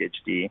from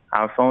ADHD,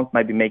 our phones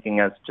might be making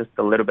us just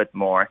a little bit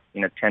more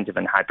inattentive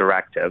and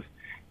hyperactive,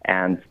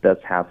 and thus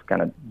have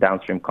kind of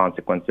downstream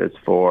consequences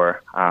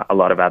for a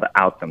lot of other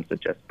outcomes,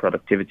 such as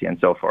productivity and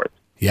so forth.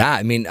 Yeah,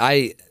 I mean,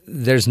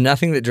 there's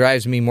nothing that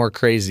drives me more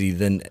crazy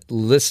than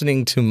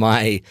listening to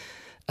my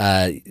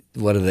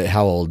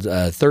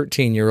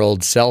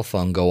 13-year-old cell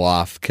phone go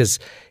off, because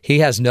he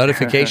has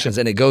notifications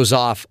and it goes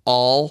off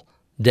all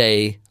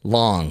day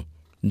long,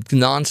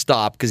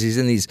 nonstop, because he's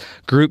in these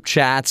group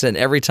chats and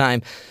every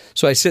time.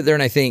 So I sit there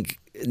and I think,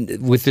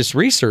 with this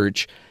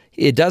research,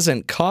 it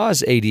doesn't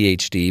cause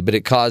ADHD, but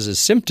it causes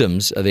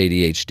symptoms of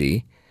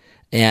ADHD.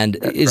 And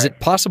is it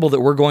possible that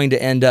we're going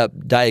to end up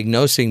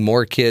diagnosing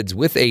more kids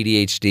with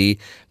ADHD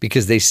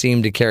because they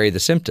seem to carry the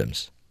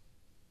symptoms?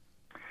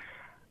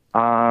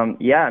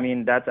 Yeah, I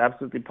mean, that's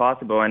absolutely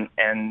possible.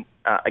 And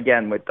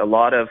again, with a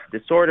lot of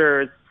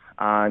disorders,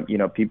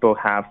 people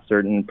have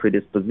certain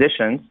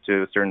predispositions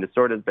to certain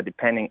disorders, but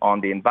depending on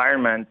the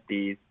environment,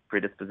 these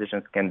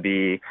predispositions can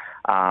be,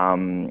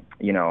 can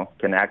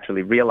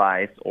actually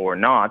realize or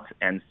not.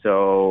 And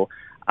so,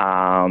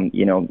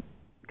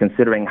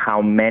 considering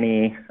how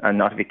many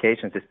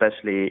notifications,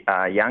 especially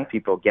young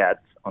people get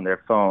on their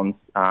phones,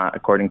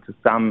 according to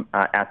some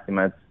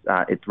estimates,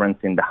 it runs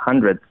in the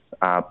hundreds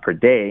per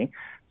day.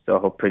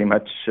 So pretty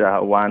much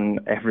one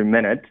every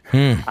minute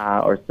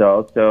or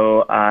so.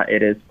 So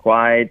it is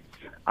quite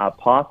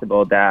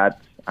possible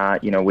that,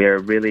 we're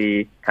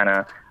really kind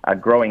of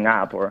growing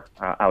up, or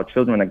our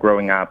children are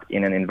growing up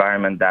in an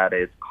environment that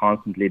is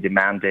constantly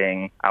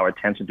demanding our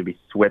attention to be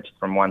switched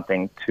from one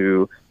thing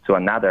to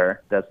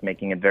another, thus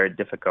making it very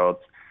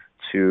difficult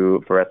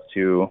for us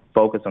to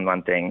focus on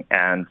one thing,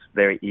 and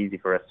very easy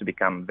for us to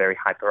become very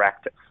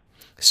hyperactive.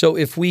 So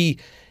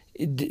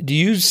do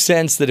you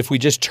sense that if we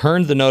just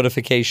turned the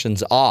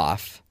notifications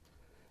off,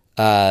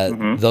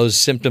 those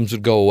symptoms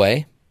would go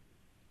away?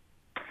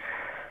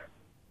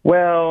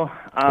 Well,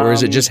 or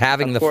is it just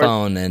having the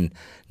phone and,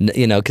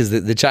 because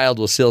the child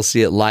will still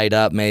see it light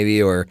up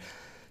maybe, or,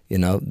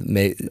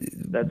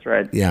 That's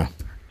right. Yeah.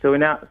 So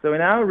in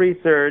our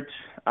research,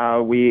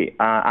 we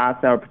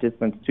asked our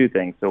participants two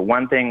things. So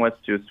one thing was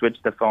to switch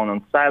the phone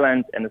on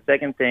silent, and the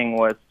second thing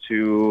was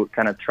to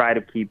kind of try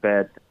to keep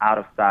it out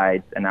of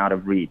sight and out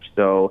of reach.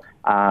 So,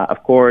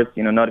 of course,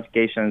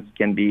 notifications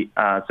can be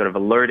sort of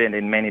alerted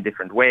in many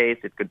different ways.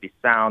 It could be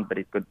sound, but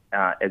it could,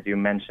 as you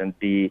mentioned,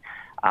 be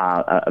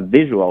a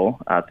visual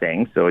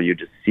thing. So you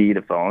just see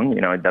the phone.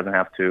 It doesn't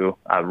have to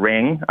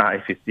ring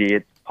if you see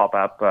it pop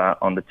up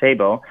on the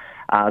table.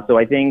 So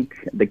I think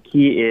the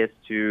key is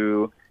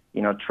to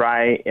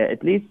try,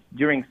 at least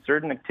during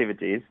certain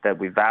activities that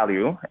we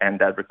value and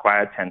that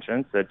require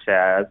attention, such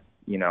as,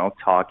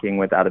 talking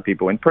with other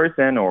people in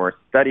person or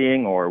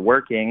studying or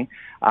working,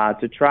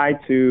 to try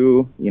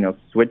to,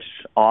 switch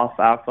off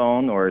our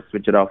phone or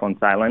switch it off on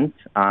silent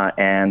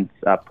and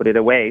put it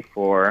away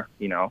for,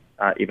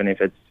 even if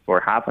it's for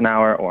half an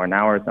hour or an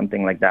hour or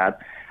something like that,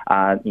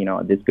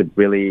 this could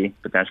really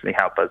potentially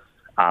help us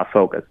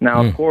focus.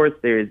 Now, of course,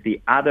 there is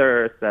the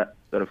other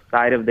sort of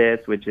side of this,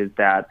 which is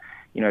that,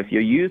 if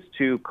you're used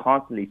to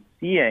constantly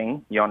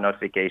seeing your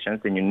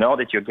notifications and you know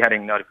that you're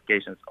getting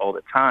notifications all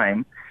the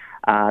time,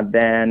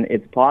 then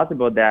it's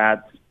possible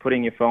that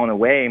putting your phone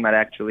away might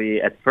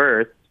actually at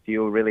first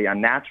feel really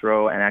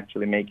unnatural and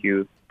actually make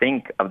you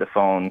think of the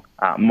phone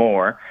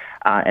more.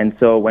 And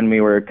so when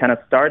we were kind of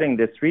starting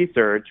this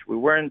research, we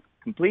weren't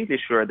completely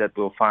sure that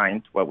we'll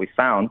find what we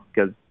found,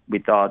 because we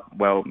thought,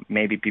 well,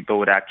 maybe people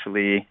would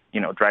actually,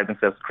 drive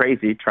themselves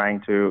crazy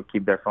trying to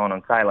keep their phone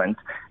on silent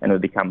and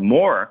would become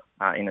more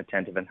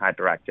inattentive and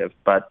hyperactive.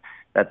 But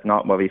that's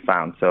not what we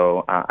found.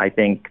 So I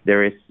think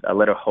there is a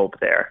little hope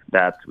there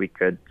that we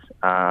could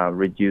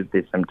reduce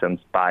these symptoms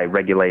by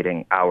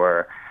regulating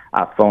our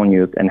phone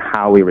use and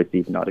how we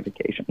receive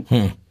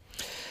notifications.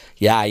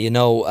 Yeah,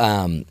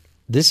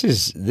 this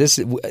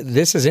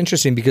is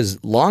interesting,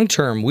 because long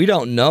term we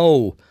don't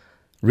know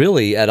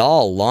really at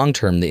all long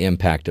term the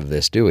impact of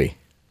this, do we?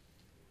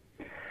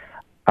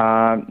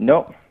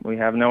 No, we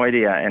have no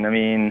idea. And I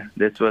mean,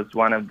 this was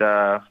one of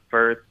the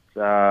first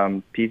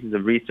pieces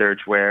of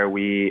research where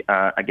we,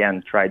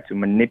 again, tried to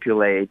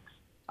manipulate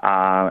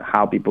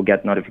how people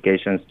get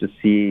notifications to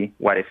see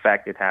what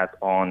effect it has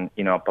on,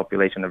 a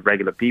population of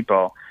regular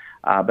people.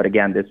 But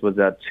again, this was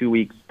a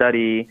 2-week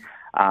study,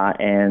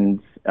 and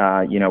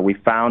we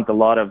found a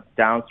lot of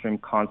downstream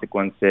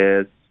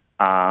consequences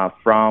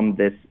from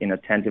this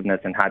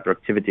inattentiveness and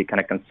hyperactivity, kind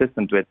of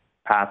consistent with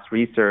past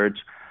research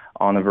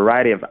on a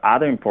variety of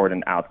other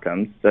important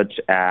outcomes, such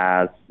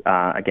as,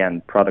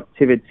 again,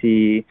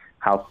 productivity,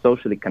 how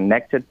socially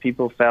connected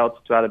people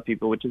felt to other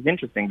people, which is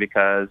interesting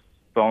because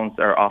phones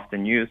are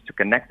often used to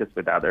connect us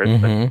with others,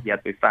 but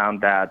yet we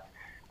found that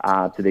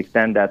to the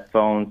extent that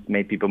phones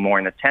made people more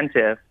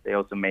inattentive, they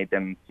also made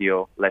them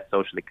feel less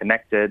socially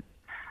connected.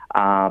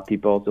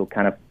 People also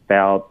kind of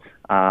felt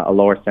a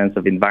lower sense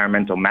of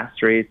environmental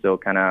mastery, so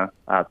kind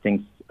of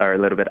things are a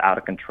little bit out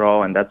of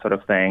control and that sort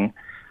of thing.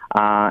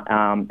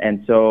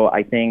 And so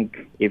I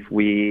think if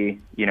we,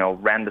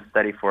 ran the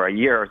study for a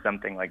year or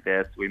something like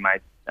this, we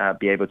might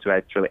be able to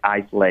actually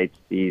isolate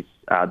these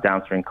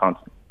downstream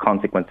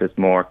consequences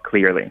more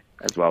clearly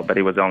as well. But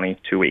it was only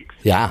 2 weeks.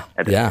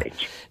 At this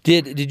stage.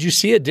 Did you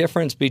see a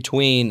difference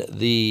between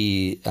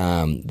the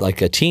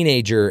like a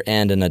teenager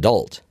and an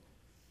adult?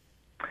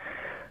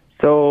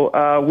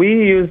 So we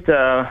used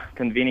a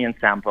convenience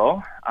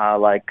sample,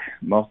 like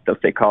most of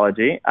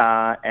psychology,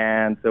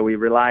 and so we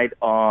relied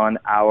on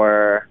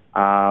our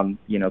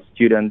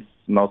students,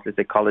 mostly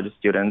psychology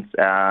students,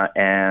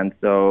 and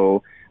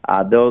so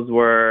those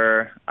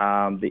were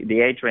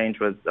the age range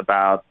was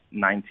about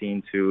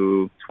 19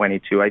 to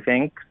 22, I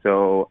think,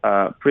 so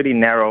pretty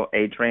narrow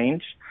age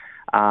range.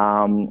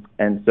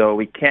 And so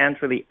we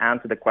can't really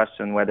answer the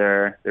question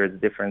whether there's a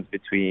difference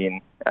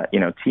between,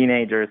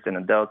 teenagers and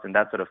adults and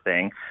that sort of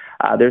thing.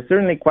 There's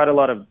certainly quite a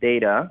lot of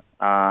data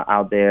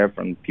out there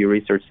from Pew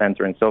Research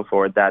Center and so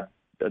forth that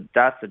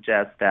does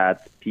suggest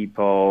that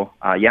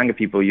younger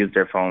people use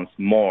their phones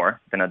more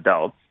than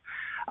adults.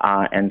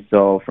 And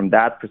so from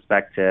that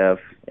perspective,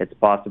 it's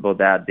possible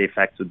that the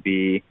effects would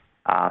be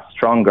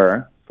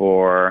stronger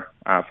for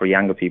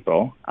younger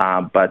people,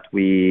 but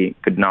we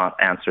could not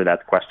answer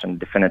that question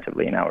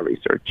definitively in our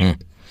research.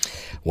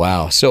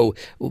 Wow. So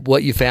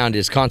what you found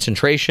is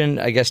concentration,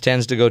 I guess,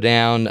 tends to go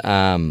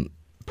down,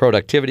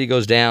 productivity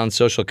goes down,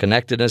 social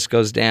connectedness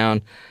goes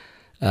down,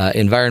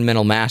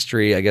 environmental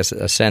mastery, I guess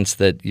a sense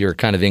that you're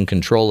kind of in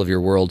control of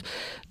your world.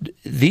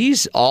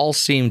 These all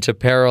seem to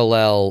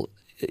parallel,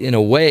 in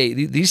a way,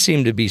 these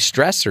seem to be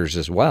stressors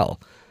as well.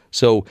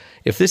 So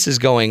if this is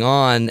going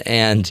on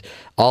and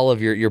all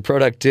of your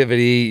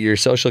productivity, your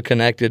social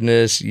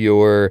connectedness,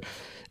 your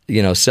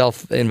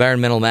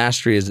environmental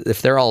mastery,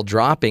 if they're all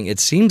dropping, it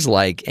seems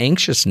like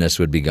anxiousness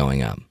would be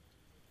going up.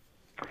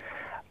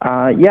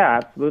 Yeah,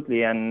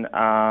 absolutely. And,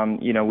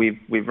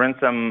 we've run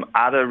some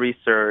other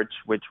research,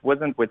 which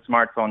wasn't with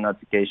smartphone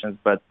notifications,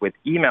 but with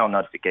email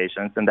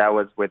notifications. And that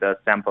was with a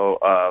sample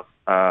of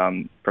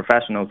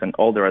professionals and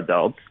older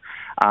adults.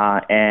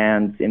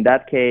 And in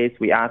that case,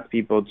 we asked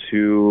people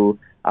to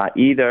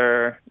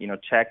either,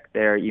 check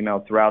their email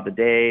throughout the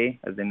day,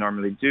 as they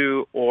normally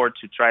do, or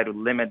to try to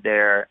limit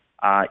their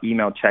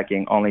email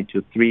checking only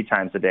to 3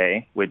 times a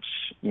day, which,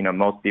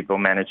 most people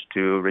managed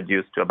to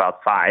reduce to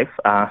about 5.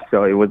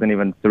 So it wasn't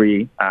even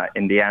 3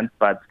 in the end.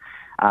 But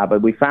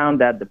we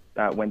found that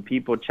when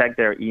people check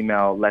their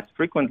email less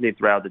frequently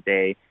throughout the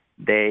day,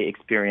 they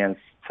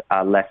experienced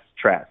less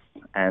stress.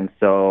 And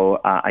so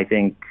I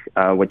think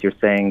what you're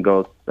saying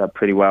goes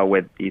pretty well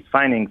with these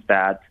findings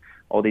that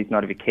all these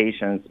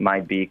notifications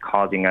might be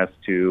causing us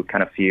to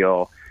kind of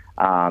feel,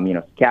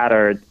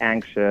 scattered,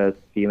 anxious,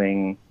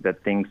 feeling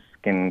that things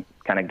can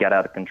kind of get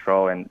out of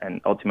control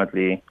and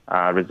ultimately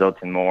result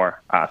in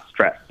more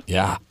stress.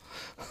 Yeah.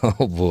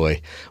 Oh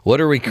boy, what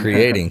are we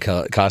creating,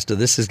 Costa?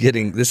 This is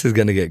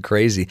going to get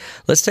crazy.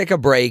 Let's take a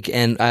break,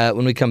 and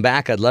when we come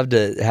back, I'd love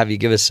to have you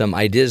give us some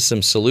ideas,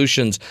 some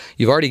solutions.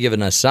 You've already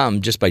given us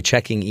some just by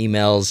checking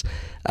emails,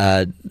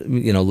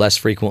 less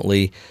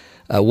frequently.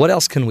 What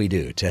else can we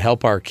do to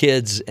help our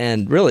kids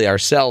and really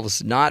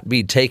ourselves not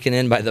be taken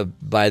in by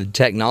the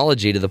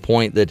technology to the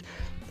point that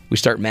we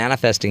start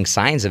manifesting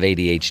signs of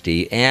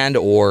ADHD and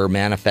or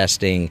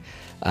manifesting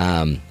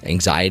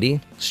anxiety,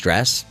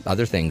 stress,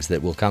 other things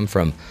that will come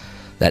from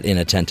that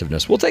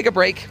inattentiveness. We'll take a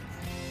break,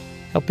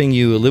 helping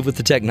you live with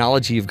the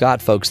technology you've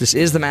got, folks. This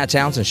is the Matt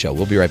Townsend Show.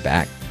 We'll be right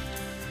back.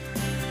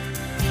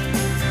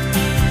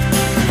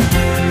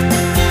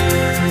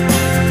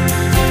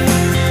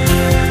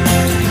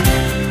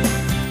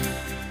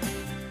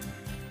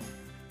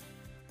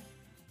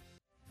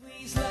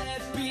 Please let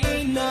it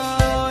be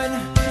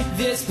known,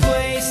 this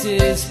place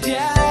is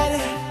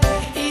dead.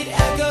 It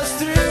echoes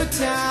through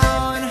town.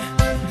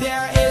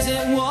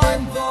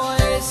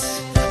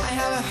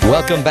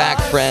 Welcome back,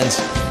 friends,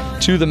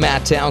 to the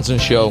Matt Townsend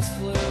Show.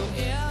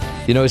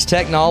 Is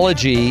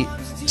technology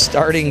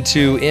starting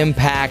to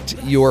impact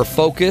your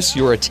focus,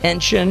 your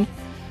attention?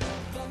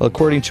 Well,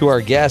 according to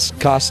our guest,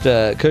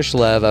 Kosta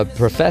Kushlev, a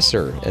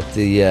professor at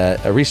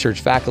a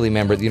research faculty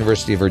member at the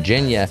University of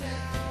Virginia,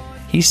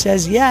 he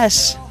says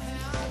yes.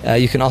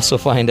 You can also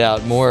find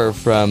out more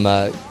from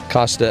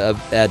Costa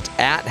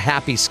at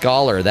Happy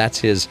Scholar. That's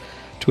his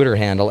Twitter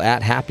handle,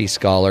 at Happy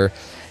Scholar.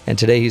 And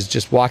today he's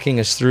just walking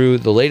us through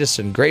the latest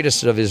and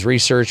greatest of his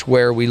research,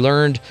 where we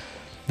learned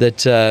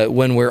that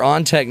when we're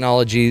on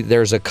technology,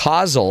 there's a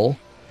causal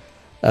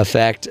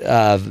effect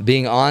of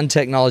being on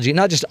technology,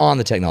 not just on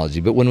the technology,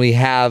 but when we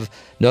have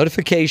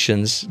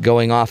notifications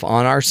going off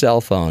on our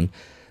cell phone,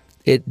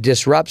 it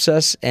disrupts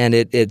us and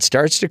it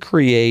starts to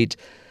create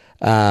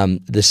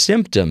the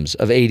symptoms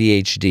of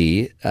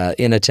ADHD,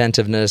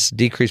 inattentiveness,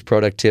 decreased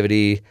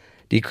productivity,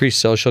 decreased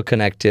social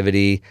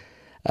connectivity,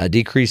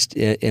 decreased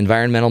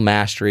environmental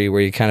mastery,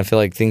 where you kind of feel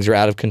like things are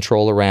out of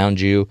control around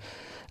you,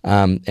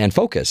 and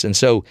focus. And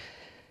so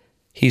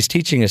he's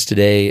teaching us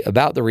today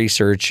about the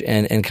research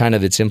and kind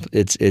of its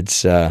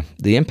the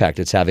impact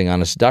it's having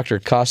on us. Dr.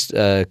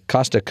 Costa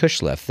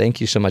Kushlev, thank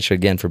you so much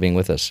again for being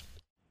with us.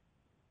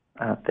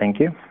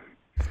 Thank you.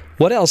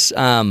 What else?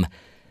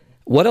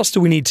 What else do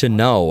we need to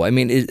know? I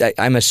mean,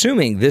 I'm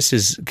assuming this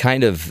is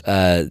kind of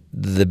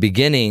the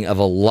beginning of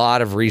a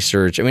lot of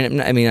research. I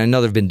mean, I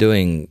know they've been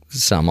doing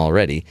some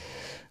already,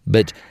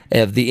 but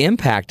of the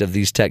impact of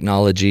these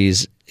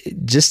technologies,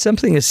 just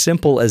something as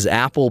simple as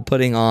Apple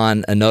putting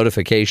on a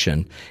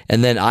notification,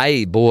 and then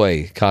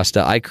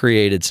Costa, I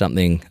created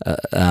something.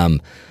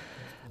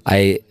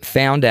 I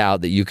found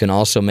out that you can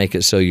also make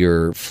it so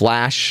your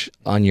flash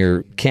on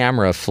your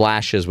camera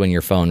flashes when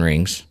your phone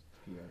rings.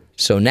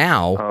 So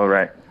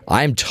now,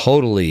 I'm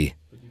totally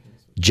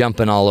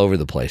jumping all over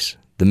the place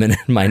the minute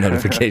my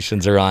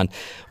notifications are on.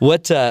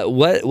 What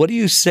do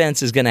you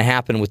sense is going to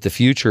happen with the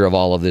future of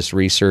all of this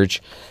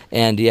research?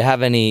 And do you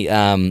have any,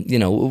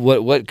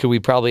 what could we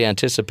probably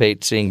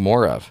anticipate seeing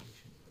more of?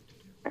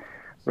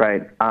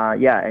 Right.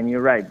 Yeah, and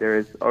you're right. There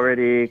is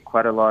already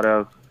quite a lot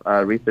of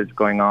research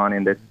going on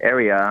in this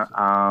area.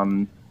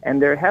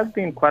 And there has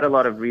been quite a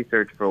lot of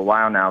research for a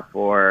while now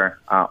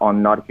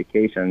on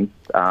notifications.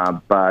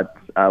 But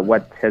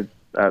what has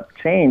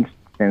changed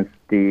since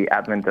the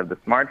advent of the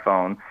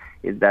smartphone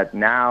is that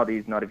now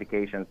these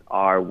notifications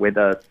are with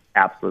us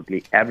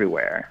absolutely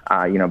everywhere.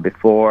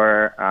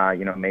 Before,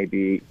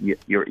 maybe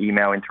your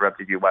email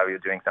interrupted you while you're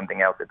doing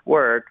something else at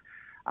work.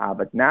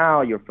 But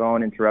now your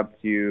phone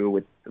interrupts you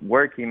with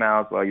work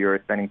emails while you're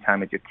spending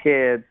time with your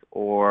kids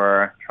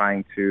or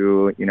trying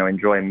to,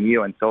 enjoy a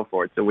meal and so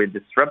forth. So we're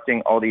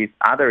disrupting all these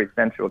other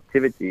essential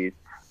activities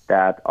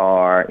that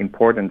are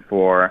important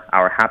for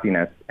our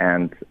happiness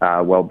and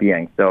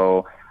well-being.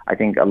 So I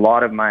think a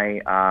lot of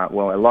my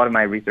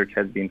research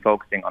has been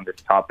focusing on this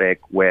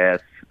topic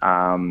with,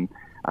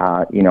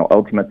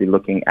 ultimately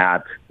looking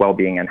at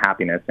well-being and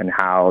happiness and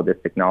how this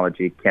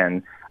technology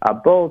can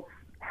both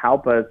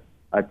help us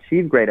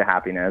achieve greater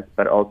happiness,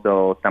 but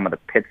also some of the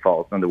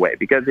pitfalls on the way.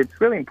 Because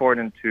it's really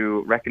important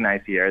to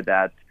recognize here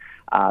that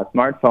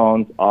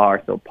smartphones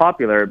are so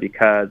popular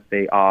because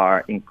they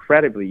are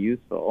incredibly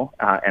useful.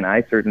 And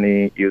I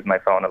certainly use my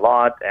phone a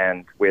lot.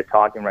 And we're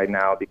talking right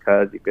now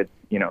because you could,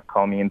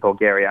 call me in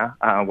Bulgaria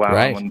while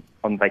I'm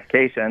on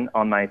vacation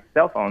on my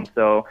cell phone.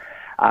 So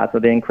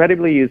they're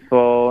incredibly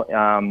useful.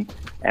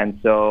 And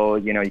so,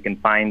 you can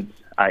find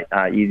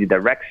easy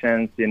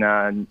directions in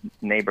a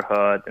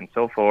neighborhood and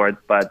so forth.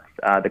 But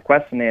the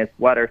question is,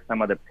 what are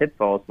some of the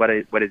pitfalls? What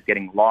is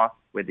getting lost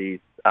with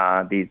these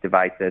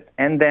devices?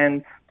 And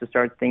then to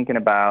start thinking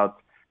about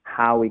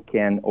how we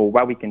can, or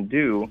what we can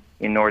do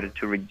in order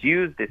to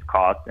reduce this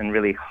cost and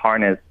really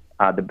harness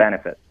the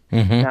benefits.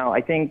 Mm-hmm. Now,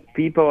 I think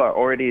people are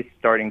already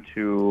starting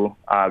to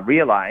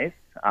realize,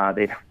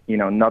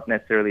 not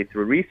necessarily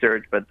through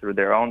research, but through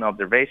their own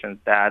observations,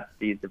 that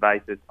these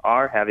devices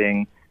are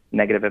having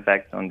negative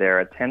effects on their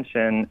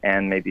attention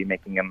and maybe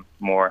making them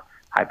more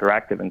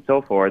hyperactive and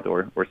so forth,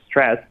 or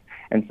stressed.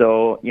 And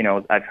so,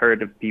 I've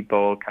heard of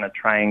people kind of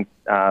trying,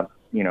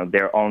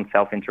 their own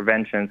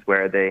self-interventions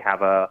where they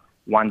have a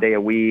 1 day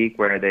a week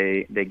where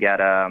they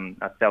get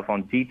a cell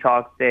phone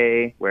detox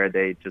day where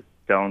they just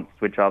don't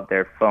switch off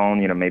their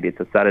phone. Maybe it's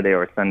a Saturday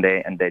or a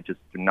Sunday and they just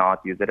do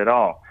not use it at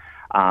all.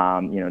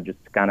 Just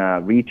kind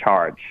of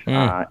recharge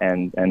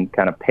and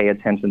kind of pay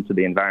attention to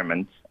the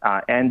environment.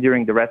 And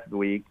during the rest of the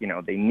week,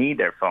 they need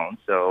their phone.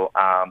 So,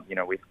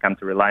 we've come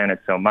to rely on it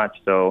so much.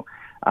 So,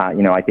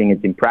 I think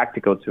it's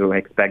impractical to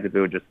expect that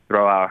we would just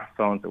throw our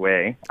phones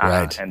away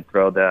and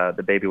throw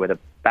the baby with the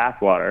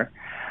bathwater.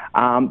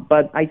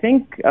 But I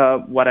think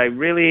what I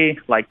really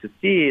like to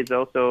see is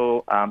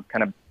also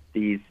kind of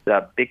these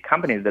big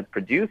companies that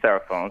produce our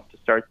phones to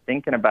start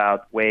thinking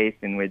about ways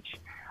in which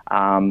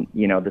the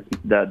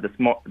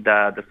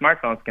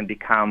smartphones can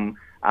become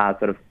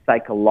sort of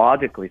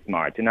psychologically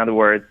smart. In other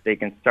words, they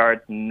can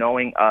start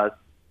knowing us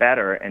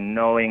better and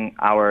knowing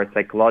our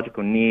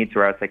psychological needs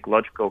or our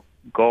psychological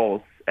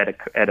goals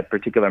at a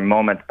particular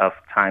moment of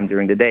time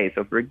during the day.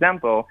 So, for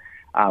example,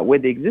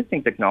 with the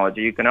existing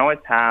technology, you can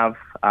already have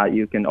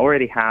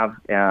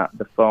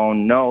the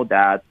phone know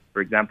that,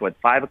 for example, at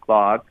 5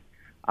 o'clock,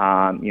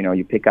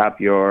 you pick up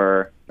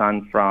your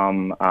son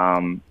from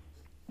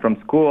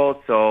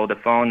school, so the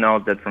phone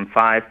knows that from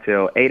 5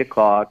 till 8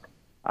 o'clock,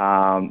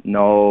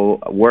 no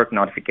work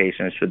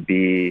notifications should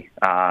be,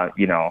 that's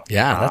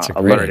a great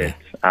alerted.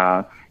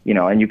 idea.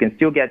 And you can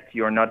still get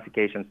your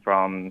notifications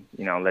from,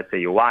 let's say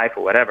your wife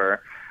or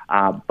whatever.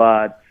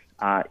 But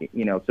I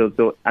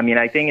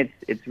think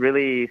it's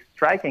really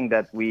striking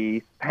that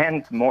we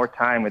spend more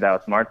time with our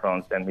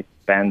smartphones than we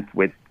spend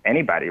with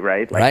anybody,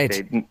 right?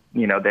 Right.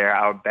 They're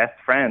our best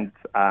friends,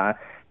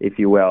 if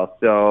you will.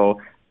 So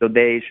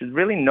they should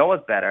really know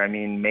us better. I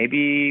mean,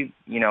 maybe,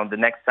 the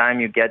next time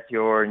you get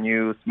your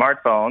new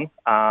smartphone,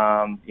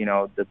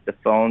 the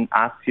phone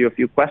asks you a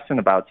few questions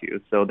about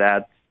you so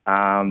that,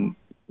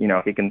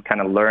 he can kind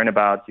of learn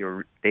about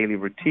your daily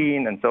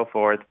routine and so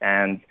forth.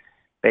 And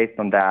based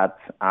on that,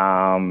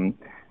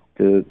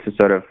 to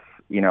sort of,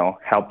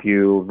 help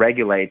you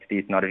regulate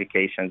these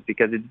notifications,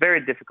 because it's very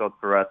difficult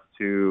for us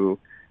to,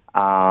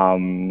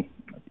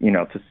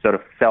 to sort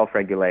of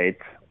self-regulate,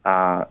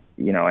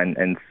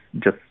 and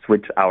just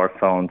switch our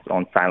phones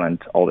on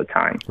silent all the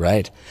time.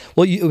 Right.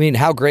 Well,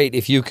 how great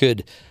if you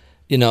could,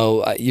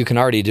 you can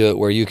already do it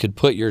where you could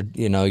put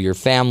your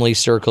family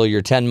circle,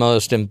 your 10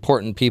 most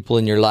important people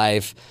in your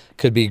life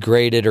could be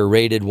graded or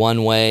rated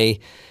one way.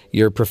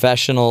 Your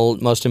professional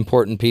most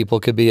important people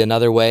could be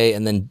another way.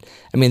 And then,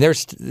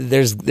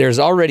 there's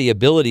already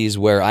abilities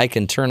where I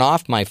can turn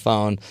off my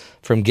phone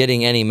from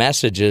getting any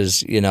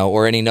messages,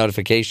 or any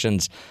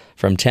notifications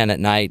from 10 at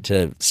night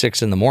to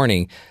 6 in the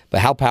morning. But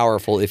how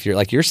powerful if you're,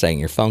 like you're saying,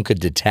 your phone could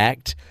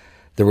detect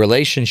the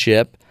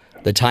relationship,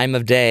 the time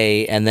of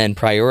day, and then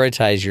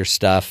prioritize your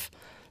stuff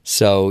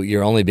so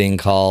you're only being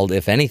called,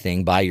 if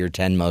anything, by your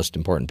 10 most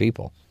important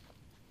people.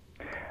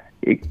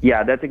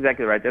 Yeah, that's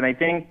exactly right. And I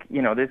think,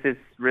 this is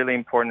really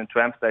important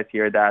to emphasize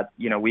here that,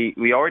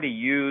 we already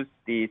use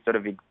the sort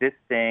of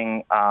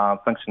existing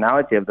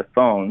functionality of the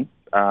phone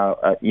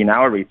in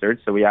our research.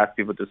 So we asked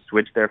people to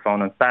switch their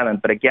phone on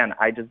silent. But again,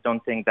 I just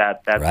don't think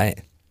that's, right.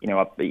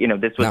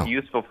 This was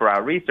useful for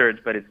our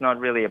research, but it's not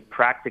really a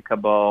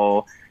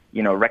practicable,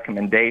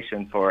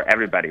 recommendation for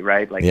everybody,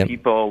 right? Like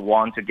people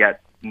want to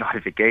get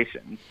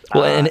notifications.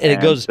 Well, and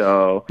it goes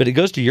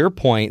to your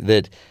point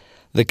that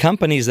the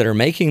companies that are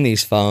making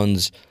these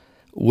phones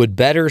would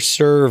better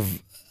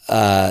serve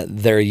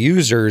their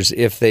users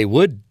if they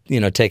would,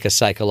 take a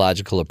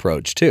psychological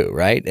approach too,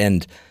 right?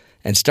 And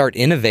start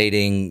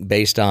innovating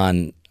based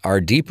on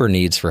our deeper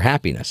needs for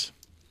happiness.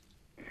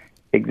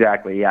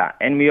 Exactly, yeah.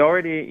 And we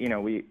already,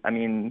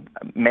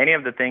 many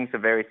of the things are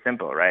very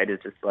simple, right?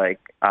 It's just like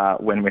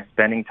when we're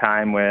spending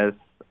time with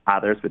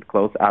others, with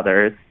close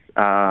others,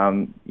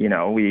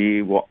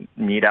 we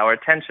need our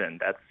attention.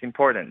 That's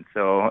important.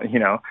 So,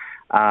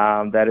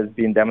 that has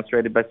been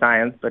demonstrated by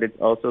science, but it's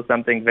also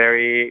something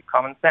very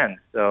common sense.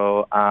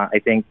 So I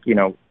think,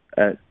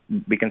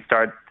 we can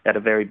start at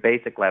a very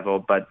basic level,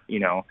 but,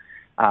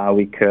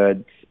 we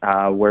could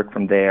work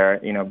from there,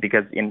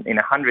 because in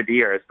 100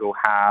 years we'll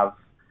have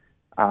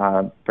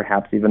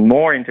perhaps even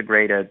more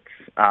integrated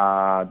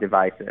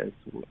devices.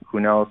 Who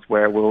knows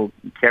where we'll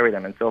carry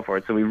them and so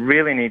forth. So we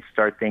really need to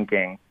start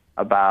thinking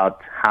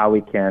about how we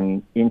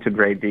can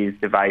integrate these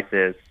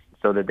devices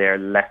so that they're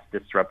less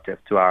disruptive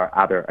to our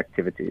other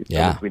activities.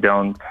 Yeah. So that we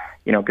don't,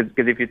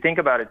 because if you think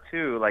about it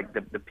too, like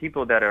the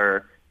people that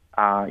are,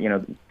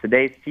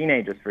 today's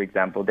teenagers, for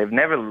example, they've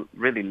never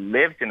really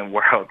lived in a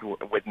world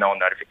with no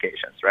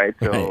notifications, right?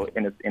 So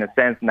in a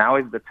sense, now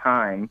is the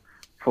time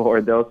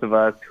for those of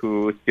us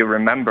who still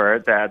remember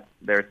that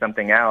there's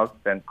something else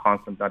than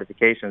constant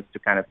notifications to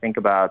kind of think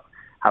about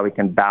how we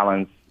can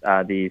balance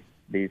these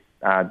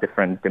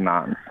different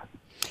demands.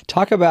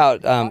 Talk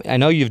about, I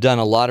know you've done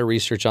a lot of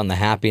research on the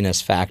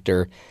happiness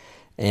factor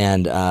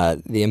and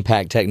the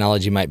impact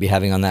technology might be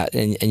having on that,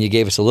 and you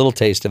gave us a little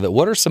taste of it.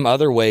 What are some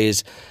other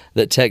ways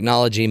that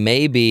technology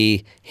may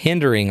be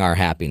hindering our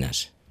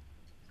happiness?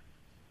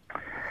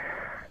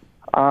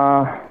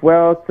 One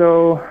of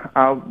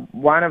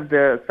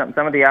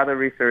some of the other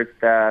research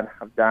that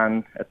I've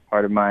done as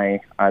part of my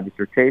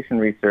dissertation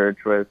research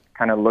was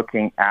kind of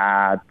looking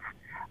at,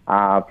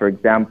 for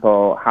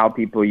example, how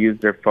people use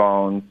their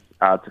phones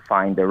to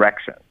find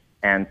directions.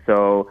 And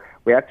so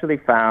we actually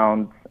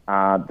found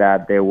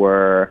that there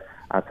were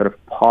sort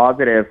of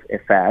positive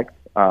effects,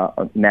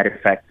 net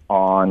effects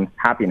on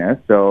happiness.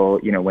 So,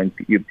 when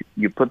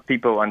you put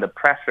people under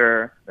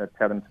pressure,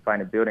 tell them to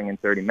find a building in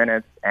 30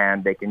 minutes,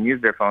 and they can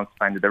use their phones to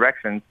find the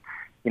directions,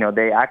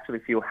 they actually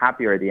feel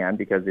happier at the end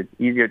because it's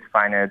easier to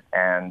find it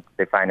and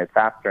they find it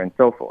faster and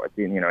so forth.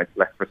 It's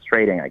less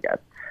frustrating, I guess.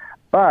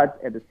 But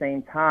at the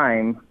same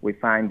time, we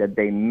find that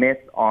they miss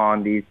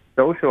on these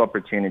social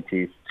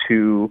opportunities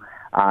to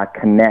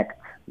connect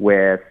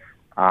with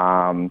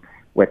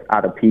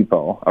other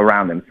people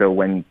around them. So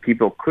when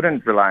people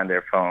couldn't rely on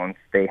their phones,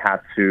 they had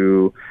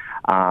to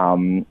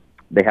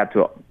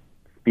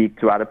speak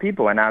to other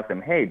people and ask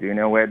them, "Hey, do you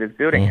know where this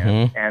building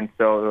is?" And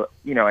so,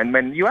 and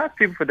when you ask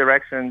people for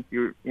directions,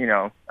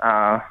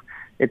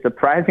 it's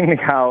surprisingly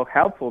how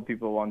helpful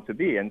people want to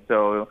be. And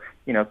so,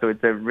 so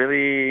it's a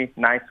really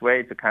nice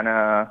way to kind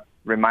of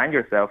remind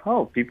yourself,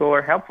 oh, people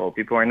are helpful,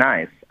 people are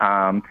nice.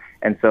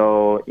 And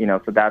so,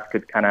 so that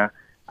could kind of,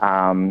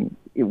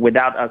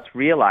 without us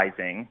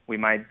realizing, we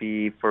might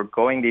be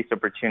foregoing these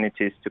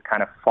opportunities to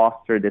kind of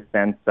foster this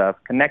sense of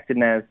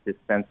connectedness, this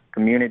sense of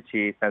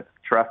community, sense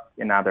of trust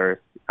in others,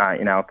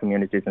 in our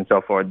communities and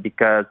so forth,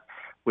 because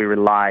we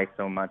rely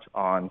so much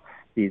on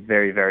these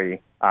very,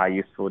 very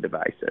useful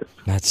devices.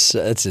 That's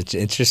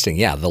interesting.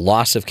 Yeah, the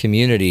loss of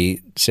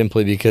community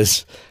simply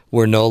because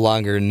we're no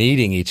longer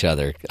needing each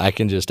other. I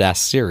can just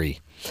ask Siri.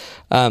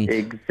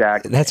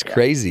 Exactly. That's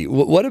crazy.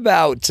 What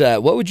about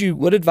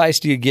what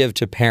advice do you give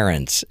to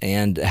parents,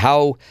 and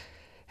how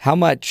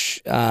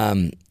much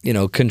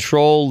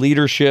control,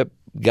 leadership,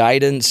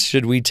 guidance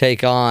should we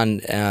take on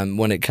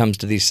when it comes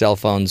to these cell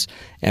phones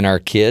and our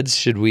kids?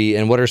 Should we?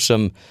 And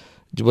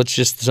what's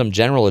just some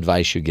general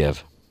advice you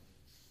give?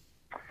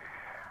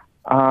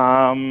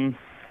 I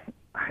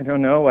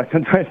don't know what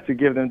advice to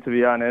give them, to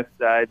be honest.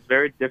 It's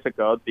very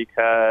difficult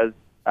because,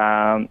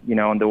 on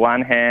the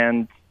one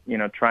hand,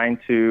 trying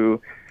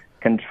to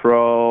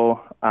control,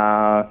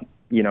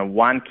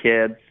 one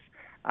kid's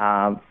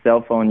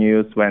cell phone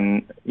use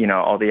when,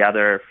 all the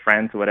other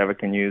friends or whatever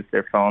can use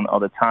their phone all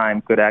the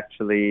time could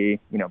actually,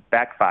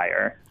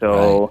 backfire.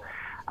 So,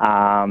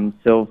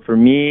 so for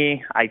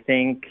me, I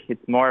think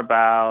it's more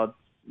about,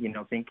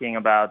 thinking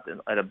about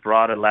at a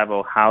broader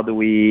level, how do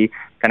we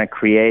kind of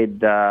create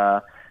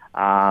the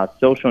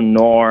social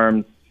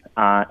norms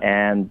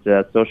and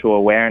social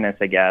awareness,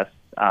 I guess,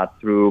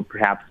 through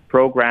perhaps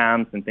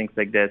programs and things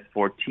like this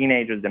for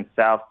teenagers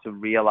themselves to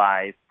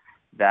realize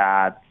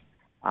that,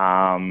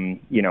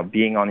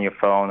 being on your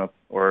phone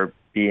or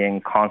being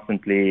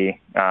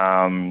constantly,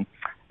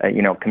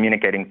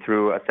 communicating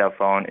through a cell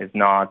phone is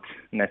not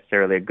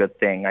necessarily a good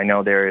thing. I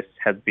know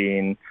has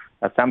been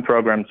some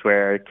programs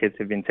where kids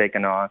have been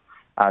taken on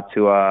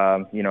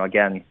to,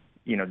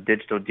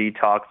 digital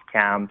detox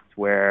camps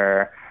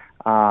where,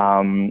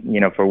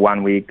 for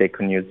 1 week they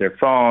couldn't use their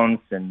phones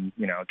and,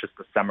 just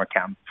a summer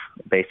camp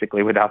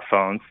basically without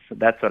phones,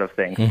 that sort of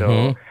thing. Mm-hmm.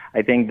 So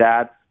I think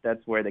that's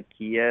where the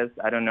key is.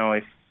 I don't know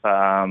if,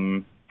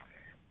 how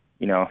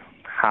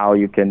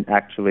you can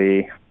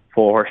actually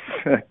force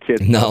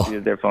kids to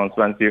use their phones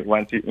once you,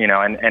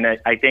 and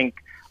I think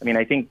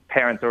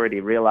parents already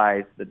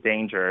realize the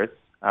dangers,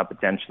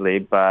 potentially,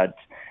 but,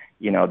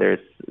 there's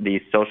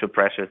these social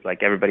pressures,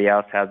 like everybody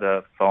else has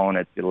a phone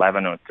at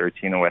 11 or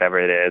 13 or whatever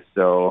it is.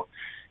 So,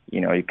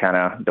 you kind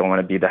of don't want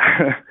to be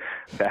that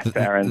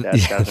parent that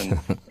doesn't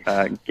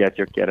get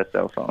your kid a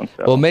cell phone.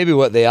 So. Well, maybe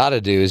what they ought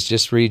to do is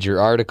just read your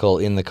article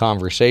in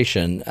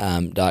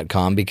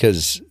theconversation.com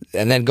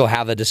and then go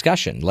have a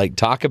discussion. Like,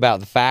 talk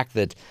about the fact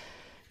that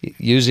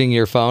using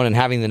your phone and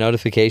having the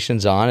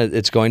notifications on,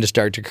 it's going to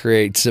start to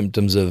create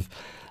symptoms of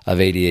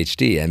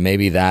ADHD, and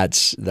maybe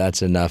that's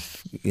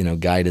enough,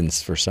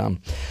 guidance for some.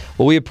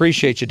 Well, we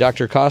appreciate you,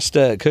 Dr.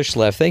 Costa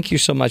Kushlev. Thank you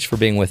so much for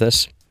being with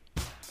us.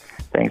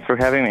 Thanks for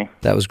having me.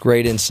 That was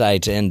great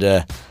insight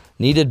and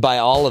needed by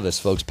all of us,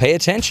 folks. Pay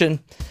attention.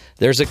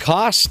 There's a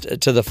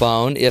cost to the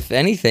phone. If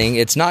anything,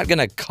 it's not going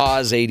to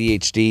cause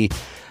ADHD,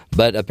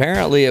 but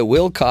apparently it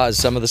will cause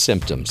some of the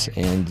symptoms,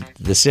 and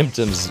the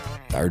symptoms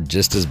are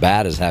just as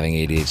bad as having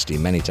ADHD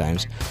many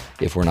times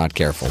if we're not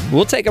careful.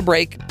 We'll take a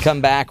break,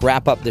 come back,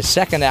 wrap up the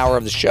second hour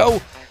of the show.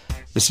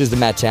 This is the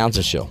Matt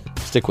Townsend Show.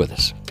 Stick with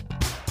us.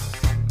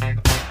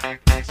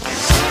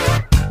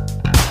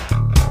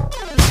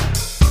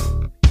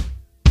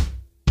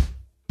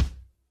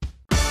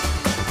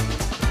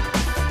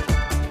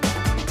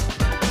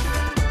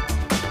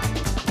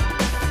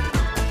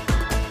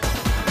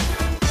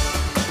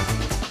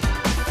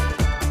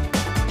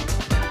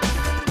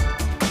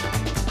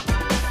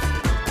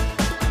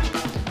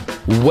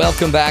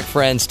 Welcome back,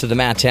 friends, to the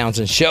Matt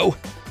Townsend Show.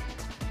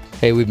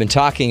 Hey, we've been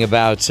talking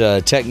about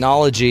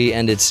technology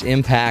and its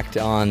impact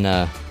on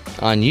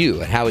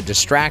you and how it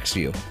distracts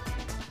you.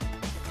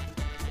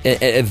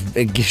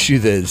 It gives you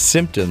the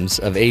symptoms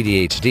of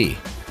ADHD.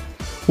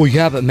 Well,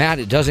 yeah, but Matt,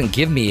 it doesn't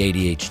give me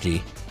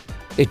ADHD.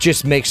 It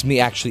just makes me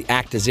actually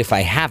act as if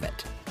I have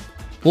it.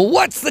 Well,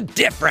 what's the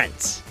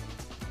difference?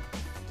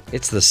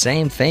 It's the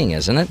same thing,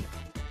 isn't it?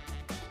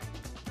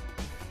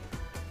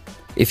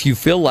 If you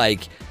feel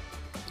like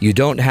you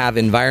don't have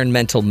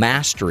environmental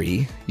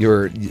mastery,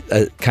 you're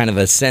kind of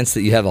a sense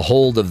that you have a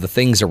hold of the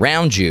things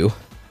around you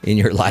in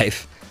your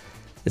life,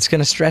 it's going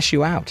to stress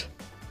you out.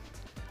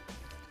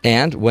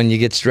 And when you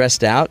get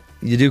stressed out,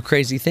 you do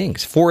crazy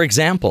things. For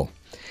example,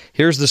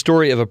 here's the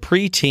story of a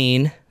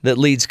preteen that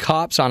leads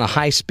cops on a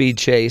high-speed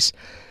chase.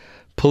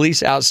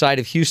 Police outside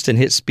of Houston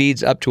hit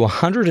speeds up to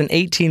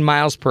 118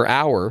 miles per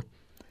hour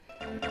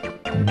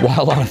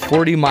while on a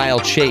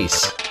 40-mile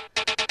chase.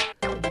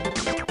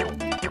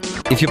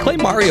 If you play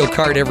Mario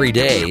Kart every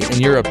day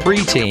and you're a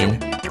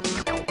preteen,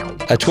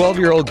 a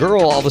 12-year-old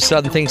girl all of a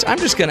sudden thinks, I'm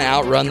just going to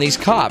outrun these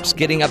cops,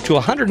 getting up to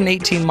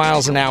 118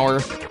 miles an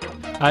hour.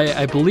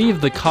 I believe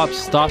the cops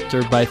stopped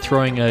her by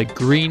throwing a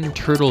green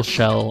turtle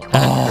shell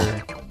at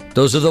her.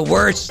 Those are the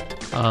worst.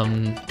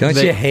 Don't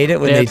you hate it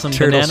when they had some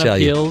turtle banana shell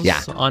you? peels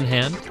Yeah. on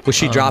hand. Was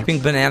she dropping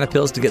banana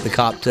peels to get the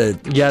cop to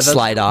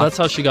slide off? That's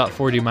how she got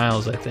 40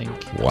 miles, I think.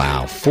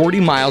 Wow, 40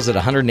 miles at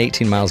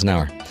 118 miles an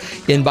hour.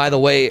 And by the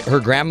way, her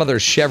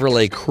grandmother's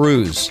Chevrolet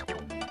Cruze.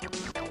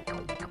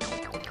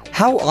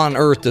 How on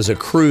earth does a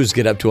Cruze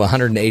get up to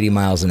 180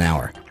 miles an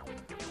hour?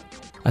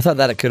 I thought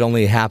that it could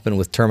only happen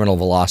with terminal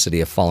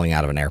velocity of falling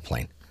out of an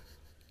airplane.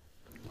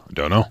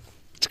 Don't know.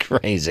 It's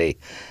crazy.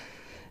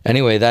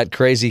 Anyway, that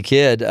crazy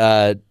kid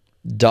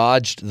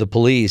dodged the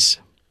police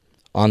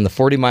on the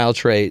 40-mile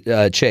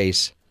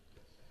chase.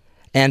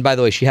 And by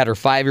the way, she had her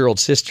 5-year-old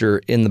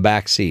sister in the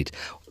back seat.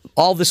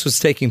 All this was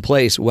taking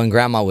place when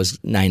Grandma was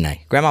 9.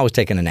 Grandma was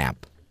taking a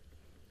nap.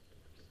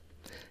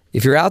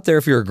 If you're out there,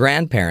 if you're a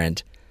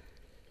grandparent,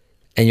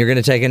 and you're going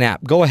to take a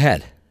nap, go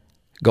ahead.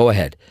 Go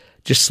ahead.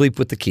 Just sleep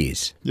with the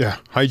keys. Yeah,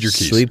 hide your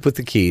keys. Sleep with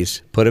the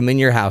keys. Put them in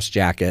your house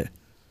jacket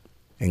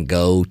and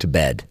go to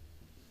bed.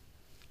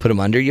 Put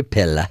them under your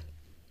pillow.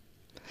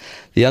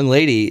 The young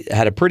lady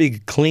had a pretty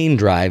clean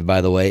drive,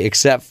 by the way,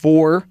 except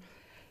for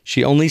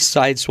she only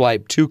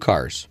sideswiped 2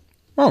 cars.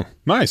 Oh,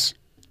 nice.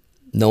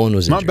 No one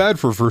was injured. Not bad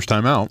for a first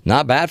time out.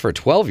 Not bad for a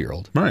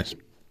 12-year-old. Nice.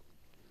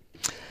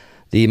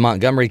 The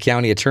Montgomery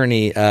County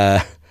attorney,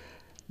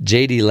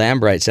 J.D.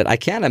 Lambright, said, I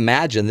can't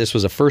imagine this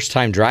was a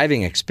first-time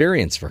driving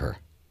experience for her.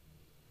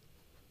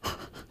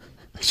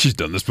 She's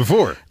done this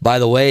before. By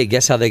the way,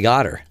 guess how they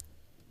got her?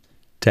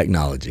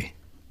 Technology.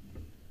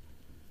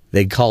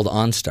 They called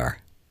OnStar.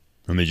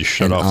 And they just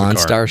shut off the car.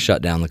 OnStar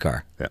shut down the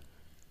car. Yeah.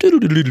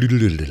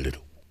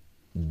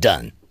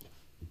 Done.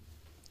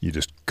 You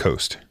just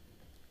coast.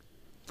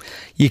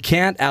 You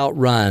can't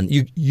outrun.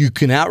 You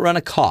can outrun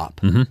a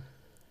cop. Mm-hmm.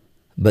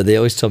 But they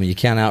always told me you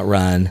can't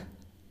outrun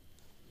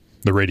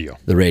the radio.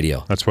 The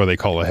radio. That's why they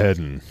call ahead.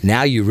 And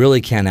now you really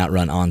can't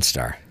outrun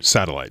OnStar.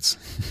 Satellites.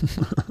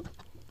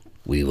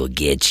 We will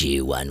get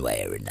you one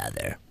way or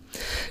another.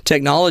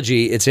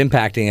 Technology, it's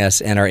impacting us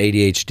and our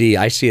ADHD.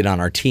 I see it on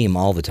our team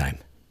all the time.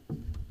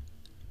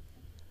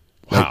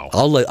 Wow.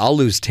 Like, I'll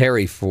lose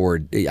Terry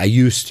I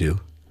used to,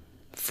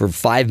 for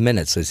 5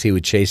 minutes as he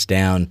would chase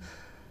down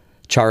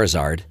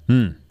Charizard.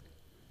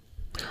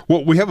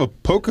 Well, we have a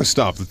Polka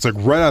stop that's like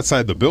right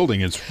outside the building.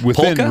 It's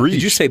within Polka? reach.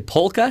 Did you say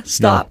polka?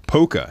 Stop. No,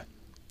 polka.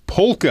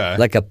 Polka.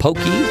 Like a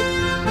pokey?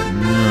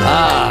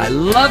 I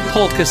love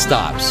polka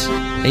stops.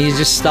 And you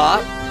just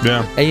stop.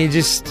 Yeah. And you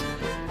just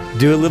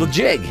do a little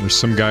jig. There's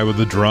some guy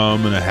with a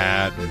drum and a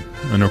hat and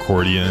an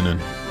accordion. And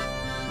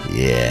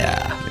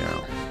yeah.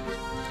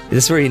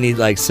 This is where you need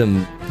like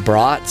some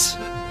brats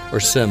or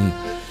some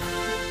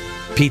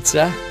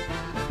pizza.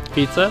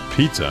 Pizza?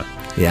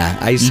 Yeah.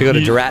 I used to go to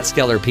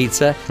Duratskeller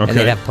Pizza and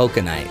they'd have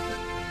polka night.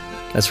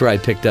 That's where I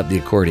picked up the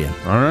accordion.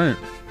 All right.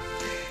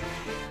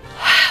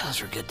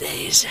 Those were good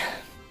days.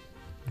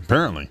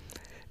 Apparently.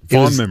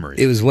 Fond memories.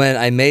 It was when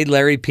I made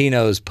Larry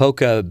Pino's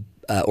polka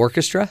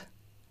orchestra.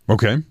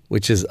 Okay.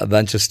 Which is a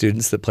bunch of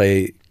students that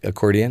play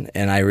accordion.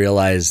 And I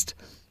realized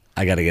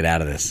I got to get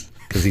out of this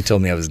because he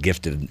told me I was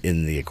gifted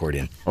in the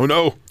accordion. Oh,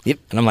 no. Yep.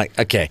 And I'm like,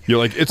 okay. You're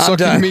like, it's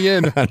sucking me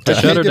in.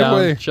 Shut her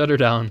down. Shut her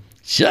down.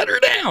 Shut her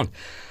down.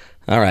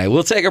 All right.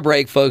 We'll take a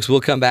break, folks.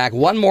 We'll come back.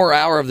 One more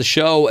hour of the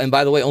show. And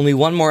by the way, only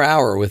one more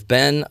hour with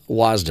Ben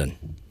Wasden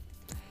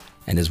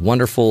and his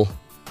wonderful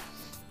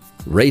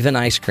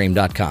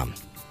RavenIceCream.com.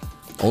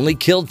 Only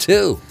killed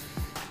 2.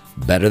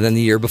 Better than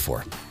the year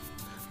before.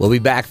 We'll be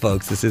back,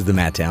 folks. This is the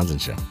Matt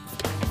Townsend Show.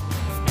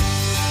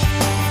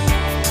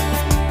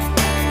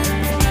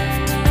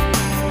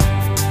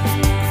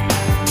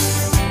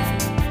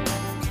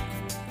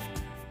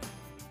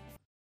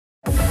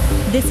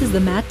 This is the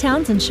Matt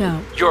Townsend Show.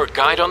 Your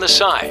guide on the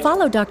side.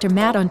 Follow Dr.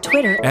 Matt on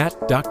Twitter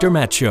at Dr.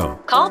 Matt Show.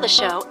 Call the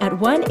show at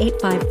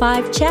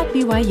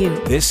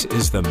 1-855-CHAT-BYU. This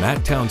is the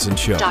Matt Townsend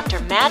Show. Dr.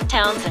 Matt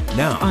Townsend.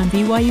 Now on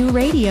BYU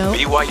Radio.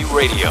 BYU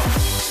Radio.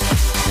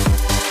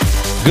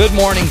 Good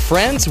morning,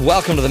 friends.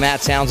 Welcome to the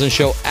Matt Townsend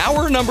Show.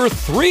 Hour number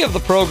 3 of the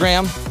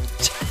program.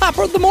 Top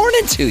of the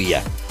morning to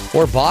you.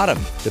 Or bottom,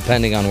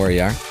 depending on where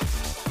you are.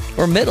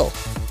 Or middle.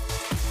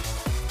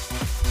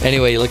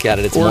 Anyway, you look at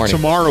it, it's morning. Or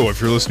tomorrow if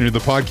you're listening to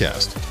the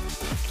podcast.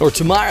 Or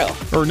tomorrow.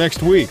 Or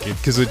next week,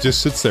 because it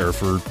just sits there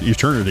for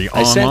eternity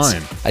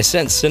online. I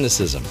sense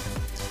cynicism.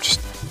 Just,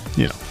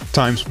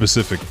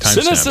 time-specific.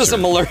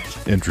 Cynicism alert.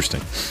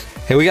 Interesting.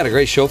 Hey, we got a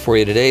great show for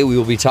you today. We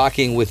will be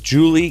talking with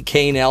Julie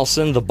K.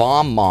 Nelson, the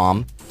bomb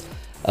mom,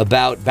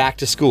 about back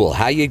to school.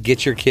 How you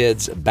get your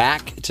kids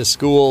back to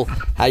school,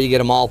 how you get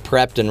them all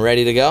prepped and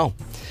ready to go.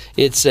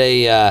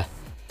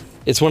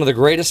 It's one of the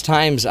greatest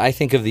times, I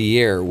think, of the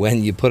year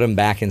when you put them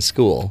back in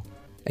school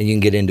and you can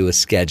get into a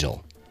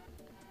schedule.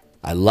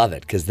 I love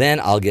it because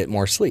then I'll get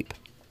more sleep.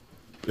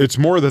 It's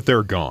more that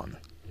they're gone.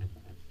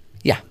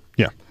 Yeah.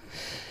 Yeah.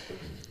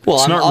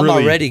 Well, I'm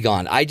already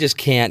gone. I just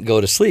can't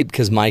go to sleep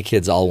because my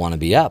kids all want to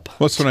be up.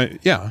 Well, that's when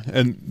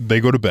and they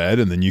go to bed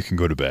and then you can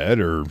go to bed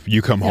or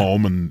you come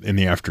home in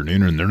the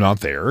afternoon and they're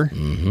not there.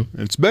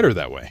 Mm-hmm. It's better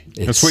that way.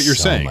 That's what you're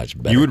saying. Much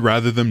better. You would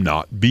rather them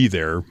not be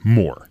there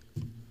more.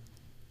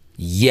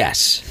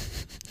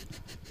 Yes.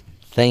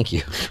 Thank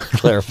you for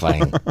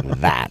clarifying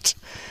that.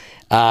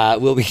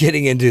 We'll be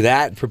getting into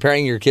that,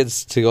 preparing your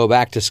kids to go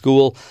back to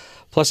school,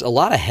 plus a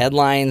lot of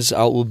headlines.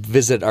 We'll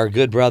visit our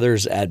good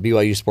brothers at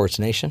BYU Sports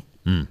Nation,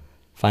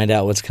 find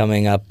out what's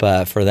coming up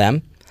for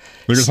them.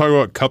 We're going to talk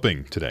about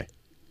cupping today.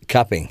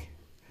 Cupping,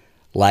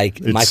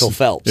 like Michael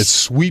Phelps. It's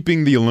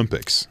sweeping the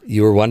Olympics.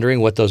 You were wondering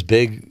what those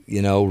big,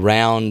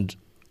 round,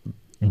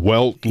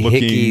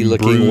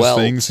 welt-looking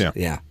welts things.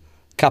 Yeah.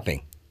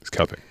 Cupping. It's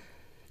cupping.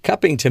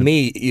 Cupping to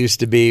me used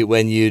to be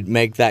when you'd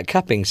make that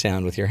cupping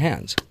sound with your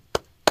hands.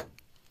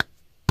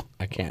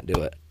 I can't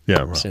do it.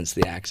 Yeah, well, since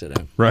the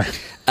accident. Right.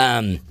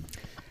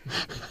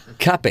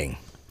 Cupping.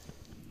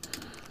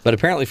 But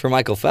apparently for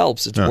Michael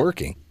Phelps, it's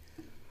working.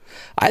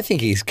 I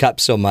think he's cupped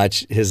so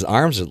much, his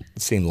arms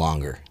seem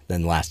longer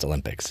than last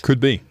Olympics. Could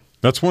be.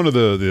 That's one of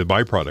the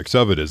byproducts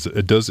of it, is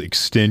it does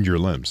extend your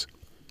limbs.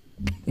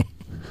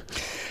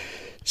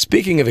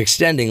 Speaking of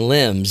extending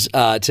limbs,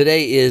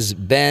 today is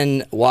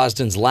Ben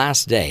Wasden's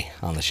last day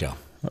on the show.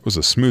 That was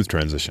a smooth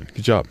transition.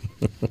 Good job.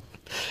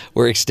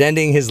 We're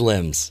extending his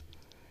limbs.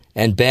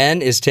 And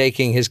Ben is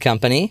taking his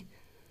company,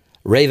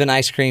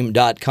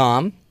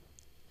 ravenicecream.com.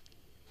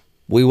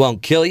 We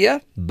won't kill you,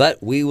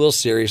 but we will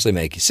seriously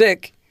make you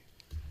sick.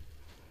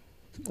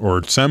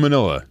 Or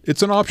salmonella.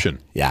 It's an option.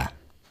 Yeah.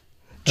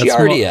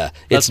 Giardia.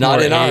 It's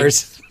not in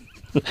ours.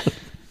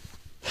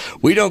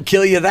 We don't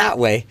kill you that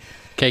way.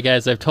 Okay,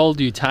 guys, I've told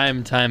you time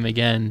and time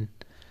again,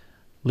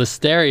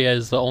 Listeria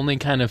is the only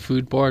kind of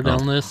foodborne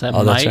illness that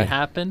might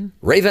happen.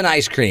 Raven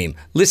Ice Cream.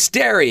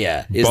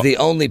 Listeria is the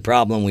only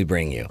problem we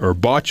bring you. Or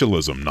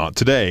botulism. Not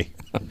today.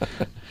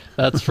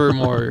 That's for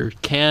more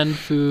canned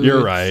food.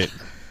 You're right.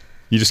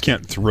 You just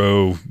can't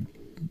throw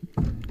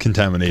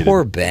contaminated.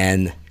 Poor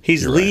Ben.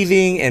 He's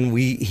leaving, and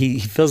he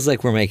feels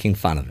like we're making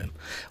fun of him.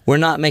 We're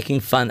not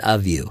making fun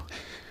of you.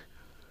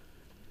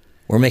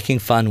 We're making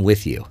fun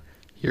with you.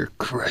 You're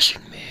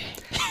crushing me.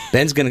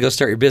 Ben's going to go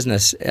start your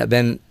business.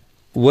 Ben,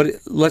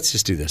 let's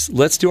just do this.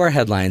 Let's do our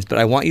headlines, but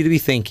I want you to be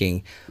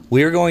thinking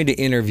we're going to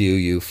interview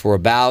you for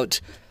about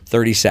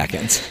 30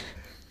 seconds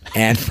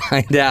and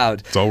find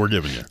out. That's all we're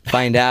giving you.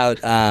 Find out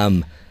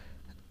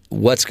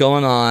what's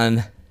going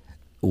on,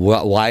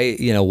 why,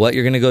 what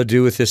you're going to go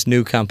do with this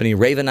new company,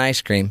 Raven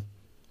Ice Cream.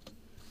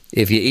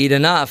 If you eat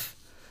enough,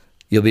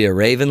 you'll be a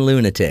Raven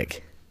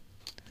lunatic.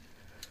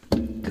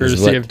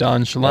 Courtesy of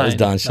Don Schlein. That was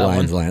Don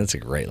Schlein's line. That's a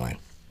great line.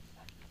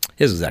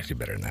 His was actually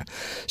better than that.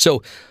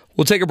 So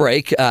we'll take a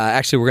break.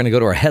 Actually, we're going to go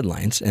to our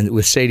headlines and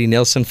with Sadie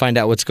Nilsson find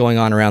out what's going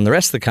on around the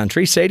rest of the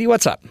country. Sadie,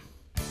 what's up?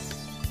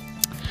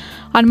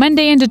 On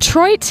Monday in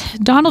Detroit,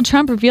 Donald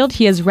Trump revealed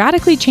he has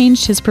radically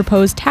changed his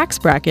proposed tax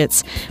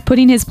brackets,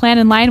 putting his plan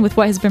in line with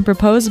what has been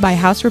proposed by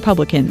House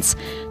Republicans.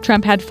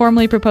 Trump had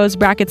formerly proposed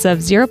brackets of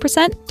 0%,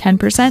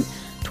 10%,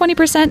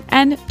 20%,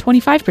 and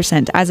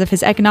 25%. As of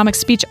his economic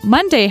speech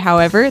Monday,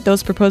 however,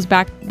 those proposed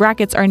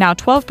brackets are now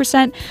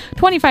 12%,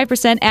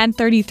 25%, and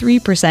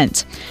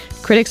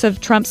 33%. Critics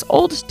of Trump's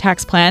old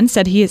tax plan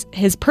said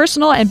his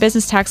personal and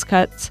business tax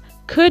cuts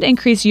could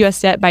increase U.S.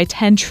 debt by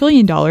 $10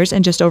 trillion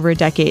in just over a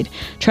decade.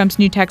 Trump's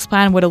new tax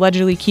plan would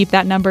allegedly keep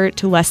that number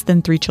to less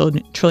than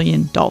 $3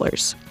 trillion.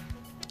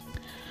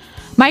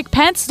 Mike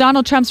Pence,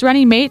 Donald Trump's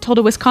running mate, told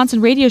a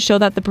Wisconsin radio show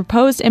that the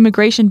proposed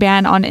immigration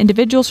ban on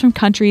individuals from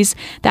countries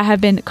that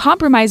have been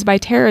compromised by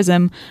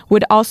terrorism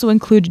would also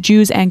include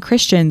Jews and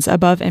Christians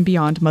above and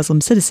beyond Muslim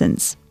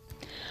citizens.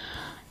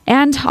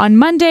 And on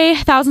Monday,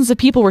 thousands of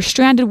people were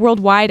stranded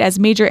worldwide as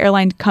major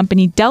airline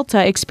company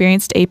Delta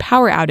experienced a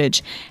power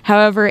outage.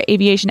 However,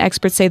 aviation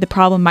experts say the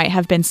problem might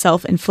have been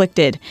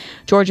self-inflicted.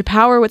 Georgia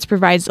Power, which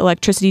provides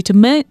electricity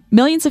to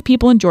millions of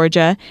people in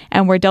Georgia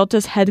and where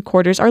Delta's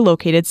headquarters are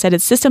located, said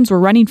its systems were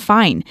running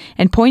fine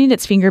and pointed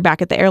its finger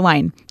back at the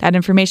airline. That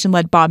information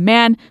led Bob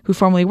Mann, who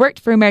formerly worked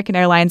for American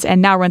Airlines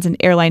and now runs an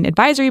airline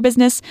advisory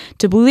business,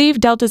 to believe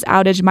Delta's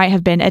outage might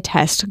have been a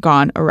test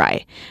gone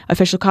awry.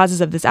 Official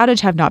causes of this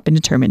outage have not been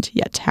determined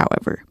yet,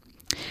 however.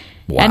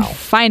 Wow. And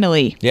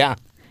finally,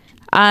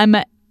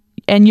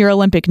 in your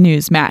Olympic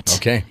news, Matt,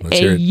 okay, let's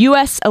hear it.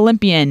 U.S.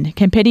 Olympian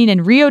competing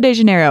in Rio de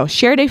Janeiro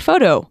shared a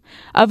photo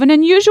of an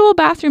unusual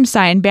bathroom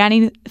sign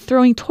banning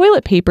throwing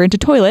toilet paper into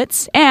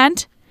toilets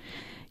and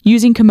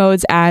using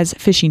commodes as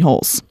fishing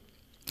holes.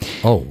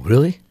 Oh,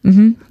 really?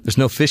 Mm-hmm. There's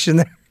no fish in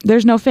there?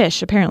 There's no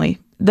fish, apparently.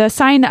 The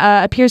sign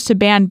appears to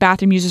ban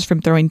bathroom users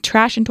from throwing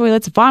trash in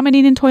toilets,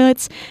 vomiting in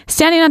toilets,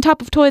 standing on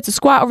top of toilets to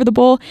squat over the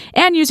bowl,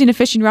 and using a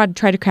fishing rod to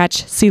try to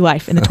catch sea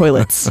life in the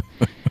toilets.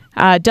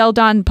 Del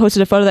Don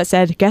posted a photo that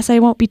said, "Guess I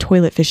won't be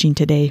toilet fishing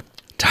today."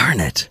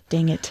 Darn it.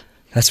 Dang it.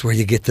 That's where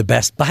you get the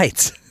best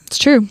bites. It's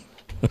true.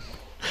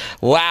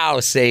 Wow,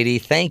 Sadie.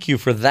 Thank you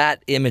for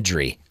that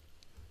imagery.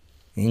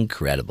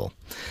 Incredible.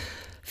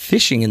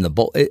 Fishing in the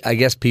bowl. I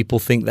guess people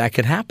think that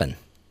could happen.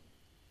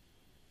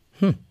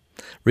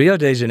 Rio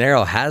de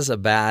Janeiro has a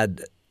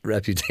bad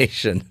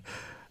reputation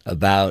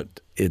about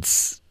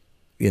its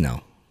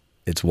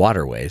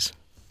waterways.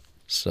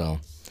 So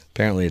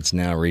apparently it's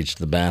now reached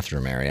the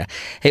bathroom area.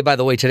 Hey, by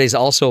the way, today's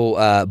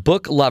also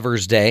Book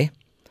Lovers Day.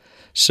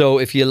 So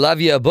if you love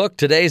you a book,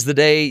 today's the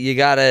day you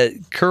got to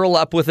curl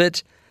up with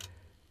it.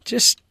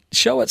 Just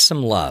show it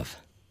some love.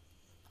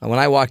 When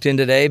I walked in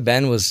today,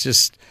 Ben was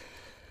just,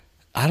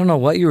 I don't know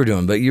what you were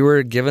doing, but you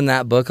were giving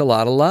that book a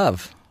lot of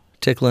love,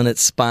 tickling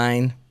its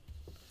spine.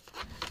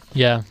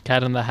 Yeah,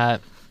 Cat in the Hat.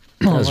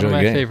 That was One really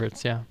of my good.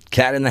 favorites, yeah.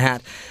 Cat in the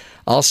Hat.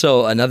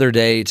 Also, another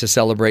day to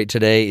celebrate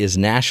today is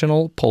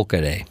National Polka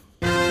Day.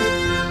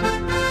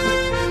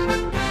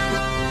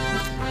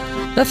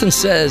 Nothing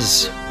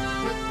says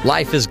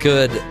life is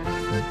good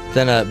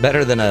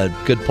better than a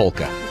good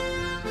polka.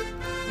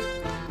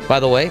 By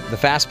the way, the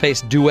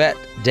fast-paced duet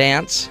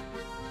dance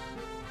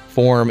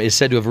form is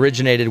said to have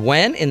originated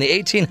when? In the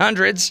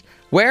 1800s.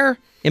 Where?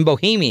 In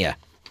Bohemia.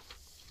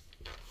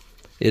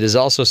 It is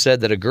also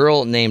said that a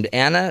girl named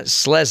Anna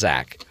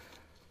Slezak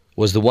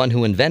was the one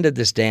who invented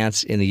this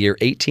dance in the year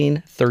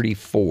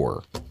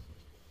 1834.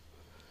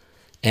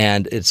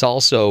 And it's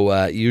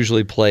also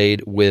usually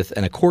played with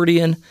an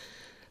accordion.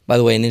 By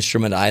the way, an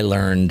instrument I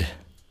learned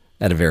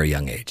at a very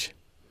young age.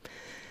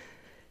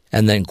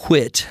 And then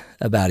quit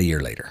about a year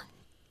later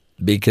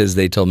because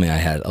they told me I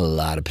had a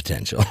lot of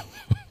potential.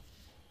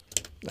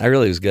 I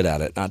really was good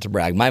at it, not to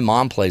brag. My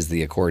mom plays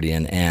the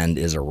accordion and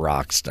is a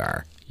rock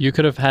star. You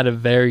could have had a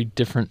very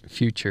different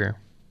future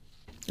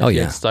if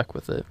you had stuck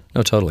with it.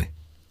 No, totally.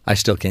 I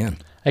still can.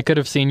 I could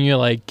have seen you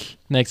like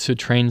next to a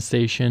train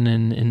station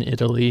in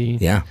Italy.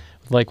 Yeah.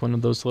 With like one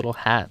of those little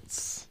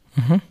hats.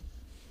 Mm-hmm.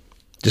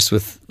 Just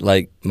with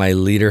like my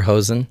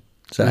lederhosen.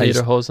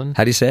 Lederhosen.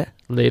 How do you say it?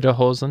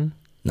 Lederhosen.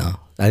 No,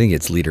 I think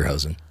it's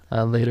lederhosen.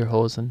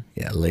 Lederhosen.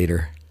 Yeah,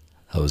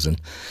 lederhosen.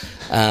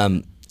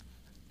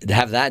 To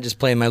have that, just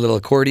playing my little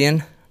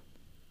accordion,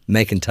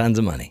 making tons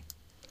of money.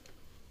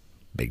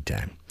 Big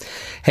time.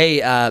 Hey,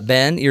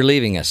 Ben, you're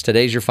leaving us.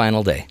 Today's your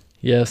final day.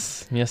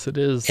 Yes, it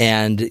is.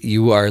 And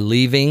you are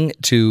leaving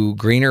to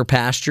greener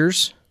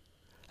pastures.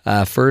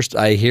 First,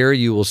 I hear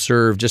you will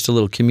serve just a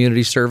little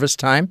community service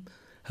time,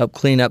 help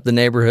clean up the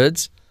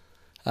neighborhoods.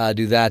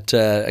 Do that,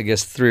 I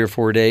guess, 3 or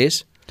 4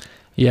 days.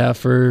 Yeah,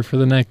 for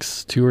the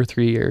next 2 or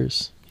 3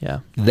 years. Yeah.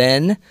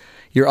 Then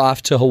you're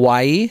off to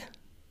Hawaii,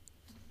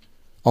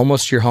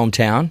 almost your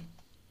hometown,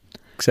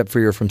 except for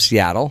you're from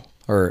Seattle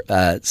or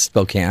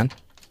Spokane.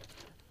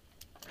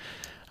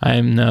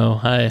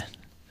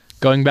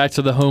 Going back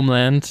to the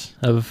homeland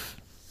of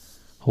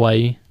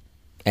Hawaii.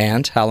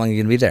 And how long are you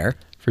going to be there?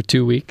 For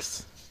 2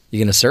 weeks. You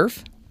going to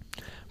surf?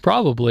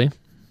 Probably.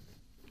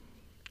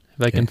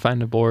 If I can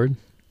find a board.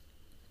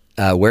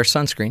 Wear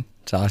sunscreen.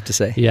 That's all I have to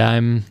say. Yeah,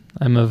 I'm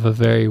of a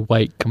very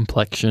white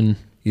complexion.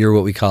 You're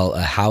what we call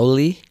a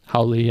haole.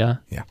 Haole, yeah.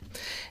 Yeah.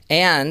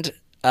 And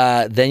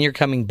then you're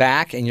coming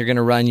back and you're going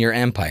to run your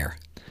empire.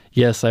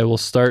 Yes, I will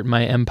start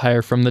my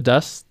empire from the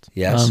dust.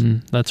 Yes.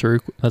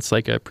 That's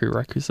like a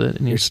prerequisite.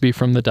 It needs to be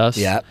from the dust.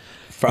 Yeah,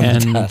 from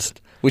the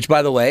dust. Which,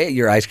 by the way,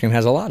 your ice cream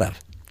has a lot of.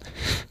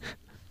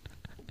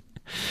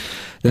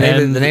 The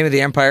name of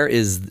the empire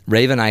is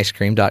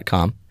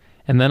ravenicecream.com.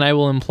 And then I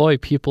will employ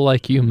people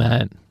like you,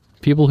 Matt.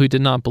 People who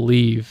did not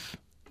believe.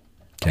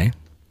 Okay.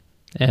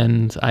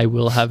 And I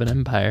will have an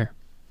empire.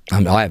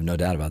 I have no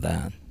doubt about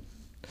that.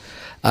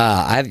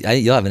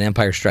 You'll have an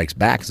Empire Strikes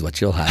Back is what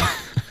you'll have.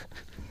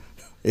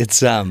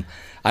 It's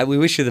we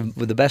wish you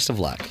the best of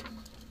luck,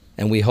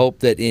 and we hope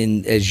that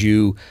as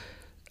you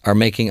are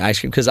making ice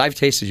cream, because I've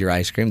tasted your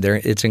ice cream,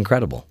 it's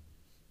incredible.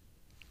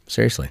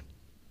 Seriously.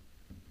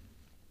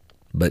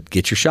 But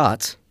get your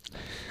shots.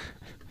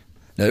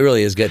 No, it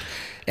really is good.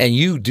 And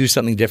you do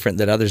something different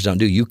that others don't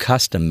do. You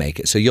custom make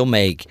it. So you'll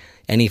make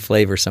any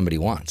flavor somebody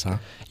wants, huh?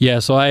 Yeah,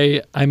 so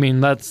I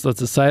mean that's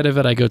a side of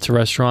it. I go to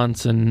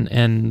restaurants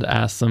and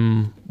ask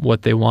them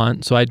what they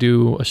want. So I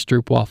do a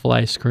stroopwafel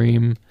ice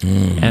cream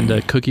and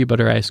a cookie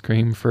butter ice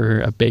cream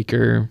for a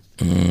baker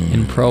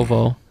in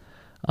Provo.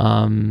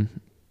 And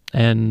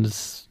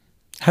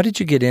how did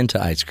you get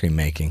into ice cream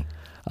making?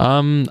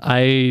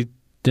 I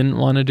didn't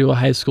want to do a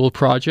high school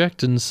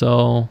project, and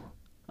so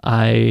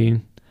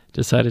I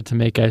decided to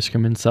make ice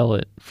cream and sell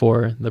it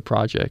for the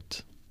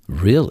project.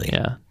 Really?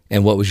 Yeah.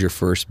 And what was your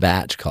first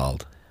batch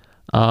called?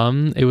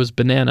 It was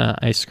banana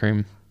ice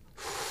cream.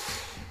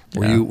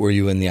 Were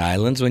you in the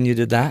islands when you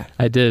did that?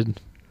 I did.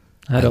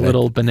 I had a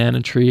little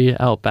banana tree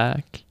out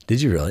back.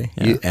 Did you really?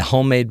 Yeah. A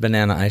homemade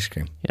banana ice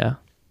cream? Yeah.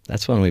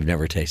 That's one we've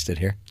never tasted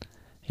here.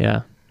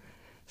 Yeah.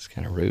 It's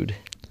kind of rude.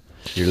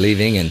 You're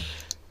leaving, and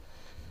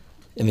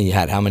I mean, you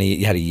had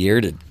a year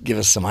to give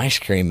us some ice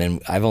cream,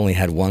 and I've only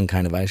had one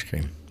kind of ice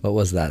cream. What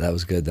was that? That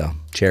was good, though.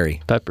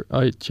 Cherry.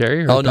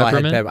 Cherry or no,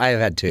 peppermint? I have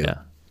had 2. Yeah,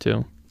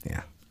 2.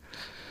 Yeah.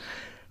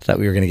 Thought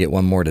we were going to get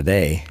one more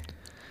today.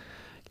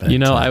 But,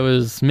 I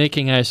was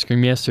making ice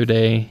cream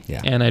yesterday,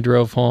 and I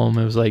drove home.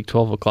 It was like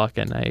 12 o'clock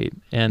at night,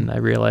 and I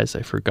realized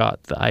I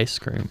forgot the ice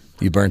cream.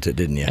 You burnt it,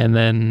 didn't you? And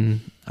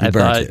then I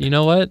thought, you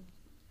know what?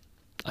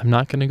 I'm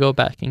not going to go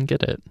back and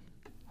get it.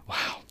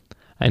 Wow.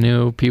 I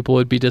knew people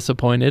would be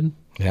disappointed.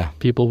 Yeah.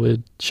 People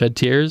would shed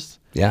tears.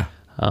 Yeah.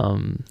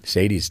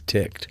 Sadie's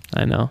ticked.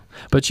 I know.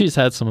 But she's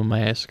had some of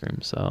my ice cream,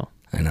 so.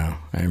 I know.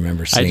 I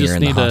remember seeing her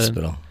in the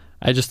hospital.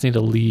 I just need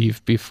to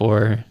leave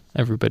before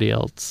everybody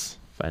else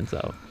finds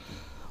out.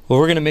 Well,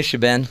 we're going to miss you,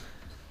 Ben.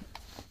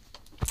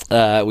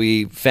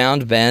 We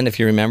found Ben, if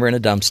you remember, in a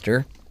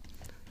dumpster.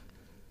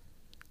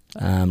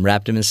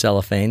 Wrapped him in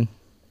cellophane.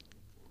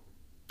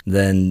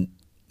 Then,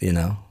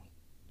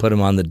 put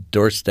him on the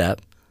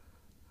doorstep.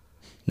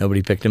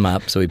 Nobody picked him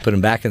up, so we put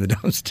him back in the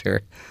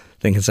dumpster,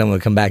 thinking someone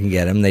would come back and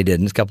get him. They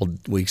didn't. A couple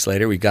weeks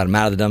later, we got him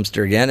out of the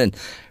dumpster again and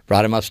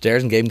brought him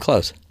upstairs and gave him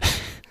clothes.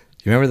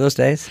 You remember those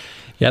days?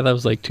 Yeah, that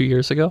was like 2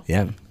 years ago.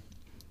 Yeah.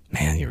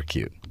 Man, you were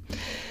cute.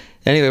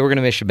 Anyway, we're going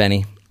to miss you,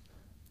 Benny.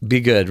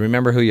 Be good.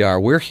 Remember who you are.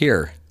 We're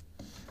here.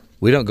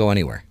 We don't go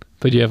anywhere.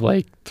 But you have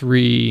like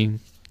three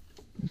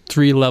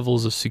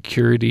levels of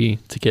security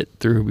to get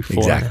through before.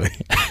 Exactly.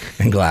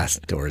 And glass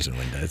doors and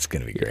windows. It's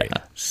going to be great.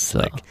 Yeah,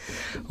 Slick.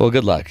 Well,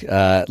 good luck.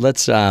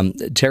 Let's.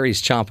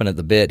 Terry's chomping at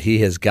the bit. He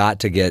has got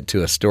to get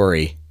to a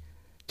story.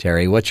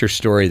 Terry, what's your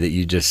story that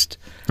you just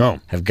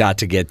have got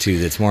to get to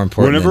that's more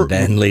important than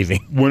Ben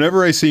leaving?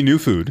 Whenever I see new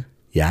food.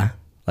 Yeah,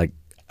 like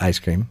ice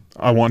cream.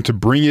 I want to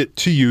bring it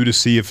to you to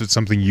see if it's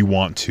something you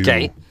want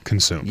to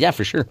consume. Yeah,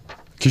 for sure.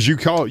 Because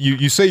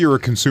you say you're a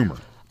consumer.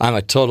 I'm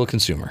a total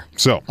consumer.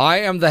 So I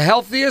am the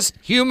healthiest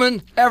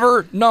human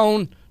ever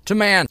known to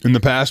man. In the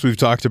past, we've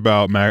talked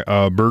about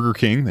Burger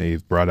King.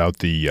 They've brought out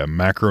the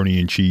macaroni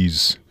and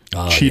cheese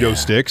Cheeto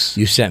sticks.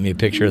 You sent me a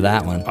picture of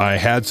that one. I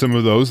had some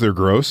of those. They're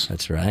gross.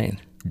 That's right.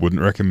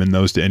 Wouldn't recommend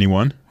those to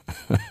anyone.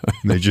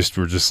 They were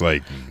just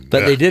like...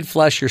 But they did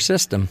flush your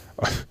system.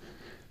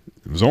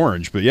 It was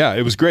orange, but yeah,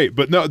 it was great.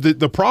 But no,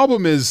 the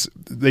problem is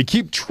they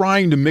keep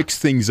trying to mix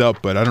things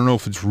up, but I don't know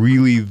if it's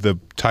really the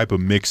type of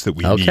mix that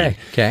we need.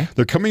 Okay.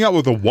 They're coming out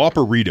with a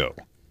Whopperito.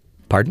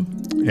 Pardon?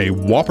 A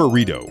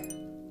Whopperito.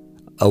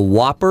 A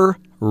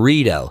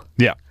Whopperito.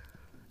 Yeah.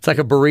 It's like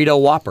a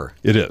burrito Whopper.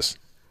 It is.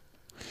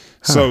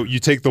 So you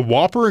take the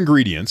Whopper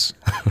ingredients,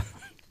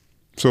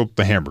 so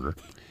the hamburger,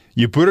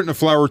 you put it in a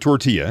flour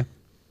tortilla,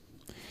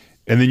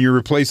 and then you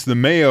replace the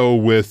mayo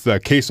with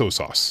queso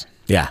sauce.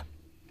 Yeah.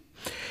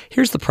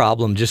 Here's the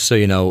problem, just so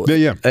you know.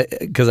 Yeah.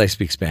 Because I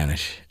speak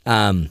Spanish.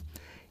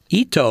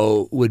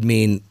 Ito would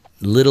mean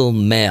little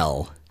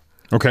male.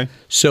 Okay.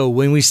 So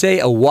when we say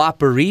a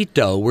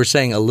Whopperito, we're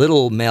saying a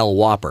little male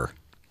Whopper.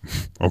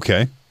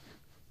 Okay.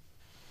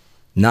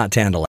 Not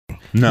tantalizing.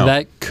 No.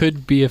 That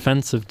could be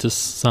offensive to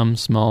some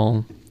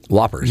small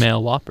Whoppers.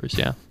 Male Whoppers,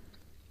 yeah.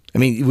 I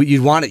mean,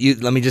 you'd want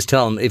it. Let me just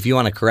tell them, if you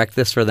want to correct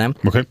this for them.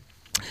 Okay.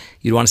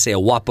 You'd want to say a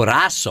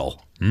Whopperazo.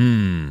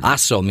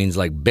 Aso means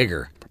like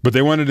bigger. But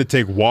they wanted to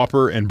take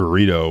Whopper and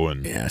burrito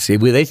and see,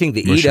 they think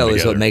the Ito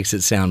is what makes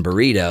it sound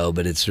burrito,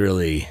 but it's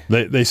really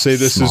They say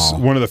this small.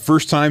 is one of the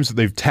first times that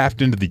they've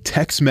tapped into the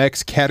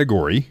Tex-Mex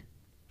category,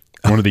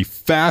 one of the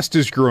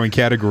fastest growing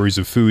categories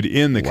of food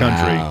in the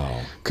country.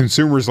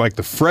 Consumers like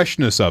the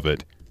freshness of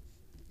it.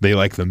 They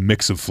like the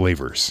mix of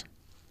flavors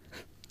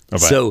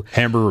of a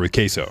hamburger with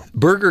queso.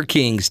 Burger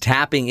King's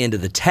tapping into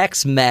the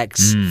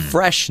Tex-Mex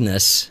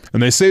freshness.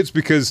 And they say it's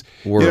because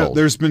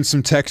there's been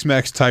some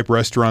Tex-Mex type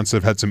restaurants that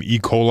have had some E.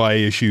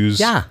 coli issues.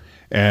 Yeah.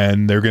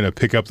 And they're going to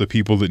pick up the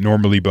people that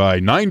normally buy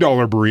 $9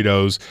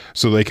 burritos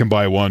so they can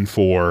buy one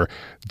for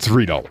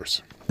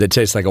 $3. That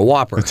tastes like a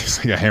Whopper. It tastes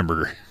like a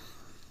hamburger.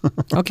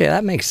 Okay,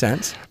 that makes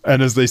sense.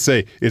 And as they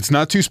say, it's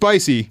not too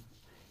spicy.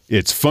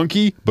 It's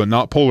funky, but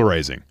not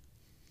polarizing.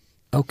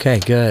 Okay,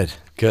 good.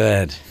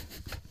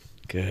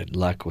 Good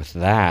luck with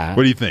that.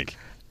 What do you think?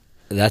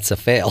 That's a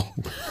fail.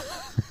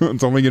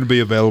 It's only going to be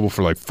available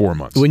for like 4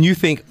 months. When you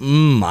think,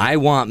 I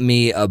want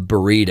me a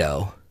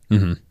burrito,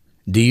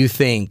 do you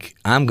think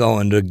I'm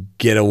going to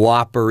get a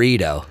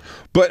Whopperito?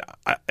 But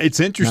it's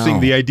interesting,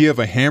 the idea of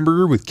a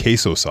hamburger with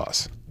queso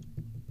sauce.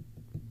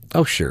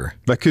 Oh, sure.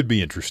 That could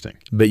be interesting.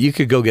 But you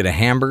could go get a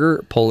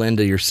hamburger, pull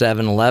into your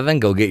 7-Eleven,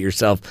 go get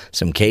yourself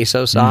some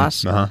queso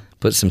sauce,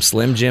 put some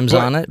Slim Jims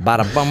on it,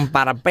 bada bum,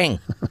 bada bing.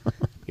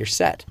 You're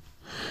set.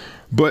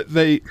 But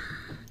I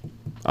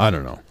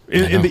don't know.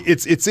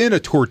 It's in a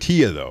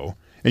tortilla, though.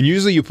 And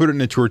usually you put it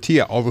in a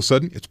tortilla, all of a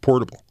sudden, it's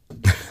portable.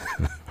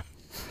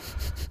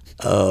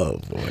 Oh,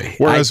 boy.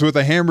 Whereas with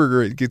a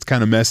hamburger, it gets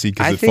kind of messy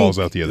because it falls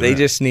out the other end. They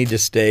just need to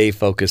stay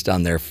focused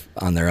on their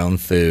own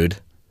food.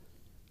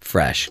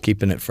 Fresh,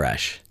 keeping it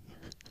fresh.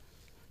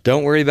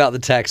 Don't worry about the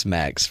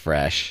Tex-Mex.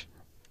 Fresh.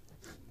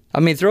 I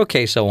mean, throw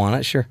queso on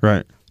it, sure.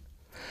 Right.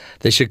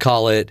 They should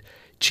call it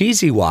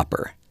Cheesy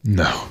Whopper.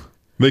 No.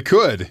 They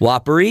could.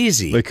 Whopper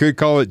Easy. They could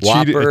call it a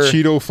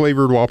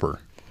Cheeto-flavored Whopper.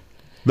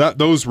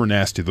 Those were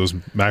nasty. Those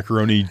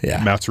macaroni,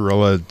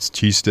 mozzarella,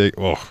 cheese stick.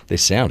 Oh. They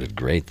sounded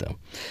great, though.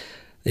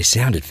 They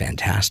sounded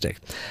fantastic.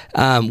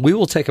 We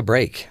will take a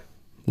break.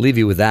 Leave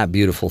you with that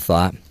beautiful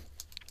thought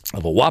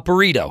of a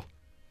Whopperito.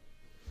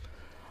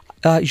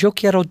 Yo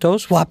quiero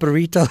dos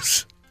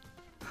Whopperitos.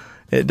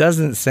 It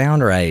doesn't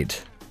sound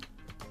right.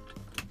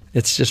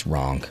 It's just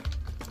wrong.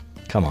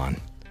 Come on.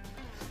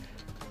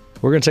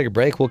 We're going to take a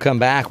break. We'll come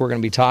back. We're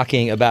going to be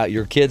talking about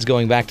your kids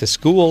going back to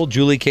school.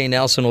 Julie K.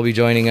 Nelson will be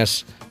joining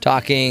us,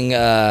 talking,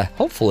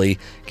 hopefully,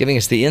 giving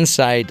us the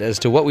insight as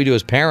to what we do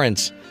as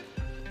parents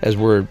as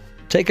we're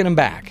taking them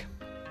back.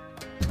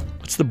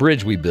 What's the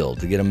bridge we build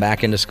to get them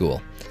back into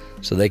school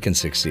so they can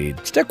succeed?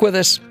 Stick with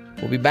us.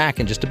 We'll be back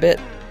in just a bit.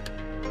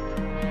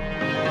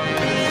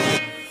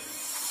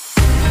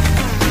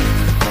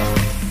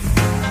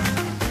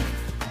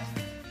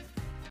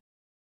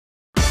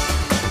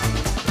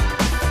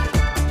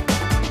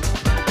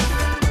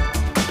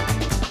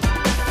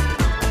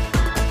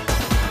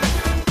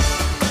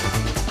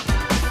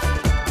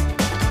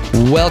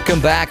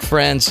 Welcome back,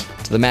 friends,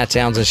 to the Matt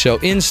Townsend Show.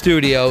 In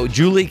studio,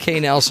 Julie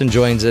K. Nelson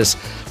joins us.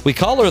 We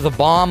call her the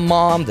bomb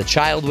mom, the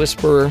child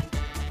whisperer,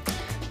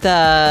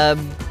 the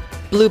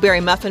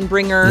blueberry muffin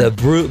bringer, the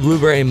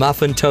blueberry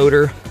muffin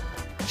toter.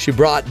 She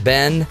brought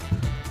Ben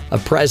a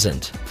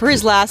present for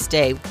his last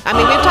day. I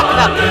mean, we've talked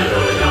about...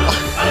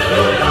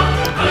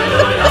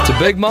 It's a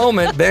big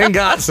moment. Ben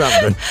got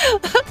something.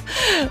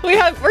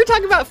 We're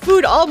talking about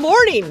food all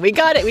morning. We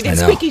got it. We did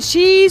squeaky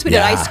cheese. We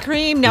did ice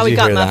cream. Now we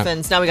got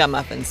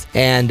muffins.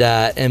 And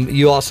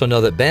you also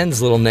know that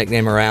Ben's little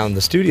nickname around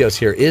the studios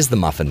here is the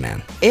Muffin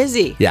Man. Is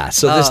he? Yeah.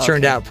 So this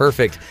turned out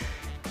perfect.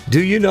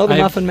 Do you know the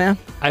Muffin Man?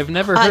 I've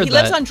never heard that. He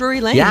lives on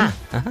Drury Lane. Yeah.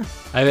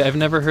 I've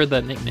never heard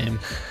that nickname.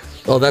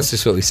 Well, that's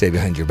just what we say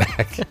behind your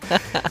back.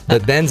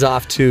 But Ben's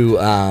off to,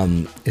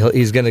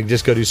 he's going to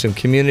just go do some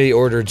community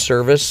ordered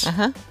service.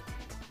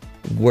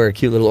 Wear a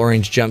cute little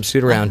orange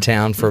jumpsuit around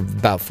town for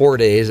about 4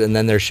 days, and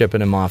then they're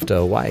shipping him off to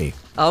Hawaii.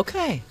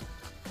 Okay.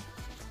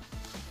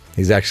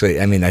 He's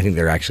actually, I think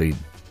they're actually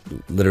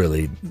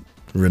literally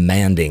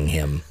remanding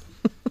him.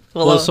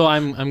 Well, so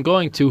I'm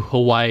going to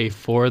Hawaii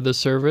for the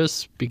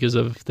service because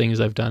of things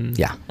I've done.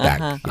 Yeah, back.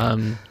 Back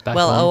home.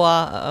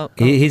 home.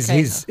 It's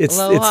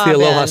the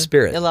aloha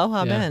spirit.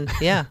 Aloha Ben.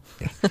 Yeah.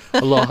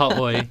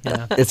 Aloha oi.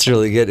 Yeah. It's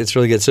really good.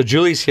 So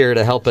Julie's here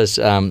to help us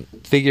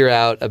figure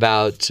out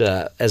about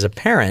as a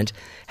parent,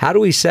 how do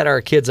we set our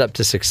kids up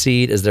to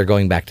succeed as they're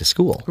going back to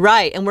school?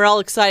 Right, and we're all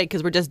excited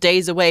because we're just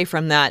days away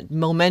from that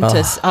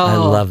momentous. I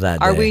love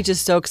that day. Are we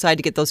just so excited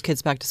to get those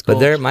kids back to school?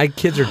 But my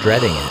kids are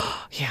dreading it.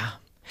 Yeah.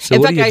 So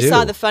in what fact, do you I do?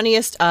 saw the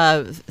funniest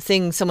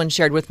thing someone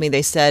shared with me.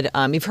 They said,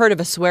 you've heard of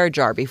a swear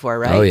jar before,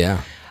 right? Oh,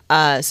 yeah.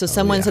 So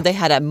someone said they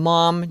had a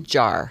mom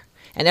jar.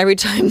 And every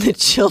time the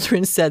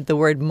children said the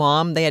word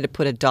mom, they had to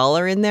put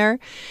 $1 in there.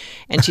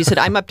 And she said,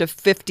 I'm up to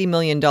 $50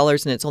 million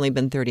and it's only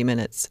been 30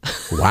 minutes.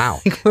 Wow.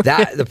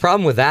 The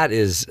problem with that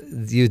is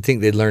you'd think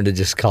they'd learn to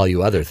just call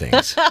you other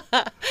things,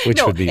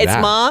 which would be it's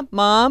bad.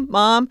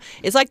 mom.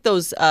 It's like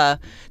those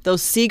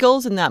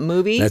seagulls in that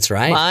movie. That's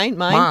right. Mine.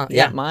 Ma,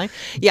 yeah. Mine.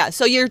 Yeah,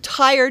 so you're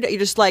tired. You're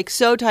just like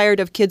so tired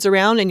of kids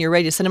around and you're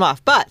ready to send them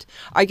off. But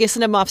are you going to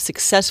send them off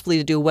successfully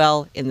to do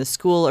well in the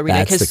school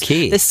arena? That's the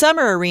key. The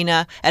summer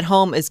arena at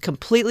home is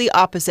completely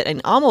opposite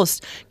and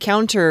almost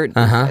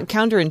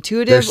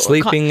counterintuitive. Their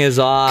sleeping is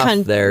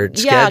off. Their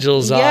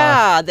schedule's off.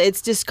 Yeah,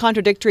 it's just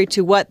contradictory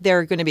to what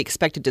they're going to be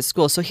expected to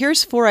school. So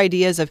here's 4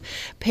 ideas of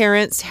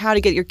parents how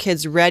to get your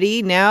kids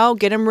ready now.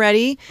 Get them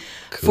ready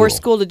for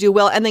school to do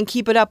well, and then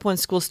keep it up when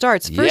school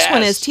starts. First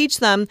one is teach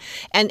them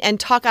and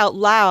talk out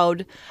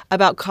loud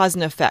about cause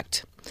and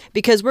effect.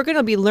 Because we're going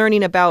to be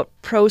learning about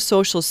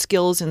pro-social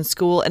skills in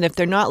school, and if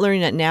they're not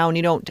learning it now and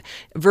you don't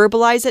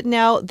verbalize it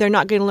now, they're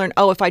not going to learn,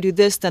 if I do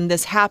this, then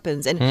this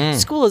happens. And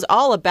school is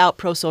all about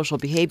pro-social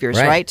behaviors,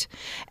 right?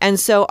 And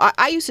so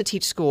I used to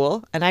teach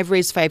school, and I've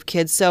raised 5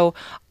 kids, so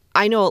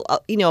I know,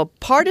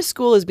 part of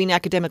school is being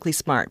academically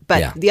smart,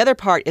 but the other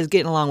part is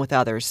getting along with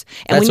others.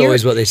 And that's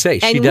always what they say.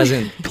 She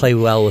doesn't play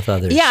well with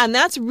others. Yeah, and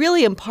that's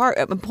really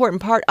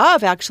important part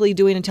of actually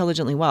doing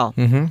intelligently well.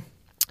 Mm-hmm.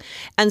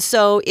 And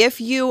so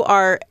if you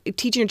are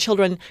teaching your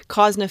children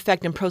cause and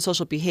effect and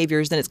pro-social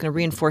behaviors, then it's going to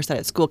reinforce that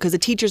at school because the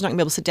teacher's not going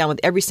to be able to sit down with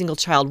every single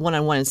child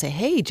one-on-one and say,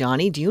 hey,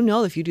 Johnny, do you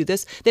know if you do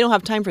this? They don't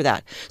have time for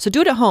that. So do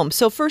it at home.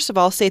 So first of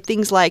all, say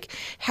things like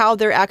how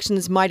their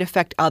actions might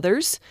affect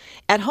others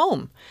at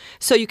home.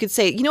 So you could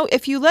say,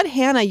 if you let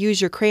Hannah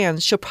use your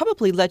crayons, she'll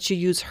probably let you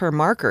use her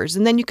markers.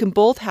 And then you can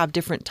both have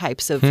different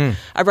types of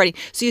writing.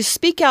 So you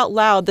speak out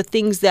loud the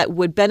things that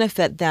would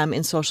benefit them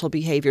in social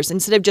behaviors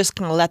instead of just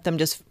kind of let them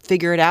just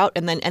figure it out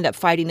and then end up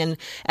fighting and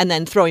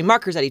then throwing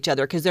markers at each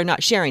other because they're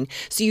not sharing.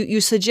 So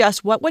you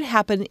suggest what would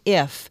happen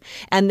if,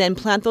 and then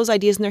plant those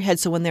ideas in their head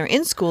so when they're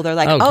in school, they're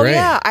like, oh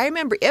yeah, I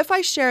remember if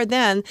I share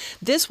then,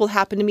 this will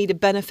happen to me to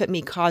benefit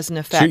me, cause and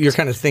effect. So you're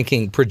kind of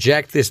thinking,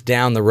 project this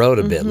down the road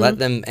a bit. Let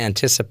them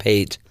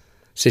anticipate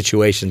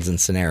situations and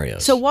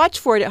scenarios. So watch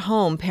for it at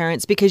home,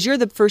 parents, because you're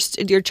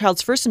your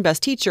child's first and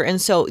best teacher. And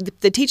so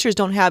the teachers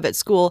don't have at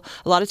school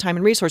a lot of time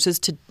and resources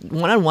to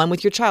one-on-one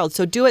with your child.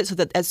 So do it so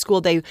that at school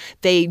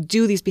they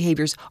do these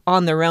behaviors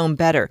on their own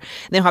better.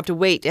 They don't have to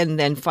wait and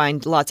then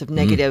find lots of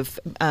negative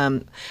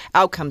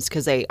outcomes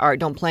because they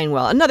don't playing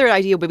well. Another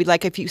idea would be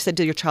like if you said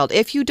to your child,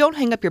 if you don't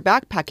hang up your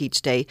backpack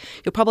each day,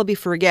 you'll probably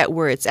forget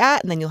where it's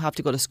at and then you'll have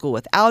to go to school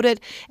without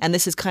it. And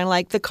this is kind of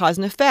like the cause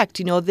and effect,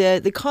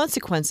 the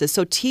consequences.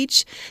 So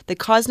teach the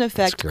cause and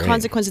effect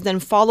consequences, then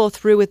follow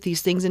through with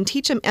these things and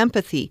teach them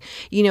empathy.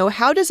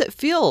 How does it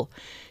feel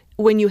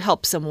when you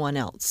help someone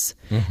else.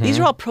 These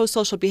are all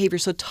pro-social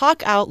behaviors. So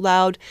talk out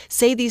loud,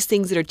 say these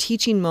things that are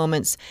teaching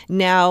moments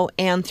now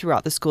and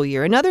throughout the school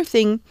year. Another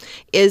thing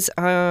is,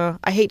 I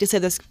hate to say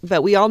this,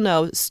 but we all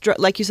know,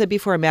 like you said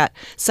before, Matt,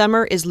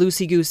 summer is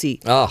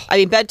loosey-goosey. Oh. I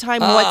mean,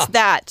 bedtime, what's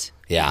that?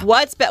 Yeah.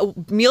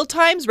 Meal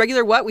times,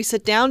 regular what? We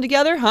sit down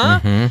together,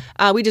 huh?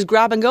 We just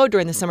grab and go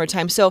during the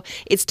summertime. So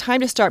it's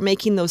time to start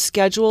making those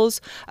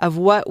schedules of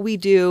what we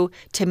do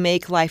to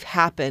make life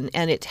happen.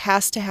 And it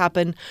has to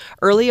happen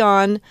early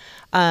on,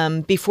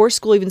 before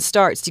school even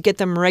starts, to get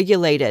them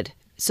regulated.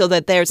 So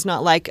that there's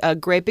not like a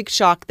great big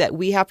shock that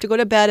we have to go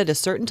to bed at a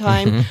certain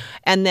time.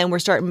 And then we're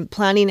starting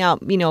planning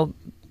out,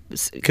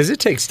 because it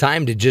takes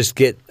time to just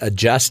get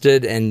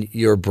adjusted and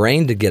your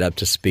brain to get up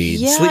to speed.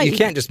 Yeah, you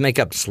can't just make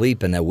up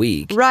sleep in a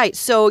week. Right.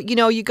 So,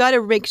 you got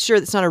to make sure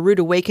it's not a rude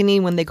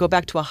awakening when they go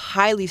back to a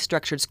highly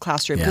structured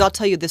classroom. Because I'll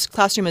tell you, this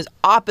classroom is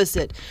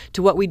opposite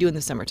to what we do in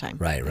the summertime.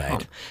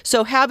 Right.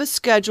 So have a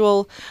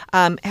schedule,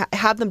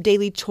 have them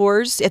daily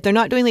chores. If they're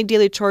not doing like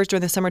daily chores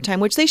during the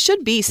summertime, which they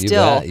should be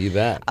still. You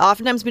bet.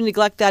 Oftentimes we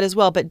neglect that as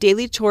well. But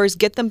daily chores,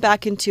 get them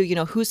back into,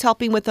 who's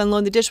helping with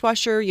unloading the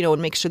dishwasher,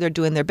 and make sure they're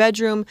doing their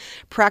bedroom,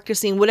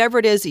 practicing, whatever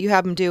it is that you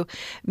have them do.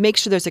 Make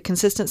sure there's a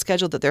consistent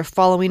schedule, that they're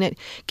following it.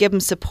 Give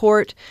them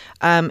support,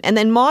 and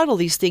then model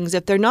these things.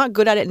 If they're not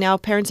good at it now,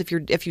 parents,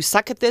 if you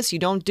suck at this, you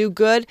don't do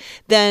good,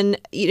 then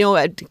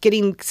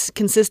getting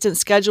consistent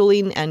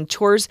scheduling and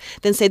chores.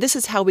 Then say, this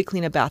is how we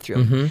clean a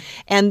bathroom,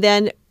 and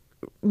then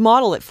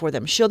model it for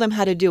them. Show them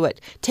how to do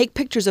it. Take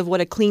pictures of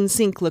what a clean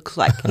sink looks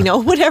like,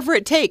 whatever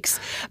it takes.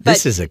 But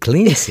this is a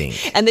clean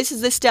sink. And this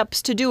is the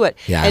steps to do it.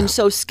 Yeah. And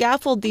so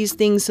scaffold these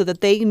things so that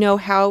they know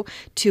how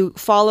to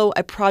follow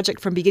a project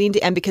from beginning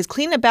to end, because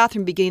cleaning a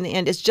bathroom beginning to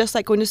end is just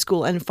like going to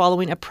school and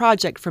following a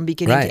project from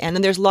beginning to end.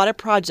 And there's a lot of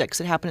projects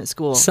that happen at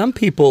school. Some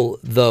people,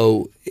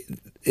 though,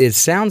 it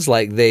sounds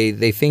like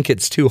they think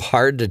it's too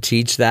hard to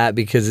teach that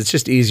because it's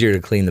just easier to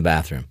clean the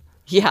bathroom.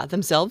 Yeah,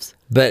 themselves.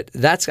 But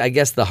that's, I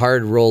guess, the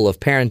hard role of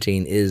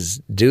parenting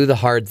is do the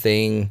hard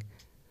thing.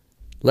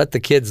 Let the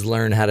kids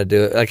learn how to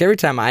do it. Like every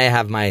time I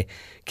have my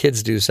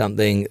kids do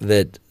something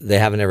that they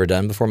haven't ever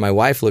done before, my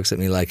wife looks at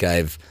me like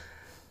I've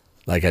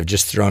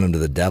just thrown them to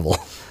the devil.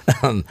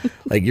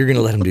 Like, you're going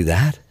to let them do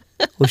that?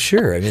 Well,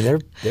 sure. I mean, they're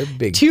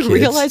big kids. Do you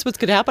realize what's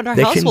going to happen? Our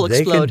house will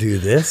explode. They can do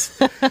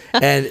this.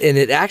 and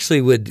it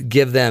actually would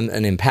give them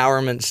an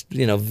empowerment,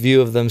 view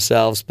of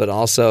themselves, but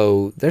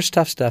also there's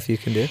tough stuff you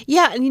can do.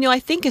 Yeah, and I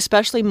think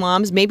especially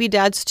moms, maybe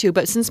dads too,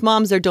 but since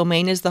moms, their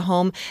domain is the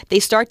home, they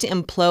start to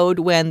implode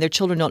when their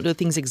children don't do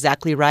things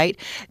exactly right.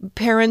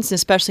 Parents, and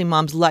especially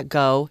moms, let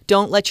go.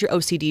 Don't let your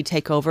OCD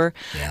take over.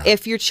 Yeah.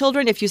 If you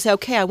say,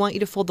 okay, I want you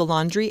to fold the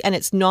laundry, and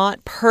it's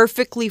not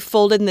perfectly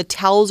folded and the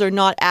towels are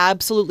not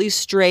absolutely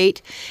straight,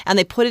 and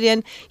they put it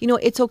in,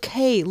 it's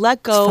okay.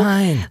 Let go. It's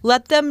fine.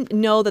 Let them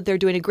know that they're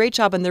doing a great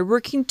job and they're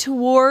working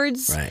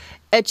towards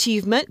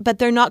achievement, but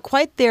they're not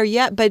quite there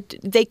yet. But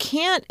they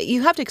can't,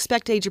 you have to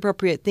expect age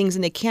appropriate things,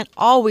 and they can't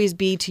always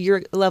be to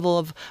your level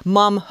of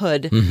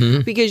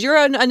momhood because you're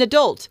an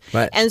adult.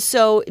 Right. And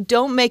so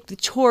don't make the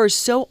chores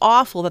so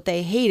awful that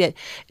they hate it.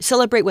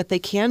 Celebrate what they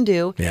can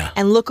do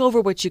and look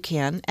over what you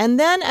can. And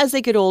then as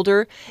they get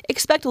older,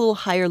 expect a little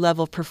higher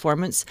level of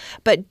performance.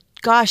 But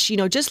gosh,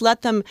 just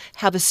let them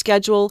have a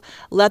schedule.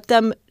 Let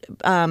them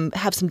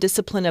have some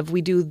discipline of,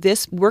 we do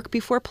this work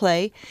before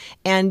play,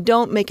 and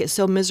don't make it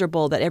so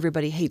miserable that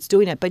everybody hates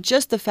doing it. But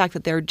just the fact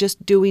that they're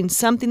just doing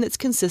something that's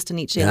consistent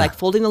each day, like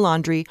folding the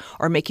laundry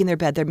or making their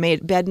bed. Their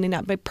bed may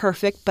not be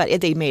perfect,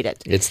 but they made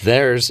it. It's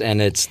theirs,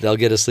 and they'll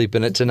get to sleep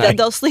in it tonight.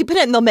 They'll sleep in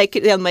it, and they'll make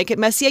it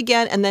messy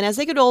again. And then as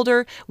they get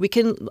older, we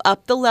can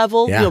up the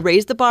level,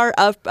 raise the bar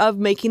of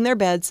making their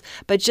beds,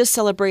 but just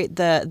celebrate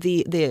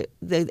the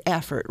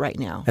effort right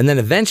now. And then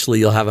eventually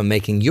you'll have them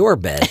making your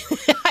bed.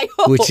 I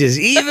hope. Which is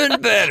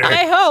even better.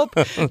 I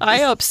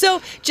hope.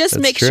 So just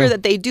That's make true. sure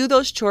that they do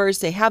those chores.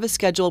 They have a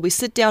schedule. We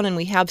sit down and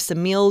we have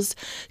some meals,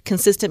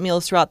 consistent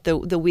meals throughout the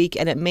week.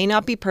 And it may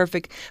not be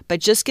perfect, but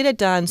just get it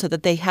done so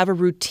that they have a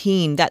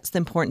routine. That's the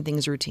important thing,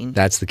 is routine.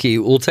 That's the key.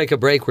 We'll take a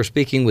break. We're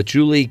speaking with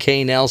Julie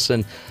K.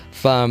 Nelson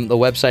from the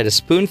website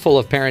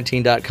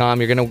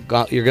aspoonfulofparenting.com.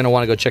 You're gonna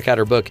want to go check out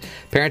her book,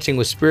 Parenting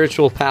with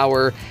Spiritual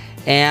Power,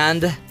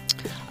 and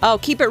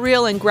keep it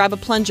real and grab a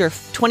plunger.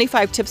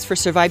 25 tips for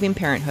surviving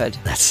parenthood.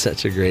 That's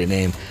such a great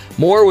name.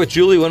 More with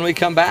Julie when we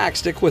come back.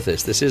 Stick with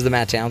us. This is the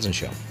Matt Townsend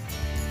Show.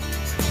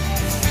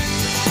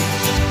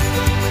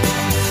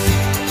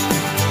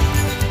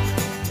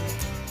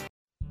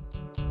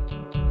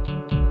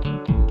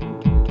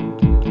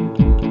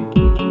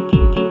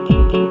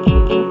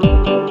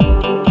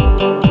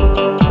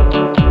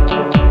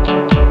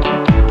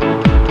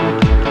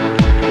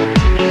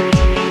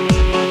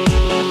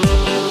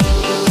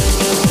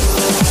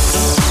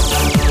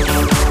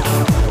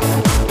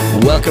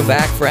 Welcome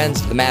back,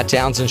 friends, to the Matt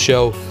Townsend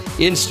Show.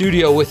 In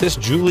studio with us,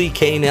 Julie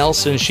K.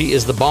 Nelson. She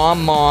is the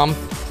bomb mom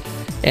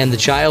and the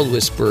child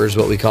whisperer is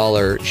what we call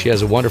her. She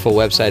has a wonderful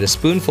website,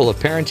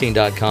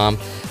 aspoonfulofparenting.com.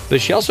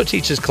 But she also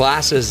teaches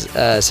classes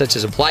such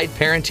as applied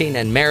parenting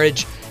and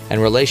marriage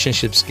and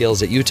relationship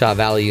skills at Utah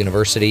Valley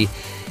University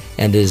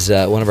and is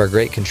one of our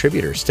great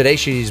contributors. Today,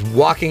 she's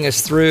walking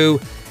us through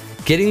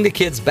getting the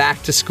kids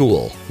back to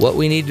school, what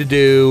we need to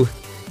do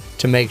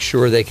to make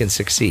sure they can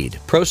succeed.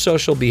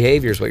 Pro-social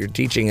behavior is what you're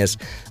teaching us.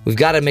 We've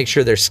got to make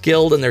sure they're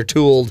skilled and they're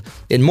tooled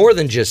in more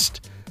than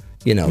just,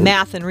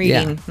 math and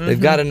reading. Yeah.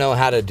 They've got to know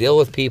how to deal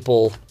with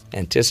people,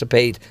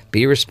 anticipate,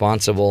 be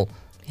responsible,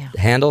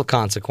 handle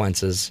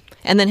consequences.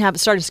 And then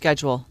start a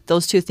schedule.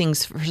 Those two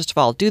things, first of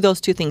all, do those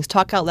two things.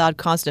 Talk out loud,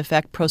 cause and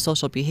effect,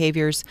 pro-social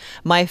behaviors.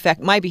 My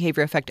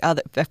behavior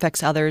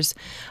affects others,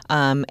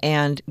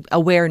 and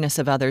awareness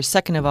of others.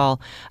 Second of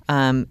all,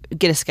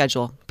 get a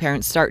schedule.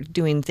 Parents start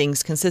doing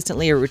things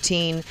consistently, a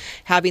routine,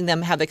 having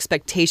them have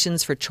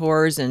expectations for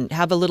chores and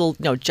have a little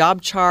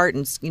job chart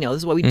and, this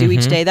is what we do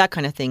each day, that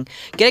kind of thing.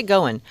 Get it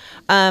going.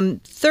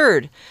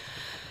 Third,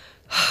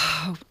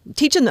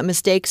 teaching that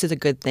mistakes is a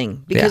good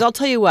thing because I'll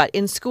tell you what,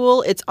 in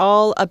school, it's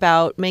all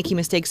about making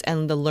mistakes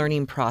and the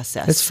learning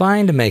process. It's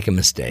fine to make a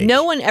mistake.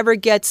 No one ever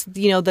gets,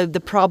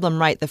 the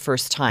problem right the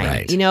first time.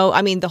 Right.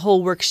 The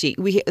whole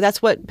worksheet.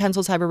 That's what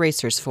pencils have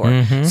erasers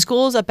for.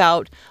 School's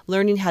about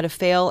learning how to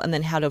fail and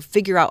then how to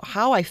figure out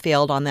how I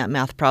failed on that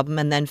math problem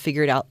and then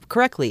figure it out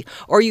correctly.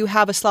 Or you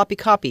have a sloppy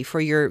copy for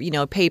your,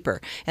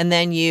 paper and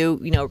then you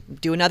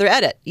do another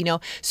edit,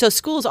 So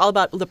school is all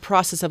about the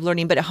process of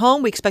learning, but at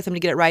home we expect them to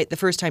get it right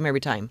the first time every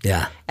time.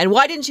 Yeah. And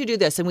why didn't you do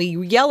this? And we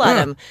yell at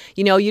them,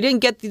 you didn't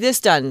get this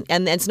done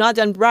and it's not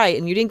done right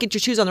and you didn't get your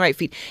shoes on the right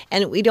feet.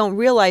 And we don't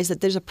realize that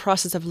there's a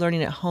process of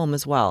learning at home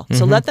as well.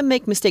 So let them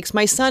make mistakes.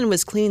 My son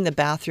was cleaning the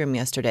bathroom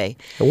yesterday.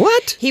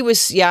 What? He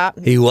was, He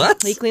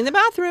what? He cleaned the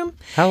bathroom.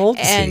 How old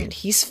is he? And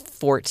he's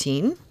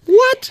 14.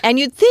 What? And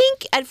you'd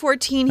think at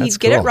 14 That's he'd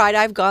get it cool. right.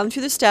 I've gone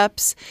through the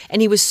steps.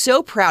 And he was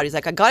so proud. He's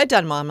like, I got it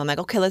done, Mom. I'm like,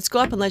 okay, let's go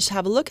up and let's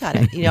have a look at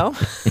it,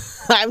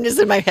 I'm just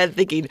in my head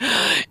thinking,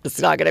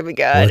 it's not going to be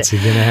good. What's he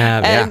going to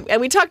have?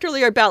 And we talked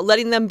earlier about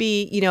letting them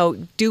be,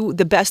 do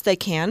the best they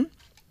can.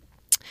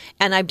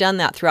 And I've done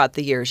that throughout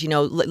the years,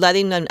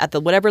 letting them at the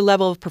whatever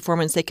level of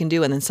performance they can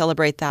do and then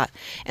celebrate that.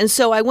 And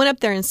so I went up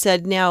there and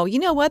said, now, you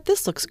know what?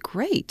 This looks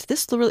great.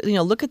 This,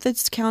 look at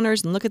these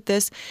counters and look at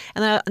this.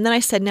 And then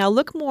I said, now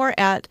look more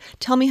at,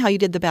 tell me how you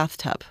did the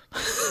bathtub.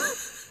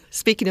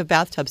 Speaking of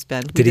bathtubs,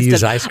 Ben. Did he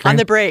use ice cream? On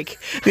the break.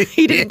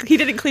 He didn't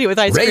clean it with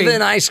ice cream.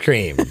 Raven ice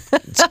cream.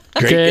 It's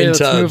great Okay, in let's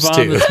tubs, move on.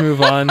 too. Let's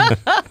move on.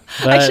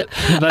 That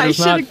is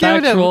not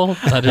factual.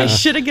 I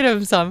should have given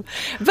him some.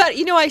 But,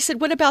 I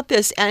said, what about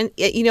this? And,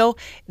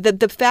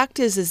 the fact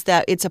is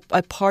that it's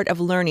a part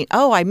of learning.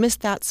 Oh, I missed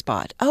that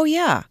spot. Oh,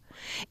 yeah.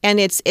 And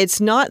it's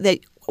not that...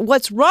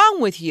 What's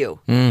wrong with you?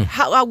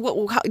 How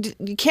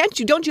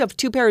don't you have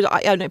two pairs of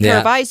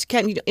eyes?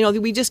 Can't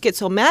you? We just get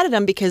so mad at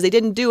them because they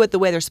didn't do it the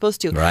way they're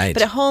supposed to. Right.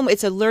 But at home,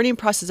 it's a learning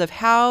process of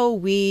how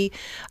we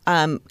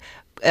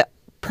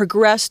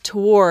progress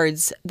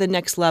towards the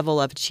next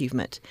level of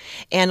achievement.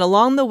 And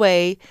along the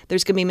way,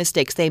 there's going to be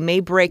mistakes. They may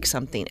break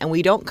something. And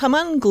we don't come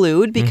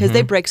unglued because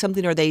they break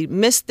something or they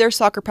missed their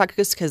soccer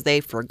practice because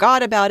they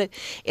forgot about it.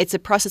 It's a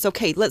process.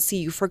 Okay, let's see.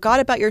 You forgot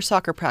about your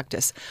soccer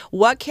practice.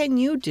 What can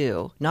you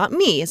do? Not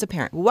me as a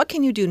parent. What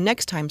can you do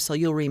next time so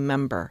you'll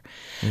remember?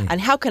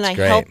 And how can I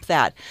help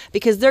that?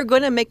 Because they're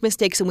going to make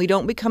mistakes and we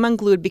don't become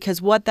unglued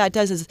because what that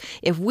does is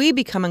if we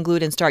become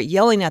unglued and start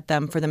yelling at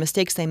them for the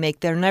mistakes they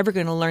make, they're never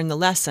going to learn the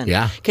lesson.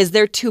 Yeah. Because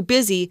they're too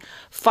busy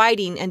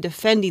fighting and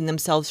defending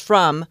themselves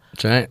from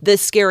the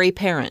scary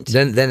parent.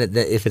 Then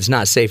if it's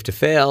not safe to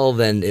fail,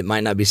 then it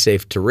might not be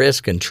safe to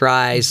risk and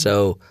try.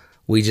 So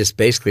we just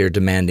basically are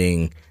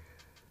demanding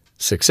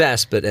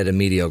success, but at a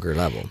mediocre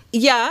level.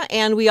 Yeah,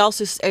 and we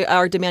also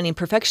are demanding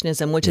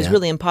perfectionism, which is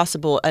really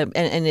impossible, and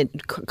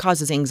it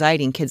causes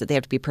anxiety in kids that they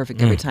have to be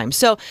perfect every time.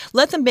 So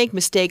let them make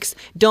mistakes.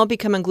 Don't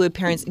become unglued.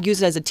 Parents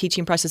use it as a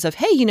teaching process of,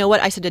 hey, you know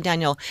what? I said to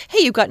Daniel, hey,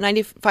 you got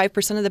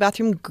 95% of the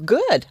bathroom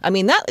good. I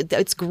mean,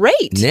 it's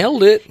great.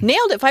 Nailed it.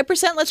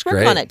 5%. Let's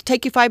work on it.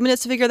 Take you 5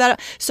 minutes to figure that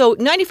out. So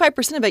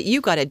 95% of it,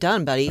 you got it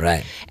done, buddy.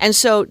 Right. And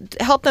so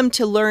help them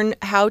to learn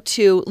how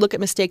to look at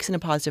mistakes in a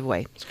positive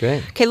way. That's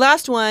great. Okay,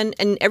 last one,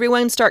 and everyone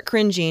start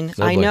cringing.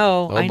 Oh, I boy.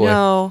 know. Oh, I boy.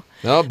 know.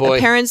 Oh, boy.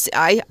 Parents,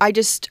 I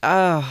just,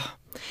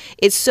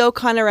 it's so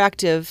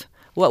counteractive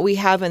what we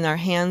have in our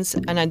hands.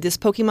 And this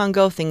Pokemon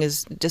Go thing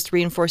is just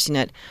reinforcing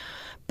it.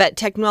 But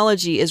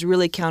technology is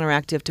really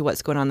counteractive to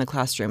what's going on in the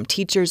classroom.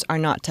 Teachers are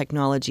not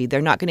technology.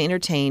 They're not going to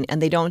entertain,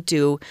 and they don't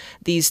do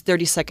these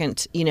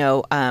 30-second,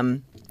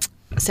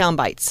 sound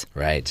bites.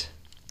 Right.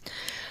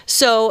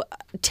 So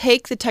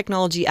take the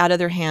technology out of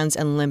their hands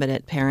and limit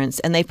it,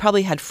 parents. And they've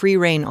probably had free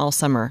reign all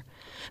summer.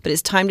 But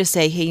it's time to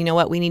say, hey, you know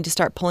what? We need to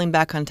start pulling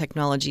back on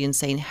technology and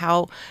saying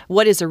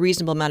what is a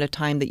reasonable amount of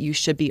time that you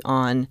should be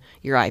on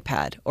your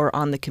iPad or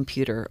on the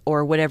computer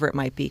or whatever it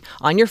might be.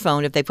 On your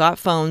phone, if they've got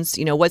phones,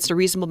 what's the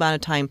reasonable amount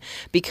of time?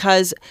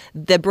 Because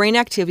the brain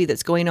activity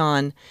that's going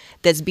on,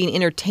 that's being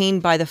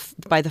entertained by the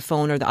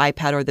phone or the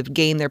iPad or the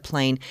game they're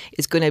playing,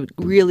 is going to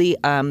really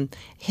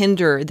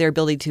hinder their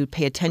ability to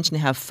pay attention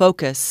and have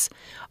focus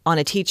on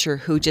a teacher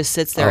who just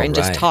sits there and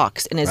just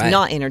talks and is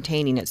not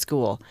entertaining at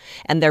school.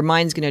 And their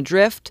mind's going to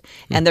drift,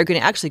 and they're going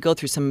to actually go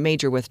through some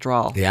major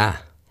withdrawal. Yeah.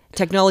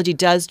 Technology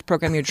does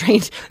program your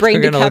brain They're to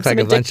going to look become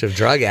like a bunch of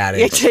drug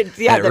addicts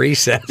at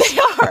recess. They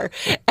are.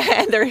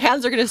 And their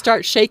hands are going to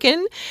start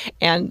shaking,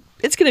 and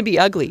it's going to be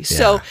ugly. Yeah.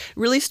 So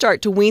really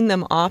start to wean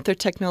them off their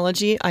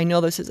technology. I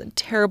know this is a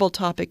terrible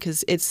topic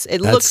because it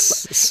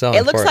looks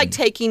like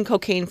taking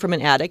cocaine from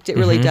an addict. It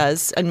really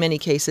does in many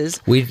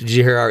cases. Did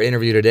you hear our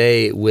interview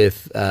today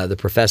with the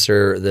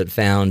professor that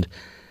found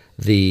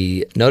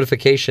the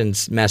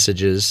notifications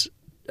messages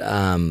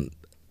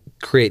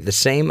create the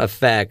same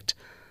effect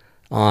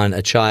on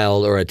a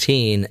child or a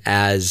teen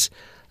as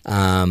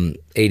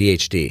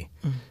ADHD.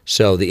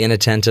 So the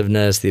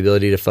inattentiveness, the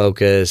ability to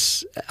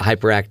focus,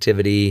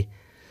 hyperactivity.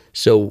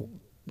 So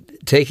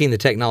taking the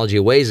technology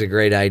away is a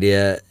great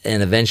idea,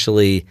 and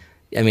eventually,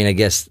 I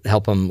guess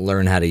help them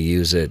learn how to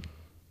use it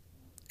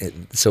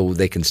so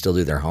they can still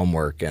do their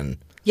homework and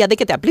Yeah, they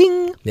get that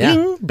bling,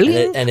 bling,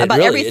 bling and about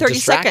really, every 30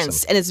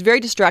 seconds. Them. And it's very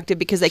distracted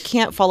because they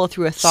can't follow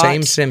through a thought.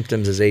 Same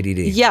symptoms as ADD.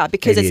 Yeah,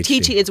 because ADHD. it's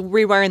teaching, it's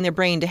rewiring their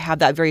brain to have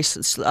that very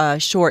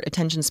short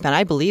attention span.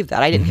 I believe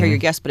that. I didn't hear your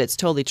guess, but it's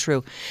totally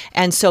true.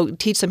 And so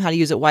teach them how to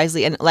use it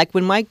wisely. And like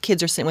when my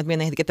kids are sitting with me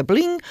and they get the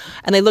bling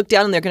and they look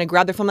down and they're going to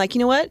grab their phone, I'm like, you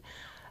know what?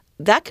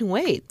 That can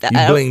wait. You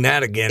bling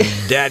that again,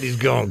 Daddy's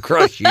going to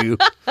crush you.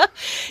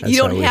 You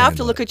don't have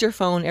to look at your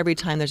phone every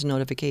time there's a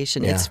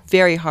notification. Yeah. It's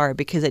very hard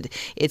because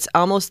it's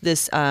almost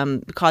this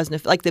cause and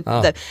effect, like the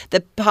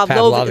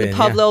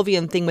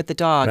Pavlovian thing with the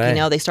dog. Right. You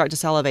know, they start to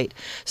salivate.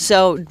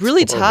 So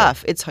really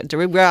tough. It's hard to,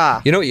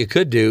 You know what you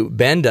could do?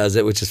 Ben does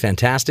it, which is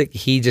fantastic.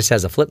 He just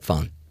has a flip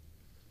phone,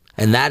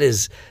 and that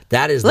is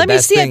the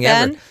best thing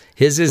ever.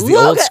 His is the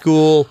old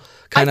school.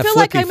 I feel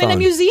like I'm in a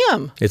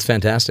museum. It's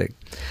fantastic.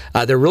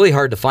 They're really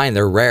hard to find.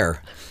 They're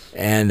rare.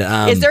 And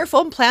is there a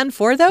phone plan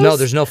for those? No,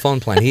 there's no phone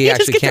plan. He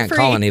actually can't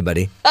call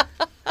anybody.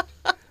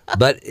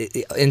 But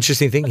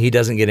interesting thing, he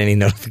doesn't get any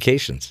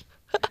notifications.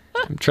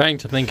 I'm trying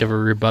to think of a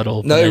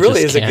rebuttal. No, it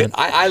really is a good.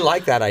 I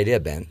like that idea,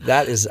 Ben.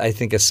 That is, I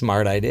think, a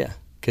smart idea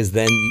because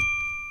then.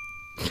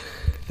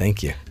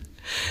 Thank you.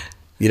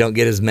 You don't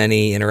get as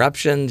many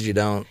interruptions. You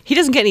don't. He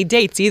doesn't get any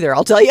dates either.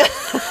 I'll tell you.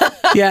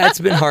 Yeah, it's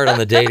been hard on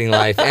the dating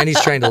life, and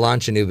he's trying to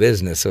launch a new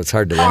business, so it's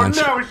hard to launch.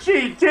 Oh no,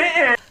 she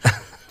didn't.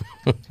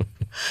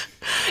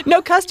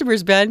 No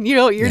customers, Ben. You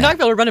know, you're not going to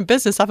be able to run a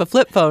business off a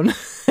flip phone.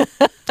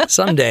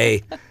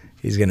 Someday,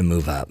 he's going to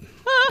move up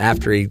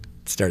after he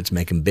starts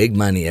making big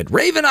money at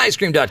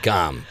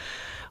ravenicecream.com.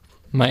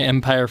 My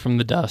empire from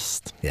the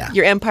dust. Yeah.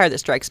 Your empire that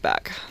strikes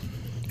back.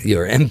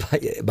 Your empire.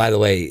 By the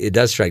way, it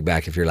does strike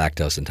back if you're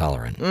lactose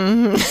intolerant.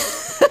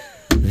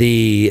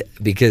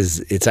 Because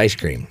it's ice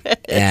cream.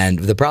 And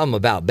the problem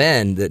about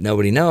Ben that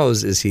nobody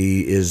knows is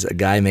he is a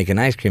guy making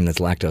ice cream that's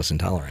lactose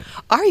intolerant.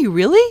 Are you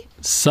really?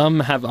 Some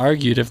have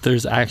argued if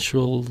there's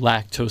actual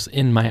lactose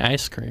in my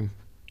ice cream.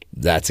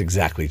 That's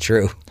exactly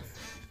true.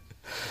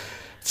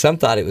 Some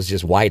thought it was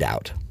just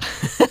whiteout.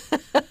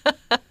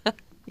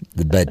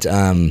 But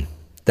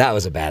that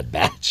was a bad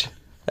batch.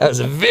 That was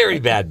a very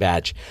bad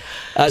batch.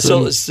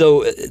 So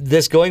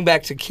this going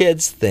back to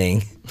kids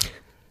thing,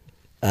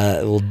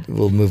 we'll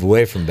move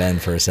away from Ben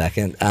for a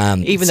second.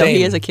 Even though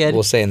he is a kid.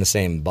 We'll say in the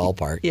same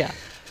ballpark. Yeah.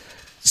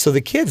 So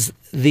the kids,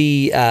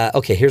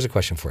 okay, here's a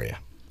question for you.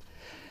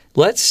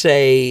 Let's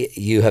say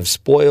you have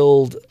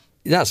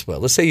not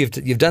spoiled. Let's say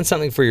you've done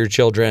something for your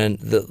children.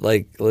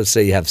 Let's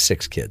say you have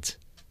 6 kids.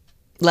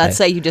 Let's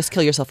say you just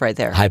kill yourself right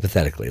there.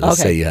 Hypothetically, let's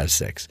say you have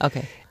 6.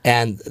 Okay.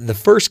 And the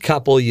first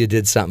couple, you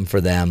did something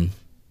for them.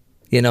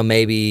 You know,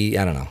 maybe,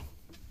 I don't know,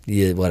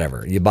 you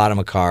bought them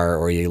a car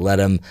or you let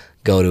them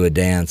go to a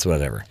dance,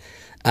 whatever,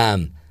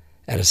 at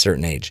a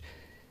certain age.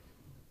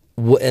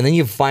 And then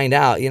you find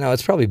out,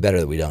 it's probably better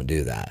that we don't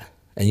do that.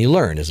 And you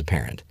learn as a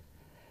parent.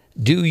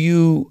 Do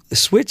you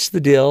switch the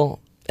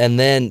deal and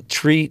then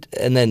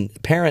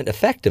parent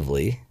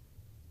effectively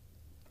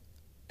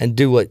and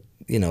do what,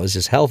 is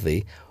just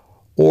healthy?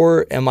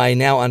 Or am I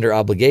now under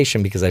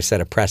obligation because I've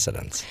set a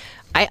precedence?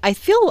 I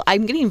feel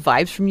I'm getting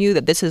vibes from you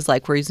that this is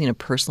like we're using a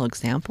personal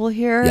example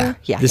here.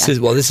 Yeah. This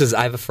is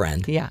I have a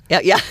friend. Yeah.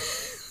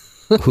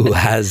 Who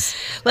has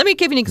Let me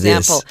give you an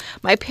example.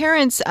 My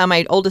parents,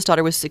 my oldest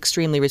daughter was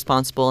extremely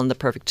responsible and the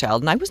perfect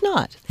child, and I was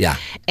not. Yeah.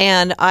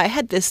 And I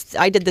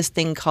did this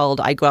thing called,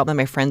 I'd go out with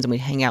my friends and we'd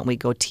hang out and we'd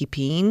go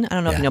TPing. I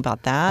don't know if you know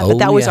about that, but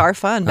that was our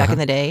fun back in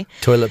the day.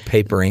 Toilet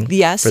papering.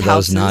 Yes, for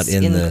those not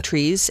in the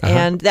trees.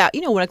 And that,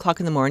 1 o'clock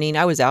in the morning,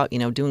 I was out,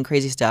 doing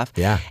crazy stuff.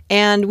 Yeah.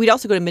 And we'd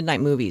also go to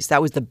midnight movies.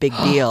 That was the big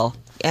deal.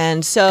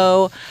 And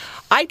so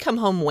I'd come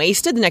home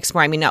wasted the next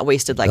morning. I mean, not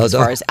wasted as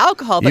far as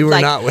alcohol, but you were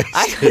not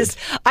wasted.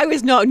 I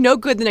was no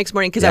good the next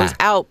morning because I was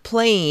out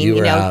playing,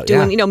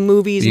 doing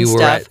movies and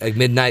stuff. You were at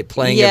midnight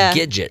playing a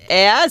Gidget.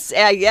 Yes,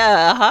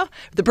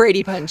 the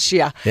Brady Bunch,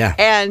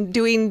 and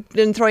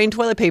throwing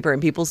toilet paper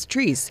in people's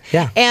trees.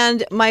 Yeah.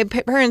 And my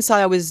parents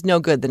thought I was no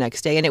good the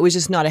next day, and it was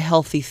just not a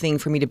healthy thing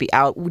for me to be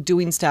out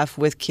doing stuff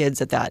with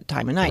kids at that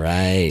time of night.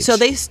 Right. So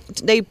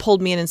they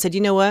pulled me in and said,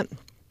 you know what?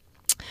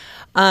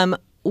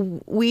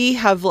 we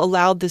have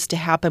allowed this to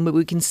happen, but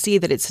we can see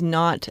that it's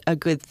not a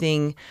good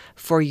thing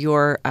for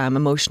your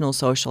emotional,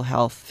 social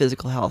health,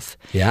 physical health.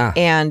 Yeah.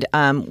 And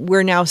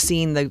we're now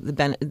seeing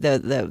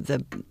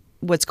the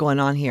what's going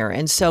on here,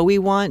 and so we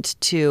want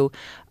to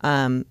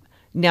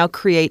now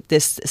create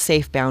this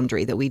safe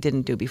boundary that we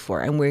didn't do before.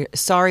 And we're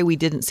sorry we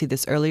didn't see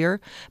this earlier,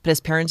 but as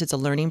parents, it's a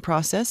learning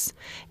process,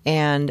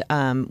 and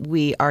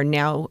we are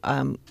now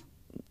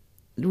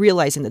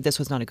realizing that this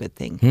was not a good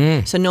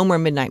thing. So no more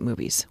midnight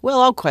movies.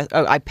 Well,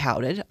 I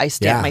pouted. I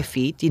stamped my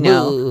feet, you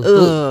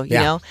know. You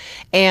know.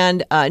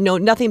 And no,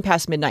 nothing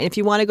past midnight. If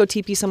you want to go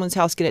TP someone's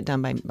house, get it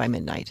done by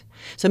midnight.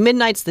 So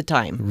midnight's the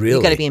time. Really?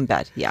 You got to be in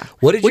bed. Yeah.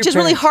 Which is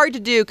really hard to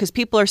do because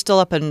people are still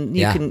up and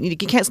you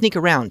can't sneak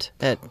around.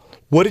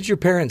 What did your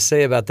parents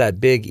say about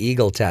that big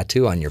eagle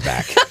tattoo on your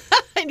back?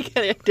 I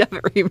gotta have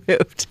it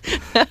removed.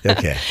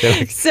 Okay.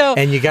 So,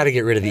 and you got to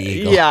get rid of the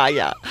eagle.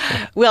 Yeah.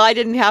 Well, I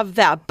didn't have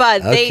that,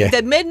 but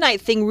the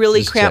midnight thing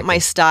really cramped my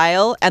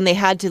style, and they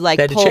had to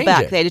pull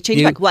back. They had to change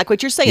it back, like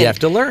what you're saying. You have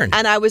to learn.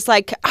 And I was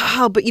like,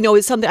 but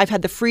it's something I've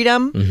had the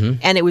freedom,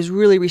 and it was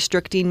really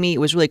restricting me. It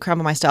was really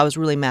cramping my style. I was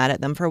really mad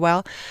at them for a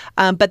while.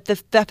 But the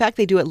fact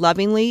they do it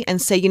lovingly and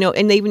say,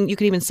 and you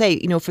can even say,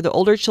 for the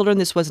older children,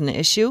 this wasn't an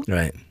issue.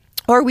 Right.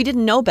 Or we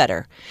didn't know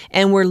better,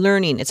 and we're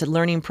learning. It's a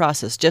learning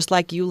process. Just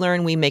like you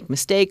learn, we make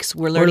mistakes.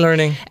 We're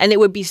learning. And it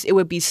would be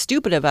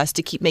stupid of us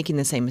to keep making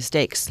the same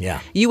mistakes. Yeah.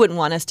 You wouldn't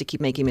want us to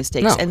keep making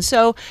mistakes. No. And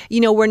so,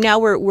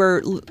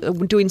 we're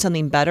doing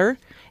something better,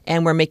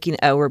 and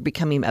we're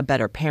becoming a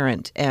better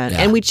parent.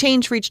 And we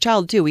change for each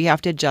child too. We have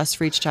to adjust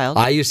for each child.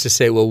 I used to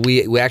say,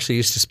 we actually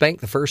used to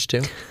spank the first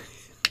two.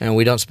 And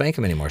we don't spank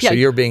them anymore. So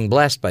you're being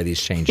blessed by these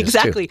changes.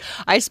 Exactly. Too.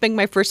 I spanked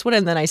my first one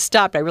and then I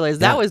stopped. I realized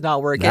that was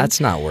not working. That's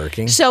not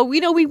working. So, we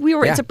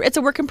were. It's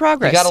a work in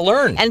progress. You got to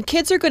learn. And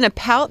kids are going to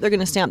pout. They're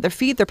going to stamp their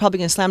feet. They're probably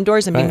going to slam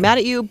doors and be mad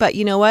at you. But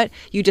you know what?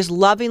 You just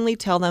lovingly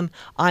tell them,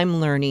 I'm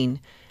learning.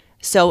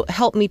 So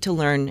help me to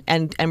learn,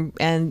 and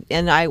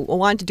I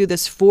want to do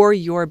this for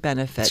your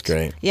benefit. That's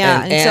great.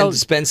 Yeah, and so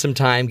spend some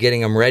time getting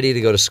them ready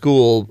to go to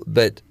school,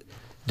 but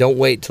don't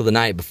wait till the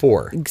night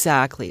before.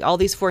 Exactly. All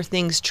these 4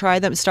 things, try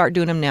them, start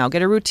doing them now.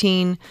 Get a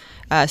routine,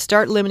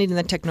 start limiting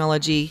the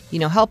technology,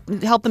 help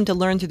them to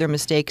learn through their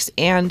mistakes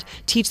and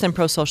teach them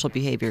pro-social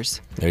behaviors.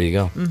 There you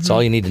go. That's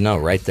all you need to know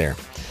right there.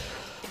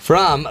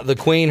 From the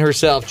queen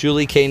herself,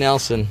 Julie K.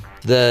 Nelson,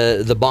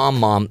 the bomb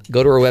mom,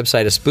 go to her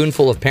website,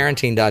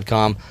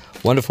 aspoonfulofparenting.com.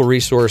 Wonderful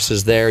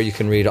resources there. You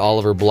can read all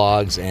of her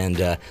blogs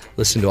and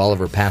listen to all of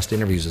her past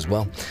interviews as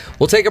well.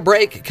 We'll take a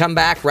break, come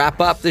back, wrap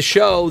up the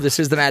show. This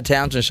is the Matt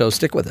Townsend Show.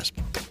 Stick with us.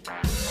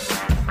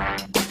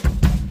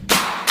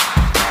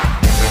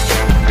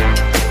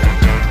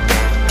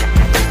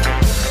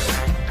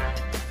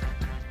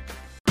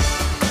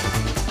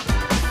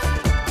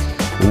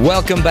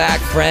 Welcome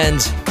back,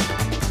 friends,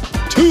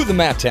 to the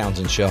Matt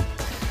Townsend Show.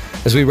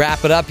 As we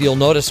wrap it up, you'll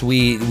notice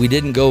we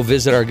didn't go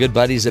visit our good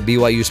buddies at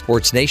BYU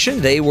Sports Nation.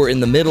 They were in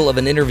the middle of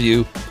an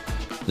interview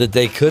that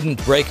they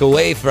couldn't break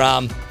away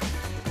from.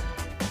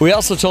 We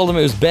also told them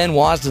it was Ben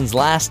Wasden's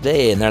last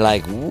day, and they're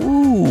like,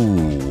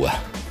 ooh,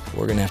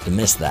 we're going to have to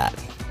miss that.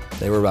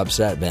 They were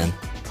upset, Ben.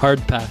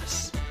 Hard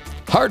pass.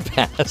 Hard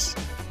pass.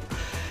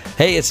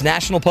 Hey, it's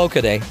National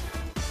Polka Day.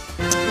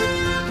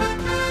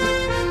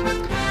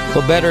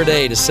 What better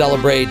day to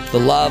celebrate the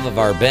love of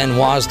our Ben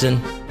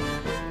Wasden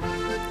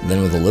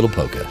than with a little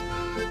polka.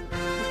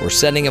 We're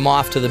sending him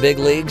off to the big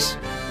leagues.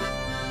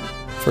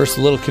 First,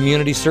 a little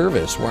community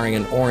service, wearing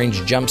an orange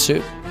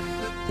jumpsuit,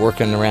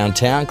 working around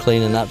town,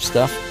 cleaning up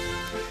stuff.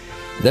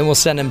 Then we'll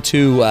send him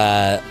to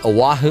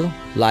Oahu,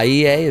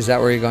 Laie. Is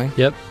that where you're going?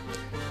 Yep.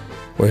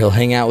 Where he'll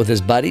hang out with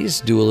his buddies,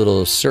 do a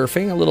little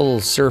surfing, a little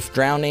surf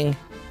drowning,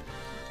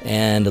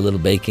 and a little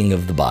baking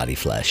of the body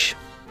flesh.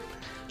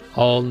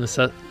 All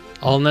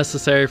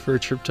necessary for a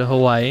trip to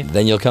Hawaii.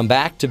 Then you'll come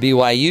back to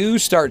BYU,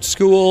 start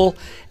school,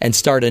 and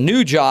start a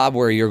new job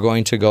where you're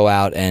going to go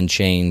out and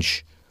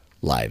change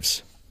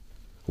lives.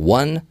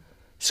 1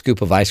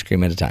 scoop of ice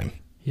cream at a time.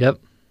 Yep.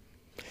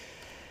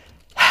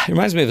 It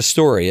reminds me of a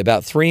story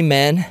about 3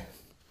 men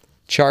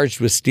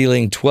charged with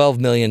stealing $12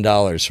 million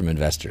from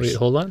investors. Wait,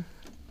 hold on.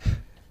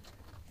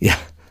 Yeah.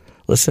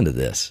 Listen to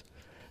this.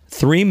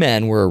 3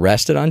 men were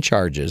arrested on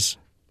charges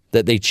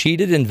that they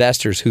cheated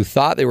investors who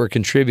thought they were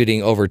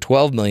contributing over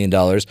 $12 million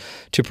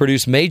to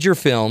produce major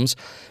films,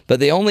 but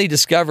they only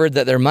discovered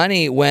that their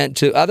money went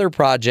to other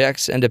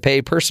projects and to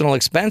pay personal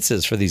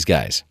expenses for these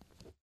guys.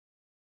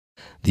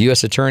 The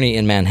U.S. attorney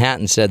in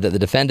Manhattan said that the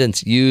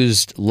defendants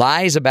used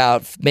lies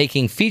about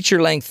making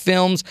feature-length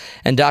films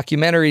and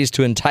documentaries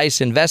to entice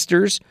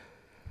investors.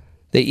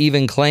 They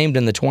even claimed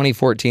in the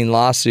 2014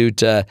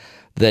 lawsuit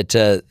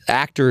that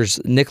actors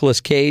Nicolas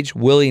Cage,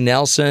 Willie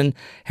Nelson,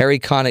 Harry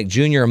Connick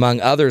Jr.,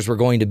 among others, were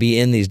going to be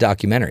in these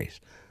documentaries.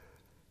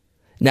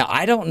 Now,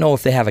 I don't know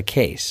if they have a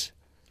case,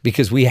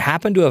 because we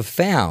happen to have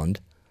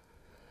found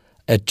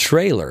a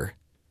trailer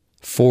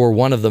for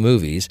one of the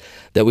movies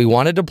that we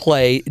wanted to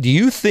play. Do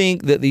you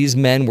think that these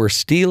men were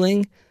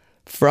stealing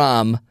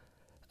from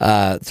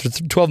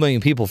 12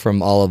 million people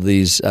from all of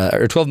these,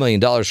 or $12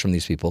 million from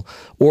these people?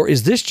 Or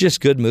is this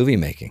just good movie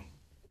making?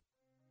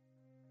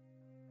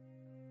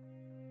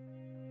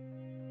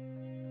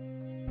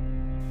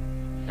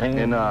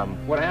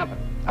 And what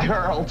happened? I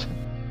hurled.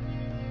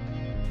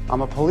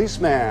 I'm a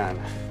policeman.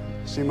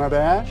 See my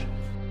badge?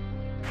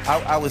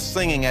 I was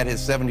singing at his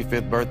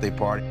 75th birthday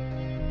party.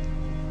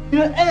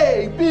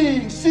 A,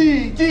 B,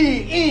 C, D,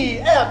 E,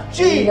 F,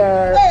 G,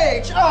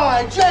 H,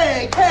 I,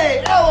 J,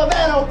 K, L, M,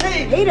 N, O,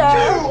 P, Q,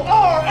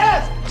 R,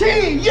 S,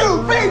 T,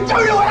 U, V,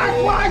 W,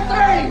 X, Y,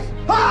 Z!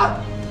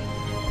 Huh?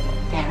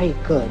 Very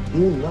good.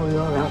 You know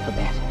your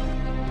alphabet.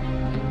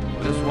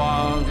 This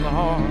was the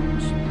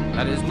horse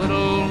that his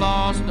little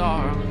lost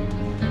darling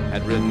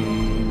had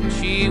ridden.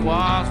 She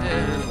was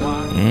his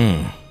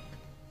wife.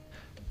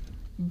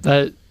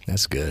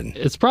 That's good.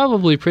 It's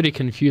probably pretty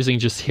confusing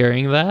just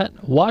hearing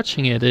that.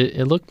 Watching it,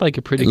 it looked like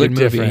a pretty good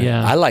movie. Different.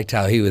 Yeah, I liked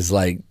how he was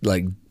like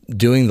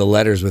doing the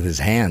letters with his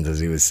hands as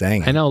he was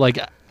saying. I know. Like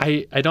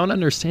I don't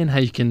understand how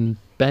you can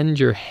bend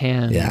your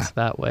hands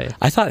that way.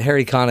 I thought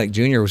Harry Connick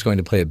Jr. was going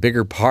to play a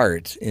bigger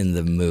part in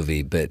the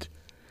movie, but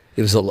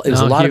it was a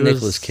lot of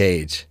Nicolas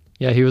Cage.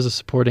 Yeah, he was a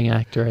supporting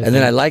actor. And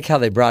then I like how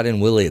they brought in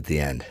Willie at the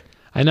end.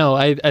 I know.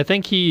 I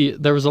think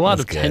there was a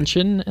lot of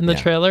tension in the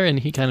trailer, and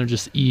he kind of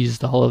just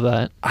eased all of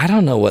that. I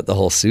don't know what the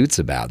whole suit's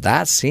about.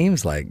 That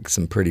seems like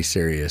some pretty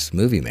serious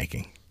movie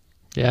making.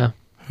 Yeah.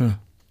 Huh.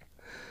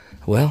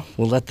 Well,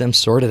 we'll let them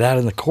sort it out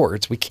in the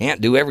courts. We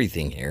can't do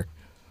everything here.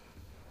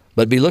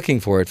 But be looking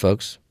for it,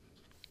 folks.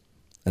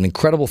 An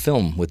incredible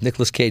film with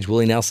Nicolas Cage,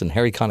 Willie Nelson,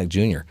 Harry Connick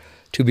Jr.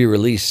 to be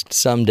released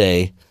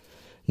someday,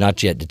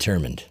 not yet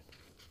determined.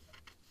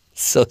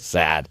 So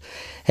sad.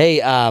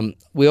 Hey,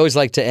 we always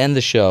like to end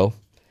the show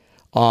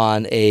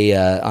on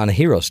a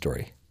hero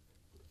story.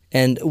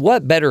 And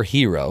what better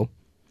hero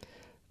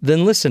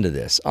than listen to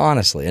this?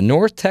 Honestly, a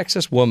North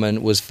Texas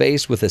woman was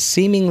faced with a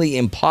seemingly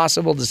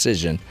impossible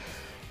decision: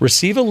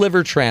 receive a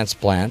liver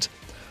transplant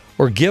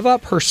or give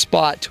up her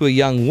spot to a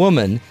young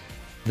woman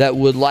that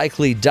would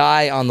likely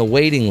die on the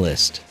waiting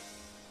list.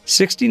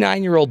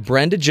 69-year-old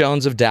Brenda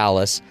Jones of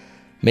Dallas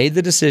made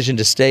the decision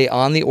to stay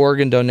on the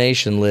organ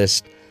donation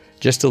list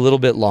just a little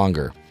bit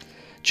longer.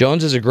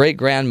 Jones is a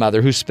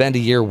great-grandmother who spent a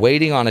year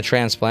waiting on a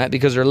transplant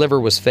because her liver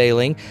was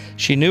failing.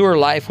 She knew her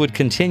life would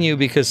continue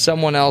because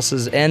someone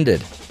else's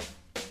ended.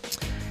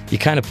 You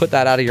kind of put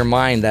that out of your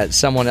mind that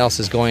someone else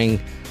is going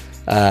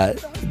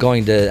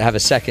to have a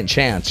second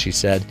chance, she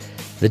said.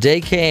 The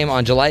day came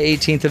on July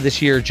 18th of this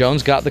year.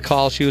 Jones got the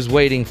call she was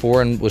waiting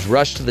for and was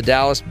rushed to the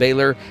Dallas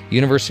Baylor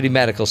University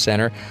Medical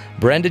Center.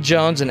 Brenda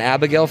Jones and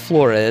Abigail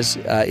Flores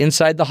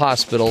inside the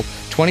hospital.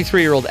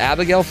 23-year-old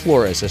Abigail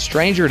Flores, a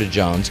stranger to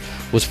Jones,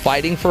 was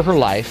fighting for her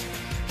life.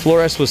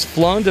 Flores was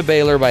flown to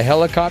Baylor by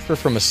helicopter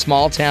from a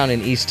small town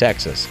in East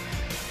Texas.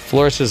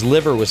 Flores'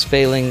 liver was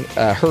failing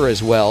her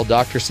as well.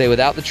 Doctors say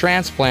without the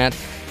transplant,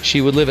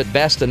 she would live at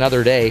best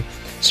another day.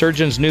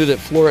 Surgeons knew that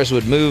Flores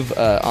would move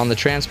up on the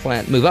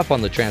transplant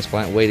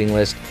waiting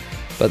list,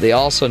 but they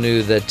also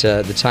knew that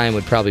the time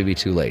would probably be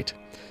too late.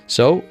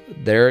 So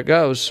there it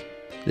goes.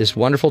 This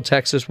wonderful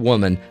Texas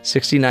woman,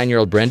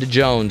 69-year-old Brenda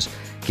Jones,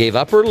 gave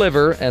up her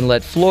liver and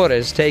let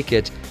Flores take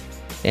it.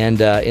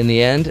 And in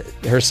the end,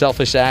 her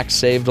selfish act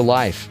saved a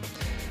life.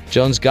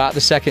 Jones got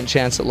the second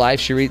chance at life.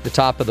 She reached the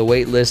top of the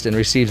wait list and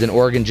received an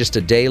organ just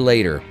a day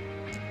later.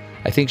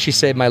 I think she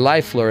saved my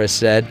life, Flores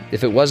said.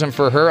 If it wasn't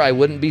for her, I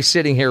wouldn't be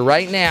sitting here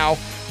right now.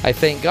 I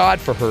thank God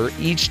for her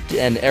each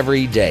and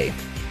every day.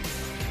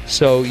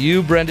 So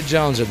you, Brenda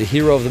Jones, are the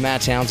hero of the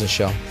Matt Townsend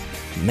Show.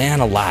 Man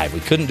alive, we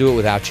couldn't do it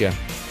without you.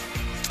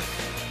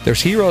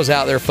 There's heroes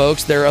out there,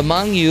 folks. They're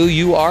among you.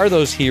 You are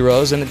those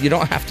heroes, and you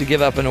don't have to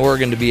give up an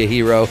organ to be a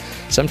hero.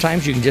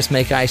 Sometimes you can just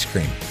make ice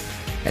cream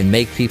and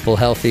make people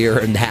healthier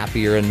and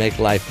happier and make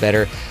life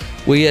better.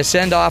 We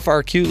send off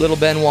our cute little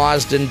Ben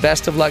Wasden.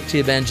 Best of luck to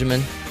you,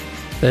 Benjamin.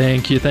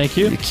 Thank you.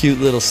 You cute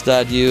little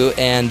stud, you.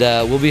 And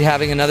we'll be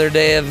having another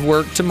day of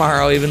work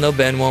tomorrow, even though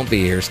Ben won't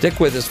be here.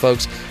 Stick with us,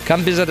 folks.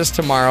 Come visit us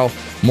tomorrow.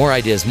 More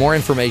ideas, more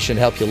information to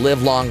help you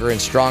live longer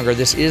and stronger.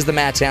 This is the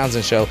Matt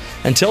Townsend Show.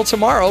 Until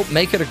tomorrow,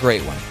 make it a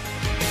great one.